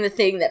doing the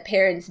thing that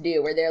parents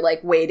do where they're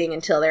like waiting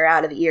until they're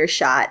out of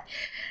earshot.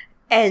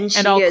 And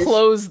And I'll goes,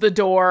 close the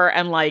door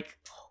and like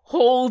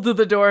hold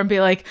the door and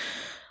be like,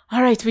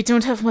 all right, we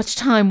don't have much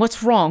time.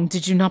 What's wrong?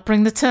 Did you not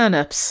bring the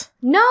turnips?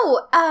 no,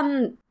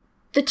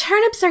 the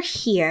turnips are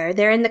here.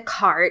 They're in the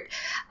cart.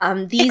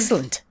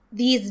 Excellent.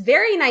 These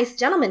very nice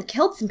gentlemen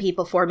killed some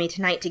people for me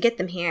tonight to get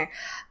them here.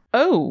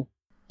 Oh.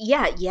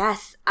 Yeah,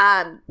 yes.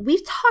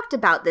 We've talked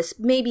about this.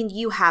 Maybe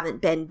you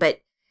haven't been, but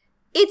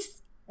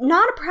it's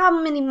not a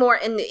problem anymore,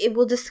 and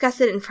we'll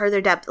discuss it in further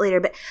depth later,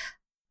 but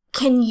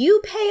can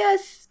you pay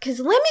us? Because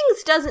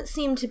Lemmings doesn't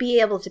seem to be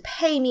able to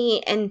pay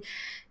me, and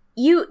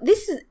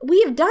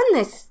we have done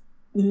this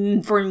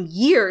for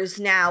years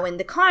now, and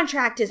the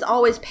contract is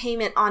always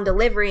payment on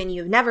delivery, and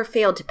you've never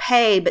failed to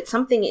pay, but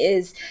something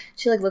is,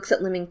 she like looks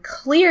at Lemming,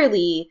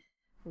 clearly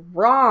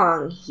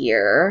wrong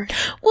here.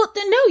 Well,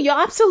 no,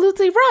 you're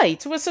absolutely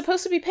right. What's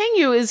supposed to be paying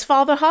you is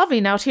Father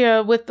Harvey out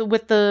here with the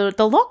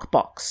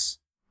lockbox.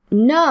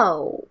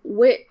 No,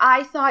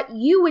 I thought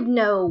you would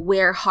know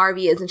where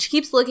Harvey is, and she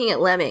keeps looking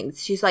at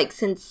Lemmings. She's like,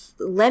 since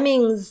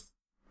Lemmings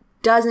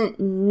doesn't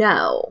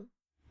know.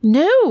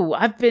 No,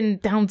 I've been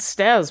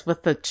downstairs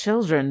with the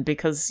children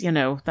because,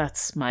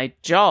 that's my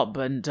job,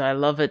 and I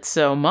love it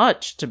so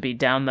much to be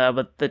down there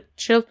with the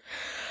children.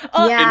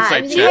 Yeah,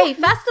 Insight check. hey,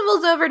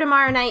 festival's over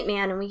tomorrow night,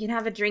 man, and we can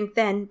have a drink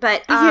then,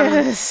 but,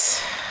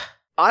 Yes.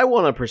 I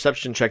want to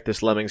perception check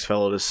this Lemmings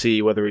fellow to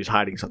see whether he's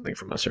hiding something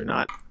from us or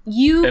not.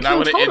 you And I can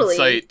want to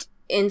totally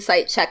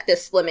insight check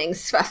this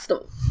Lemmings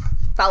festival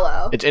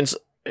fellow. Is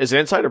it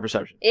insight or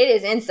perception? It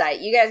is insight.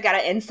 You guys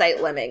gotta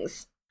insight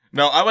Lemmings.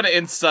 No, I want to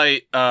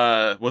insight,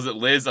 was it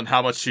Liz, on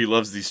how much she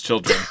loves these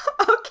children.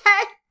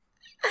 Okay.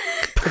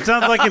 It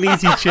sounds like an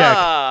easy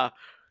check.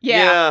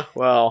 Yeah.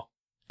 Well.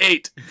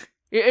 8.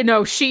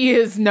 No, she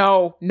is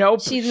nope.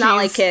 She's not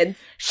like kids.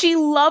 She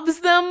loves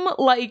them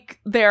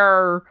like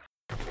they're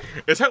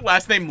Is her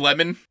last name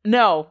Lemon?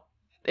 no.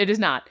 It is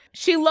not.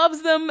 She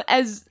loves them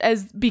as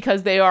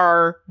because they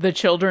are the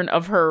children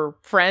of her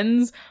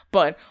friends,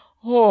 but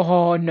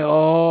oh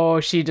no,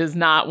 she does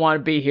not want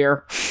to be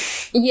here.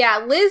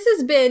 Yeah, Liz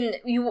has been,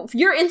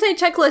 your insight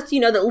checklist, you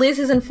know that Liz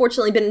has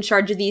unfortunately been in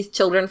charge of these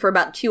children for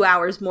about 2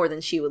 hours more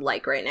than she would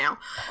like right now.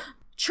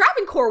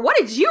 Travancore, what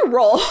did you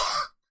roll?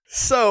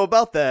 So,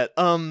 about that,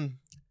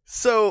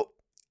 so,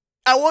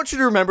 I want you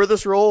to remember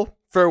this roll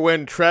for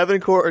when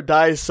Travancore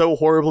dies so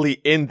horribly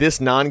in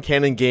this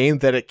non-canon game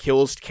that it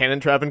kills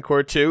canon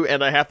Travancore too,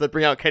 and I have to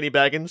bring out Kenny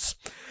Baggins,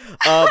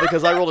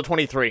 because I rolled a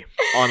 23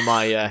 on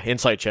my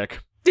insight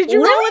check. Did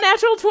you roll a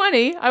natural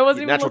 20? I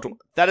wasn't even Natural looking.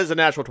 that is a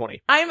natural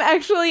 20. I'm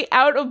actually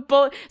out of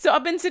bullet. So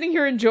I've been sitting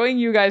here enjoying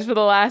you guys for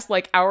the last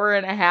hour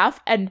and a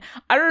half, and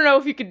I don't know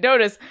if you could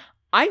notice,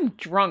 I'm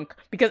drunk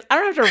because I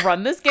don't have to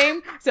run this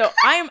game, so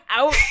I am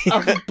out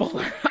of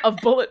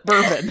bullet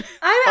bourbon.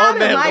 I'm out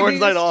man, of my Lord's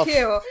night off. booze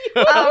too.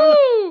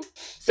 Woo!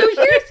 So here's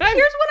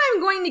what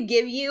I'm going to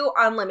give you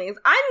on Lemmings.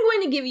 I'm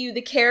going to give you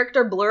the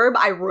character blurb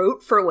I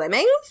wrote for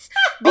Lemmings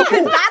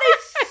because that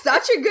is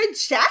such a good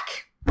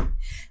check.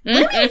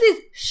 Lemmings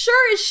is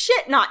sure as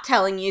shit not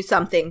telling you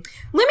something.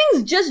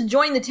 Lemmings just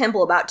joined the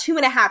temple about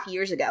 2.5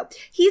 years ago.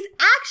 He's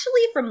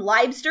actually from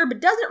Leibster, but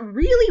doesn't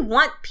really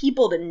want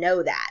people to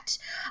know that.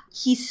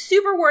 He's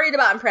super worried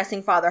about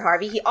impressing Father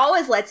Harvey. He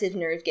always lets his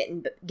nerves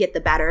get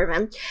the better of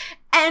him.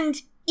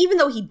 And even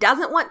though he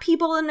doesn't want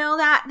people to know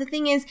that, the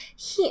thing is,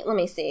 let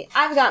me see.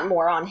 I've got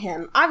more on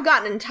him. I've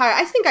got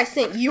I think I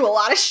sent you a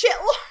lot of shit,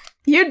 Lord.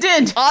 You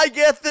did. I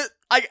get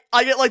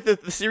I get like the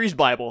series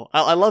Bible.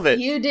 I love it.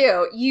 You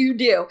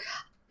do.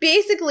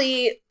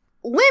 Basically,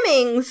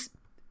 Lemmings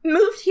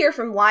moved here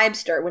from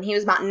Leibster when he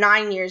was about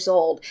 9 years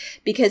old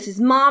because his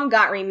mom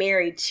got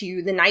remarried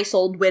to the nice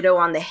old widow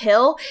on the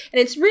hill.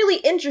 And it's really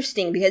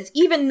interesting because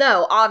even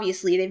though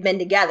obviously they've been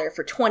together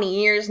for 20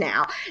 years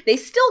now, they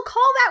still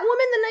call that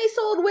woman the nice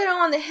old widow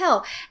on the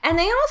hill. And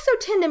they also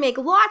tend to make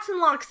lots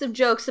and lots of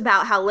jokes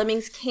about how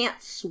Lemmings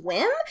can't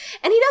swim.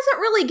 And he doesn't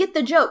really get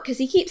the joke because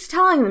he keeps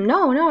telling them,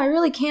 no, I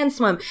really can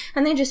swim.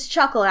 And they just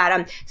chuckle at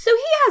him. So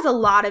he has a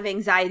lot of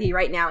anxiety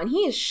right now, and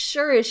he is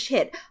sure as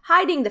shit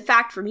hiding the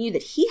fact from you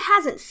that he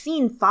hasn't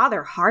seen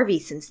Father Harvey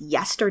since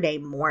yesterday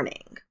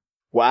morning.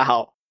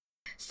 Wow.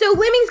 So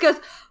Lemmings,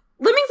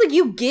 like,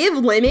 you give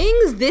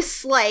Lemmings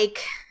this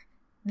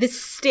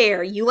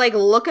stare. You, like,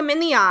 look him in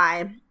the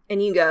eye,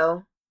 and you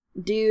go,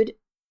 dude,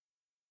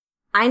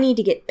 I need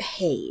to get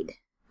paid.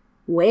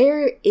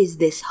 Where is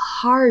this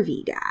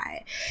Harvey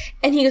guy?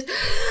 And he goes,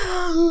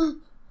 I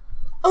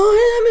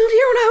moved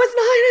here when I was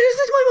 9, and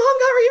since my mom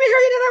got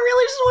remarried, and I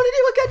really just want to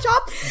do a good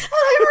job,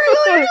 and I'm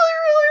really,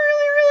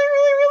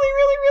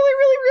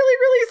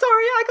 really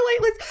sorry,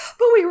 Acolyteless,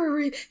 but we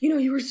were,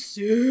 you were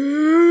super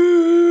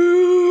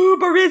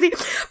busy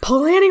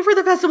planning for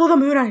the Festival of the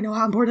Moon. I know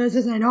how important this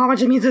is, and I know how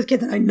much it means to those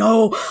kids, and I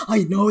know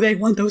they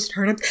want those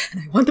turnips, and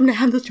I want them to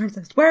have those turnips,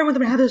 I swear I want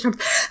them to have those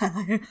turnips,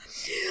 and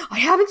I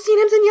haven't seen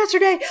him since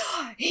yesterday.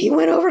 He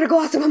went over to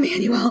Glossop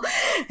Emmanuel,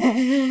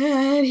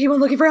 and he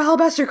went looking for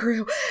Alabaster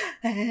Crew,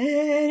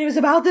 and it was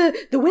about the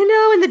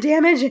window and the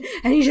damage,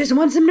 and he just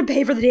wants him to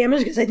pay for the damage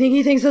because I think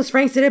he thinks those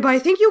Franks did it, but I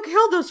think you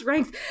killed those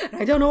Franks,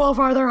 and I don't know how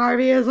far their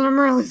Harvey is, and I'm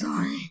really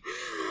sorry.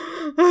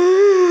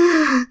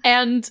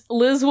 And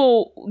Liz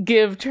will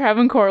give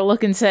Travancore a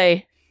look and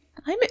say,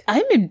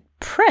 I'm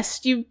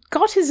impressed. You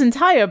got his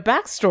entire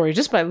backstory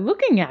just by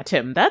looking at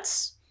him.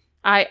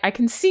 I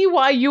can see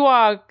why you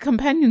are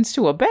companions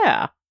to a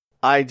bear.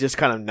 I just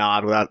kind of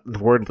nod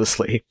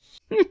wordlessly.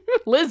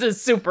 Liz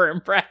is super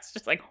impressed.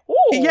 Just like, ooh.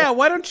 Yeah,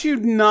 why don't you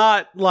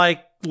not,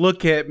 like,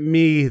 look at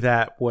me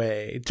that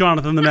way?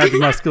 Jonathan the Magic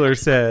Muscular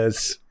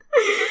says.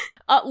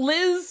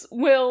 Liz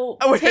will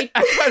take...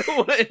 I don't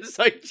want to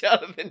incite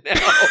Jonathan now.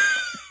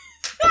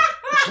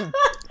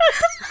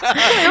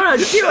 No,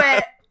 do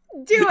it.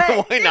 Do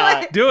it. Why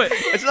not? Do it.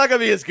 It's not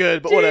going to be as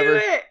good, but Do whatever.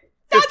 it.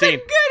 That's 15.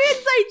 a good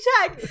insight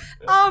check.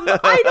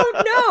 I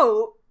don't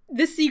know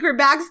the secret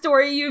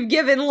backstory you've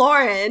given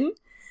Lauren.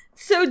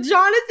 So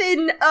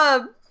Jonathan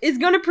is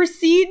going to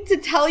proceed to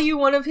tell you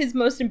one of his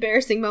most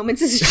embarrassing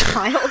moments as a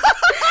child.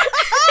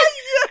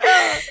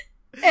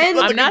 And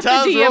I'm not the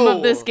DM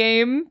of this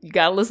game. You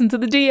gotta listen to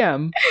the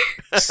DM.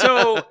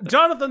 So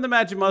Jonathan the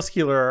Magic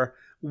Muscular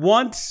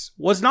once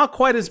was not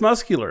quite as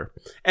muscular.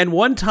 And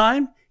one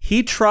time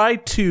he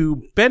tried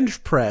to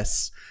bench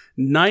press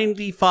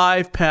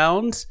 95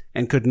 pounds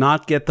and could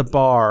not get the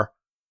bar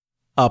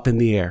up in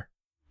the air.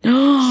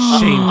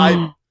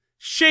 Shameful.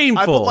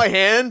 Shameful. I put my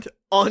hand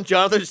on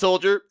Jonathan's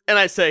shoulder and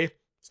I say,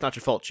 "It's not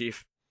your fault,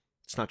 Chief.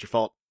 It's not your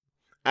fault."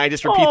 I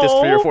just repeat this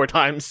 3 or 4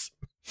 times.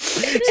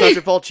 It's not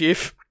your fault,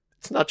 Chief.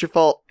 It's not your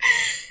fault.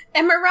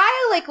 And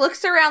Mariah, like,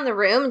 looks around the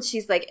room and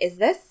she's like, is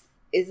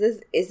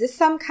this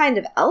some kind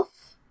of elf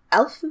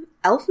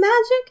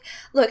magic?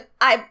 Look,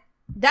 I'm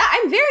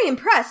very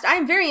impressed.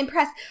 I'm very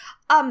impressed.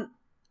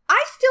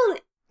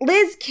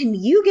 Liz, can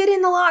you get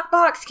in the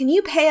lockbox? Can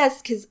you pay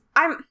us? Because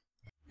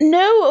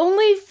No,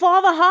 only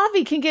Father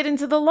Harvey can get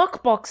into the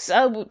lockbox.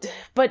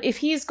 But if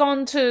he's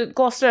gone to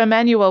Gloucester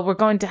Emmanuel, we're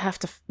going to have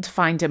to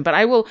find him. But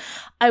I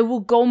will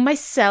go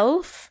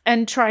myself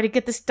and try to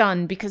get this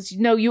done because,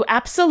 you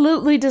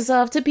absolutely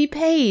deserve to be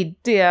paid,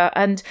 dear.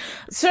 And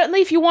certainly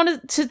if you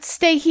wanted to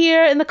stay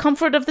here in the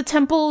comfort of the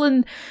temple,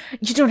 and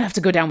you don't have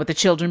to go down with the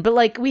children, but,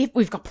 like,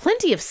 we've got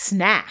plenty of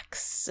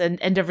snacks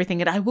and everything.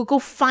 And I will go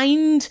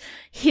find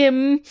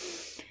him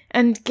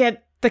and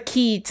get the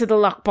key to the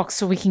lockbox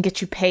so we can get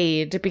you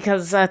paid,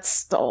 because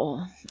that's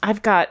all I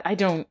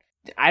don't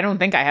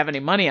think I have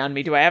any money on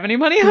me. Do I have any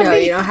money on me? No,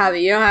 you don't have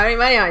any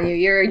money on you.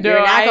 You're an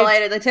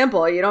acolyte at the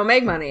temple. You don't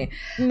make money.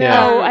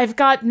 No, I've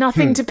got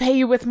nothing to pay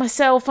you with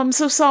myself. I'm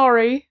so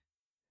sorry.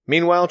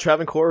 Meanwhile,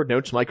 Travancore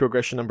notes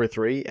microaggression number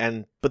 3,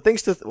 but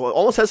thinks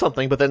almost says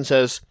something, but then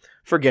says,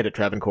 "Forget it,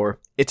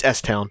 Travancore. It's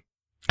S-Town."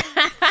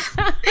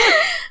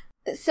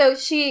 So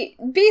she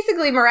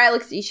basically, Mariah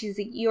looks at you. She's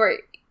like,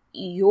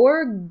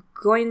 You're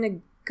going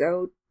to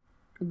go...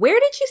 Where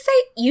did you say?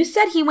 You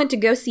said he went to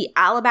go see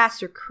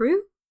Alabaster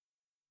Crew?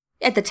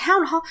 At the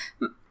town hall?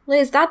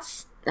 Liz,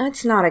 that's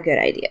not a good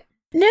idea.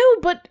 No,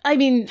 but, I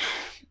mean,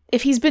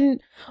 if he's been...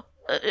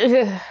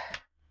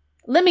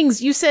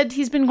 Lemmings, you said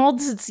he's been gone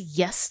since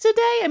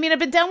yesterday? I mean, I've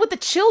been down with the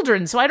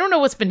children, so I don't know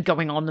what's been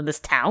going on in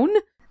this town.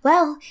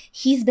 Well,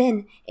 he's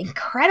been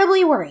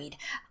incredibly worried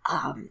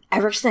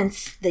ever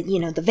since the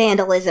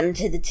vandalism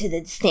to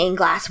the stained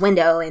glass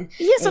window and,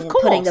 yes, and of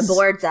course, putting the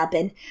boards up,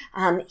 and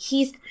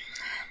he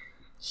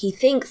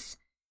thinks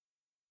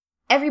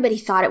everybody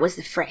thought it was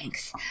the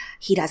Franks.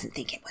 He doesn't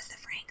think it was the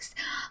Franks.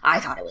 I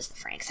thought it was the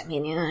Franks. I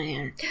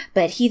mean,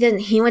 but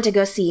he went to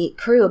go see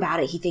Crew about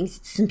it. He thinks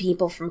it's some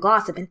people from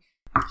Glossop, and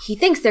he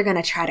thinks they're going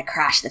to try to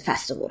crash the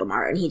festival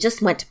tomorrow, and he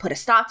just went to put a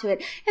stop to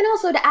it, and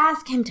also to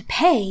ask him to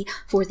pay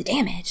for the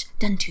damage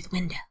done to the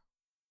window.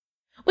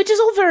 Which is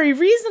all very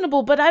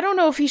reasonable, but I don't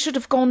know if he should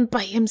have gone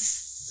by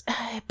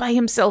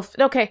himself.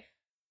 Okay,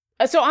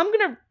 so I'm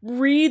going to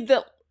read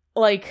the,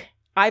 like,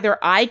 either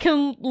I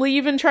can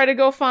leave and try to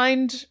go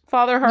find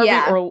Father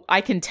Harvey, or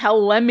I can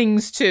tell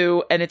Lemmings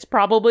to, and it's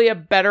probably a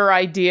better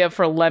idea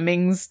for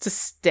Lemmings to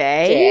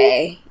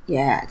stay.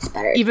 Yeah, it's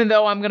better. Even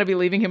though I'm going to be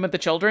leaving him with the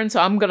children,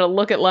 so I'm going to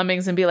look at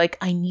Lemmings and be like,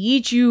 I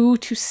need you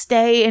to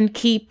stay and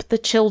keep the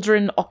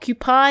children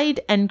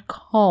occupied and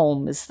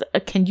calm.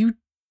 Can you...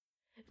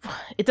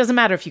 It doesn't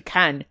matter if you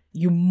can.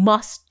 You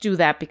must do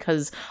that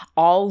because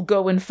I'll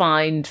go and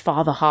find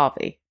Father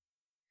Harvey.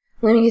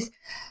 Lemmy goes,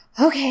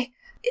 okay.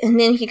 And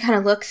then he kind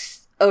of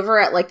looks over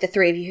at like the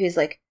three of you. He's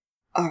like,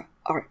 are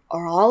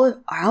all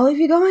of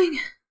you going?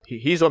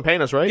 He's the one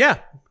paying us, right? Yeah.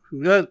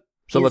 So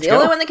He's let's the go.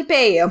 only one that can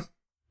pay you.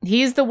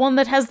 He's the one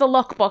that has the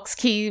lockbox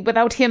key.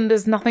 Without him,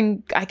 there's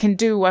nothing I can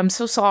do. I'm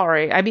so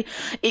sorry. I mean,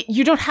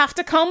 you don't have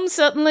to come.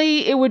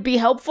 Certainly, it would be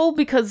helpful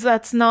because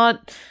that's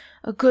not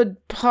a good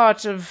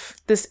part of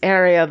this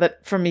area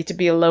that for me to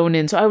be alone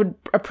in. So I would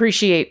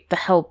appreciate the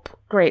help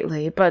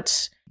greatly,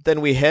 but...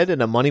 Then we head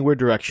in a moneyward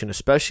direction,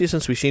 especially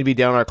since we seem to be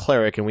down our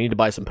cleric and we need to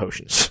buy some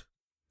potions.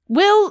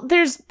 Well,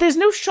 there's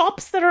no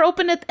shops that are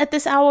open at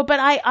this hour, but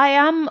I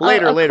am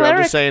Later, a cleric. I'm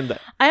just saying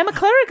that. I am a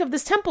cleric of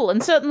this temple,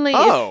 and certainly,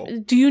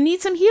 do you need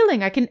some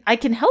healing? I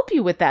can help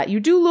you with that. You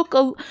do look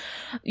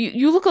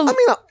you look a. I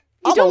mean,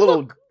 I'm a don't little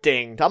look-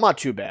 dinged. I'm not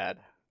too bad.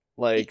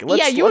 Like,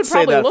 let's, yeah, you would let's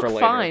say probably that look for later.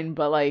 fine,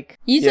 but like,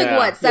 You took Yeah,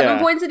 what, 7 yeah.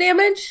 points of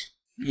damage?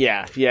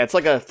 Yeah, it's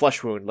like a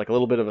flesh wound, like a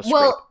little bit of a scrape.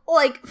 Well,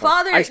 like,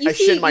 Father, I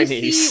shin my you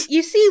knees.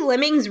 see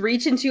Lemmings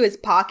reach into his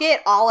pocket,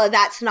 all of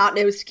that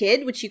snot-nosed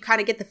kid, which you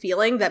kind of get the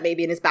feeling that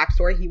maybe in his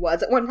backstory he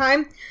was at one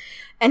time.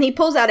 And he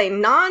pulls out a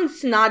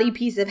non-snotty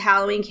piece of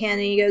Halloween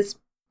candy and he goes,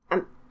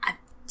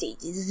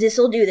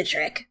 this'll do the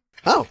trick.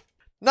 Oh.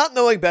 Not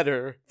knowing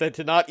better than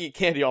to not eat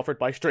candy offered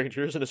by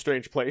strangers in a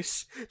strange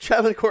place,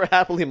 Travancore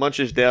happily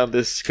munches down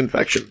this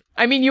confection.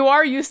 I mean, you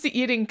are used to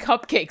eating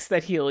cupcakes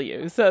that heal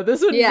you, so this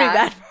wouldn't Yeah. be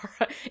that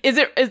far. Is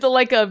it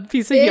like a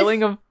piece of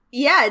healing of?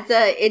 Yeah,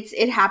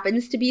 it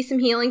happens to be some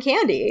healing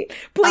candy.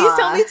 Please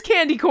tell me it's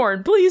candy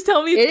corn. Please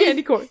tell me it's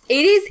candy corn.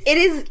 It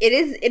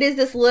is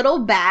this little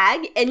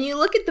bag, and you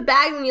look at the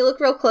bag when you look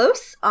real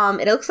close.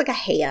 It looks like a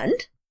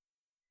hand,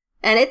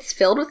 and it's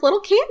filled with little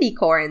candy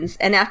corns.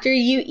 And after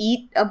you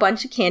eat a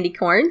bunch of candy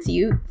corns,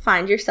 you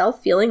find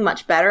yourself feeling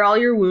much better. All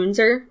your wounds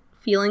are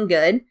feeling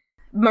good.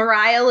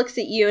 Mariah looks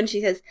at you and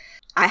she says,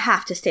 "I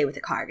have to stay with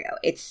the cargo.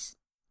 It's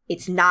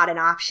not an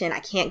option. I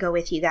can't go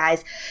with you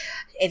guys.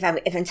 If I'm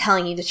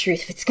telling you the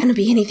truth, if it's going to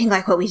be anything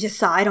like what we just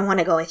saw, I don't want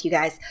to go with you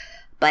guys.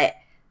 But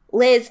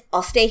Liz,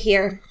 I'll stay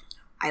here.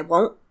 I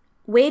won't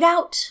wait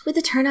out with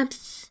the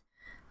turnips.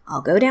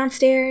 I'll go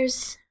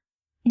downstairs."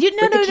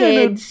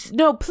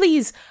 No,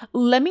 please.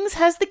 Lemmings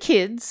has the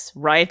kids,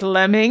 right,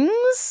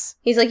 Lemmings?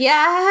 He's like,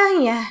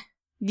 yeah.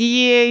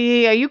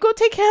 Yeah. You go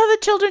take care of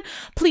the children.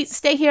 Please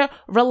stay here,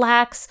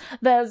 relax.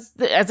 As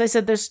I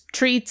said, there's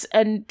treats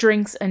and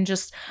drinks, and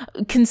just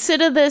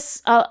consider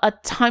this a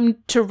time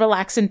to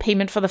relax in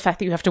payment for the fact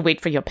that you have to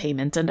wait for your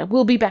payment. And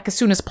we'll be back as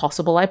soon as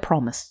possible, I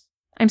promise.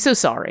 I'm so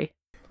sorry.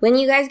 When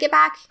you guys get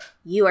back,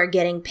 you are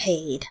getting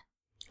paid.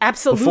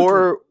 Absolutely.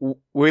 Before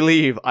we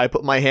leave, I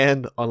put my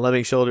hand on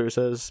Lemming's shoulder and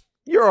says,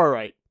 "You're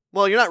alright.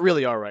 Well, you're not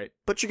really alright,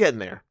 but you're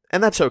getting there.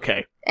 And that's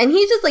okay." And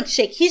he's just like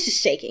he's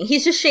just shaking.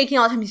 He's just shaking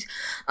all the time. He's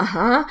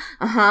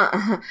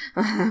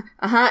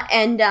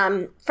And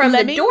from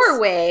Lemmings? the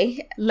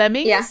doorway,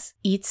 Lemmings, Yeah.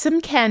 eat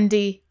some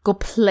candy, go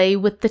play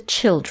with the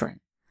children.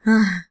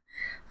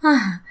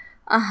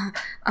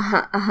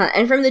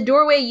 And from the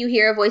doorway you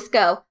hear a voice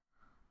go,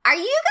 "Are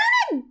you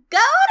gonna go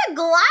to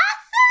Glossop?"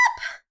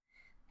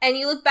 And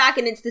you look back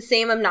and it's the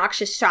same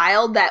obnoxious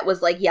child that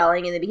was like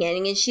yelling in the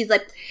beginning, and she's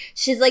like,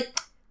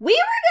 we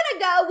were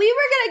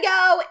gonna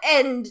go.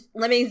 And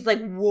Lemmy's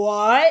like,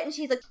 what? And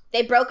she's like,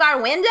 they broke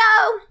our window.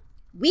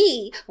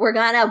 We were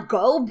gonna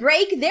go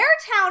break their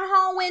town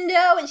hall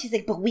window. And she's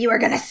like, but we were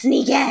gonna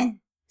sneak in.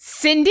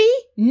 Cindy,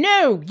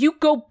 no, you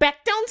go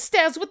back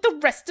downstairs with the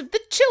rest of the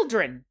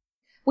children.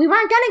 We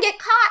weren't gonna get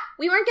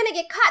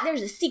caught.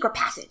 There's a secret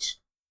passage.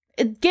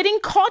 Getting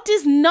caught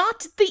is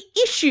not the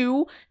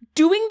issue.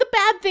 Doing the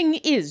bad thing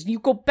is. You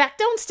go back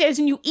downstairs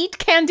and you eat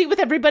candy with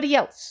everybody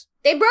else.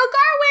 They broke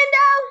our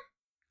window.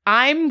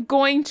 I'm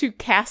going to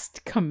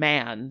cast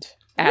command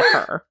at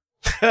her.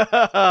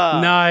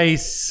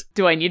 Nice.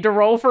 Do I need to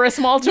roll for a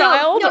small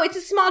child? No, it's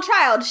a small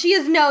child.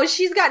 She's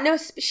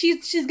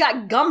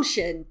got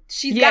gumption.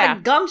 She's got Yeah. a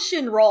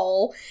gumption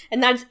roll,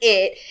 and that's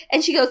it.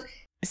 And she goes,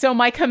 So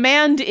my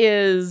command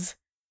is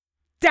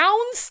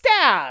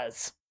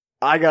downstairs.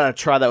 I gotta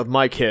try that with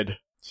my kid.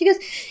 she goes,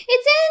 it's in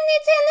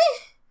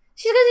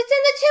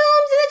the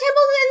tombs, in the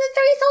temples, in the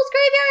Three Souls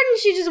graveyard, and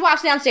she just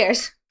walks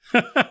downstairs.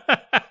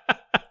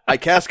 I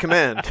cast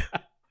command.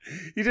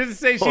 You didn't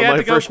say she Oh, had my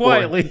to go firstborn.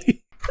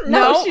 quietly.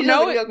 No, she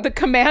doesn't go. the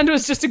command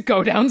was just to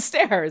go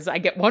downstairs. I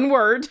get one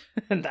word,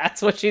 and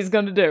that's what she's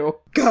going to do.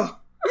 Go.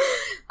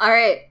 All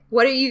right,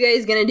 what are you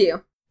guys gonna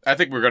do? I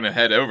think we're gonna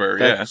head over.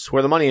 Yeah. That's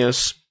where the money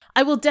is.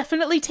 I will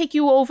definitely take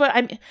you over.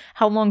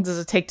 How long does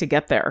it take to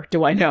get there?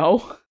 Do I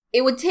know?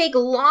 It would take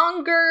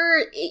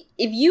longer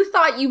if you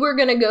thought you were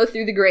gonna go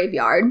through the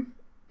graveyard.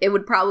 It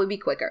would probably be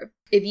quicker.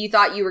 If you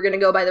thought you were gonna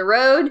go by the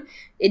road,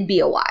 it'd be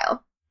a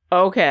while.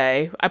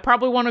 Okay. I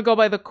probably want to go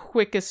by the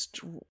quickest.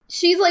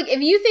 She's like,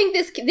 if you think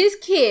this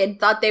kid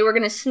thought they were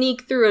gonna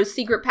sneak through a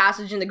secret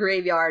passage in the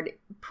graveyard,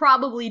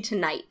 probably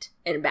tonight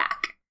and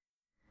back.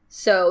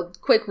 So,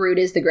 quick route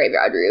is the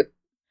graveyard route.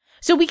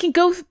 So we can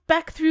go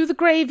back through the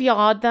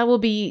graveyard. That will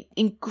be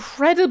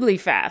incredibly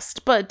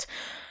fast. But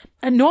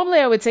And normally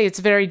I would say it's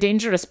very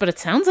dangerous, but it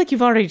sounds like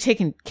you've already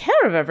taken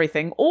care of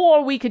everything.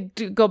 Or we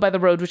could go by the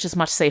road, which is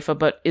much safer,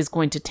 but is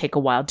going to take a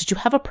while. Did you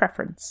have a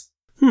preference?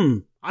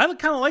 I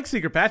kind of like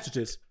secret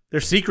passages.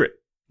 They're secret.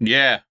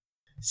 Yeah.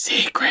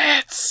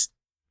 Secrets.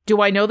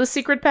 Do I know the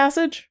secret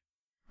passage?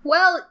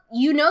 Well,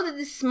 you know that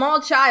this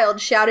small child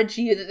shouted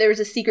to you that there was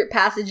a secret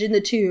passage in the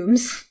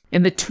tombs.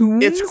 In the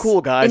tombs? It's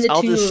cool, guys. In the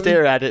I'll just tomb.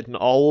 stare at it and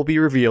all will be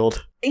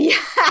revealed. Yeah,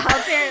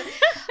 apparently.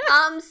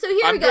 So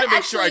here I'm we go. gonna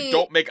make sure I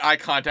don't make eye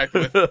contact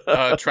with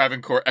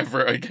Travancore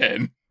ever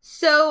again.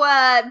 So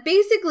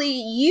basically,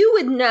 you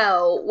would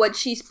know what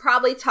she's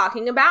probably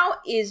talking about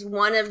is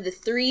one of the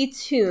 3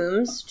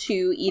 tombs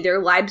to either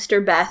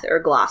Leibster Beth or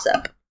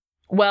Glossop.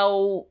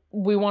 Well,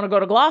 we want to go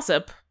to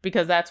Glossop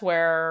because that's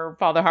where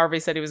Father Harvey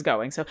said he was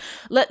going. So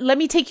let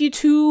me take you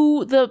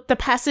to the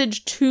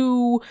passage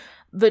to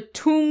the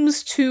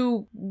tombs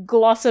to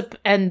Glossop,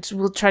 and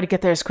we'll try to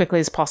get there as quickly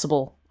as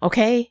possible.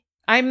 Okay?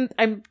 I'm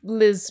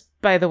Liz,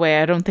 by the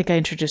way. I don't think I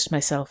introduced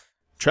myself.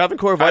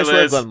 Travancore, Hi, Viceroy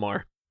of Liz.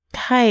 Glenmore.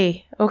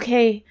 Hi.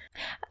 Okay.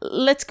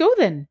 Let's go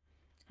then.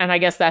 And I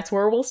guess that's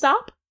where we'll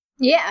stop.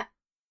 Yeah.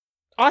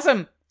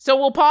 Awesome. So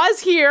we'll pause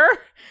here,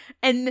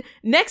 and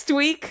next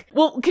week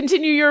we'll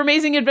continue your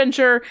amazing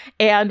adventure,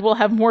 and we'll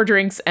have more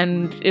drinks,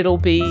 and it'll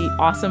be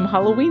awesome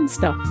Halloween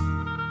stuff.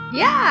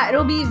 Yeah,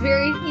 it'll be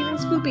very even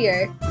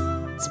spookier.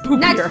 Spookier.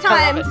 Next I love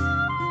time it.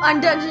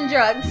 on Dungeon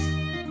Drugs.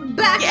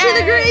 Back to Yay!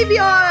 the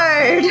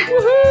graveyard!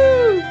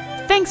 Woohoo!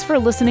 Thanks for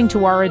listening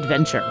to our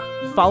adventure.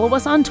 Follow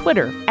us on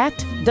Twitter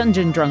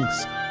 @Dungeon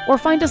Drunks, or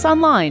find us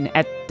online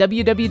at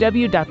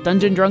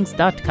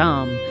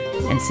www.dungeondrunks.com.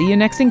 And see you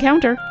next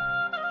encounter.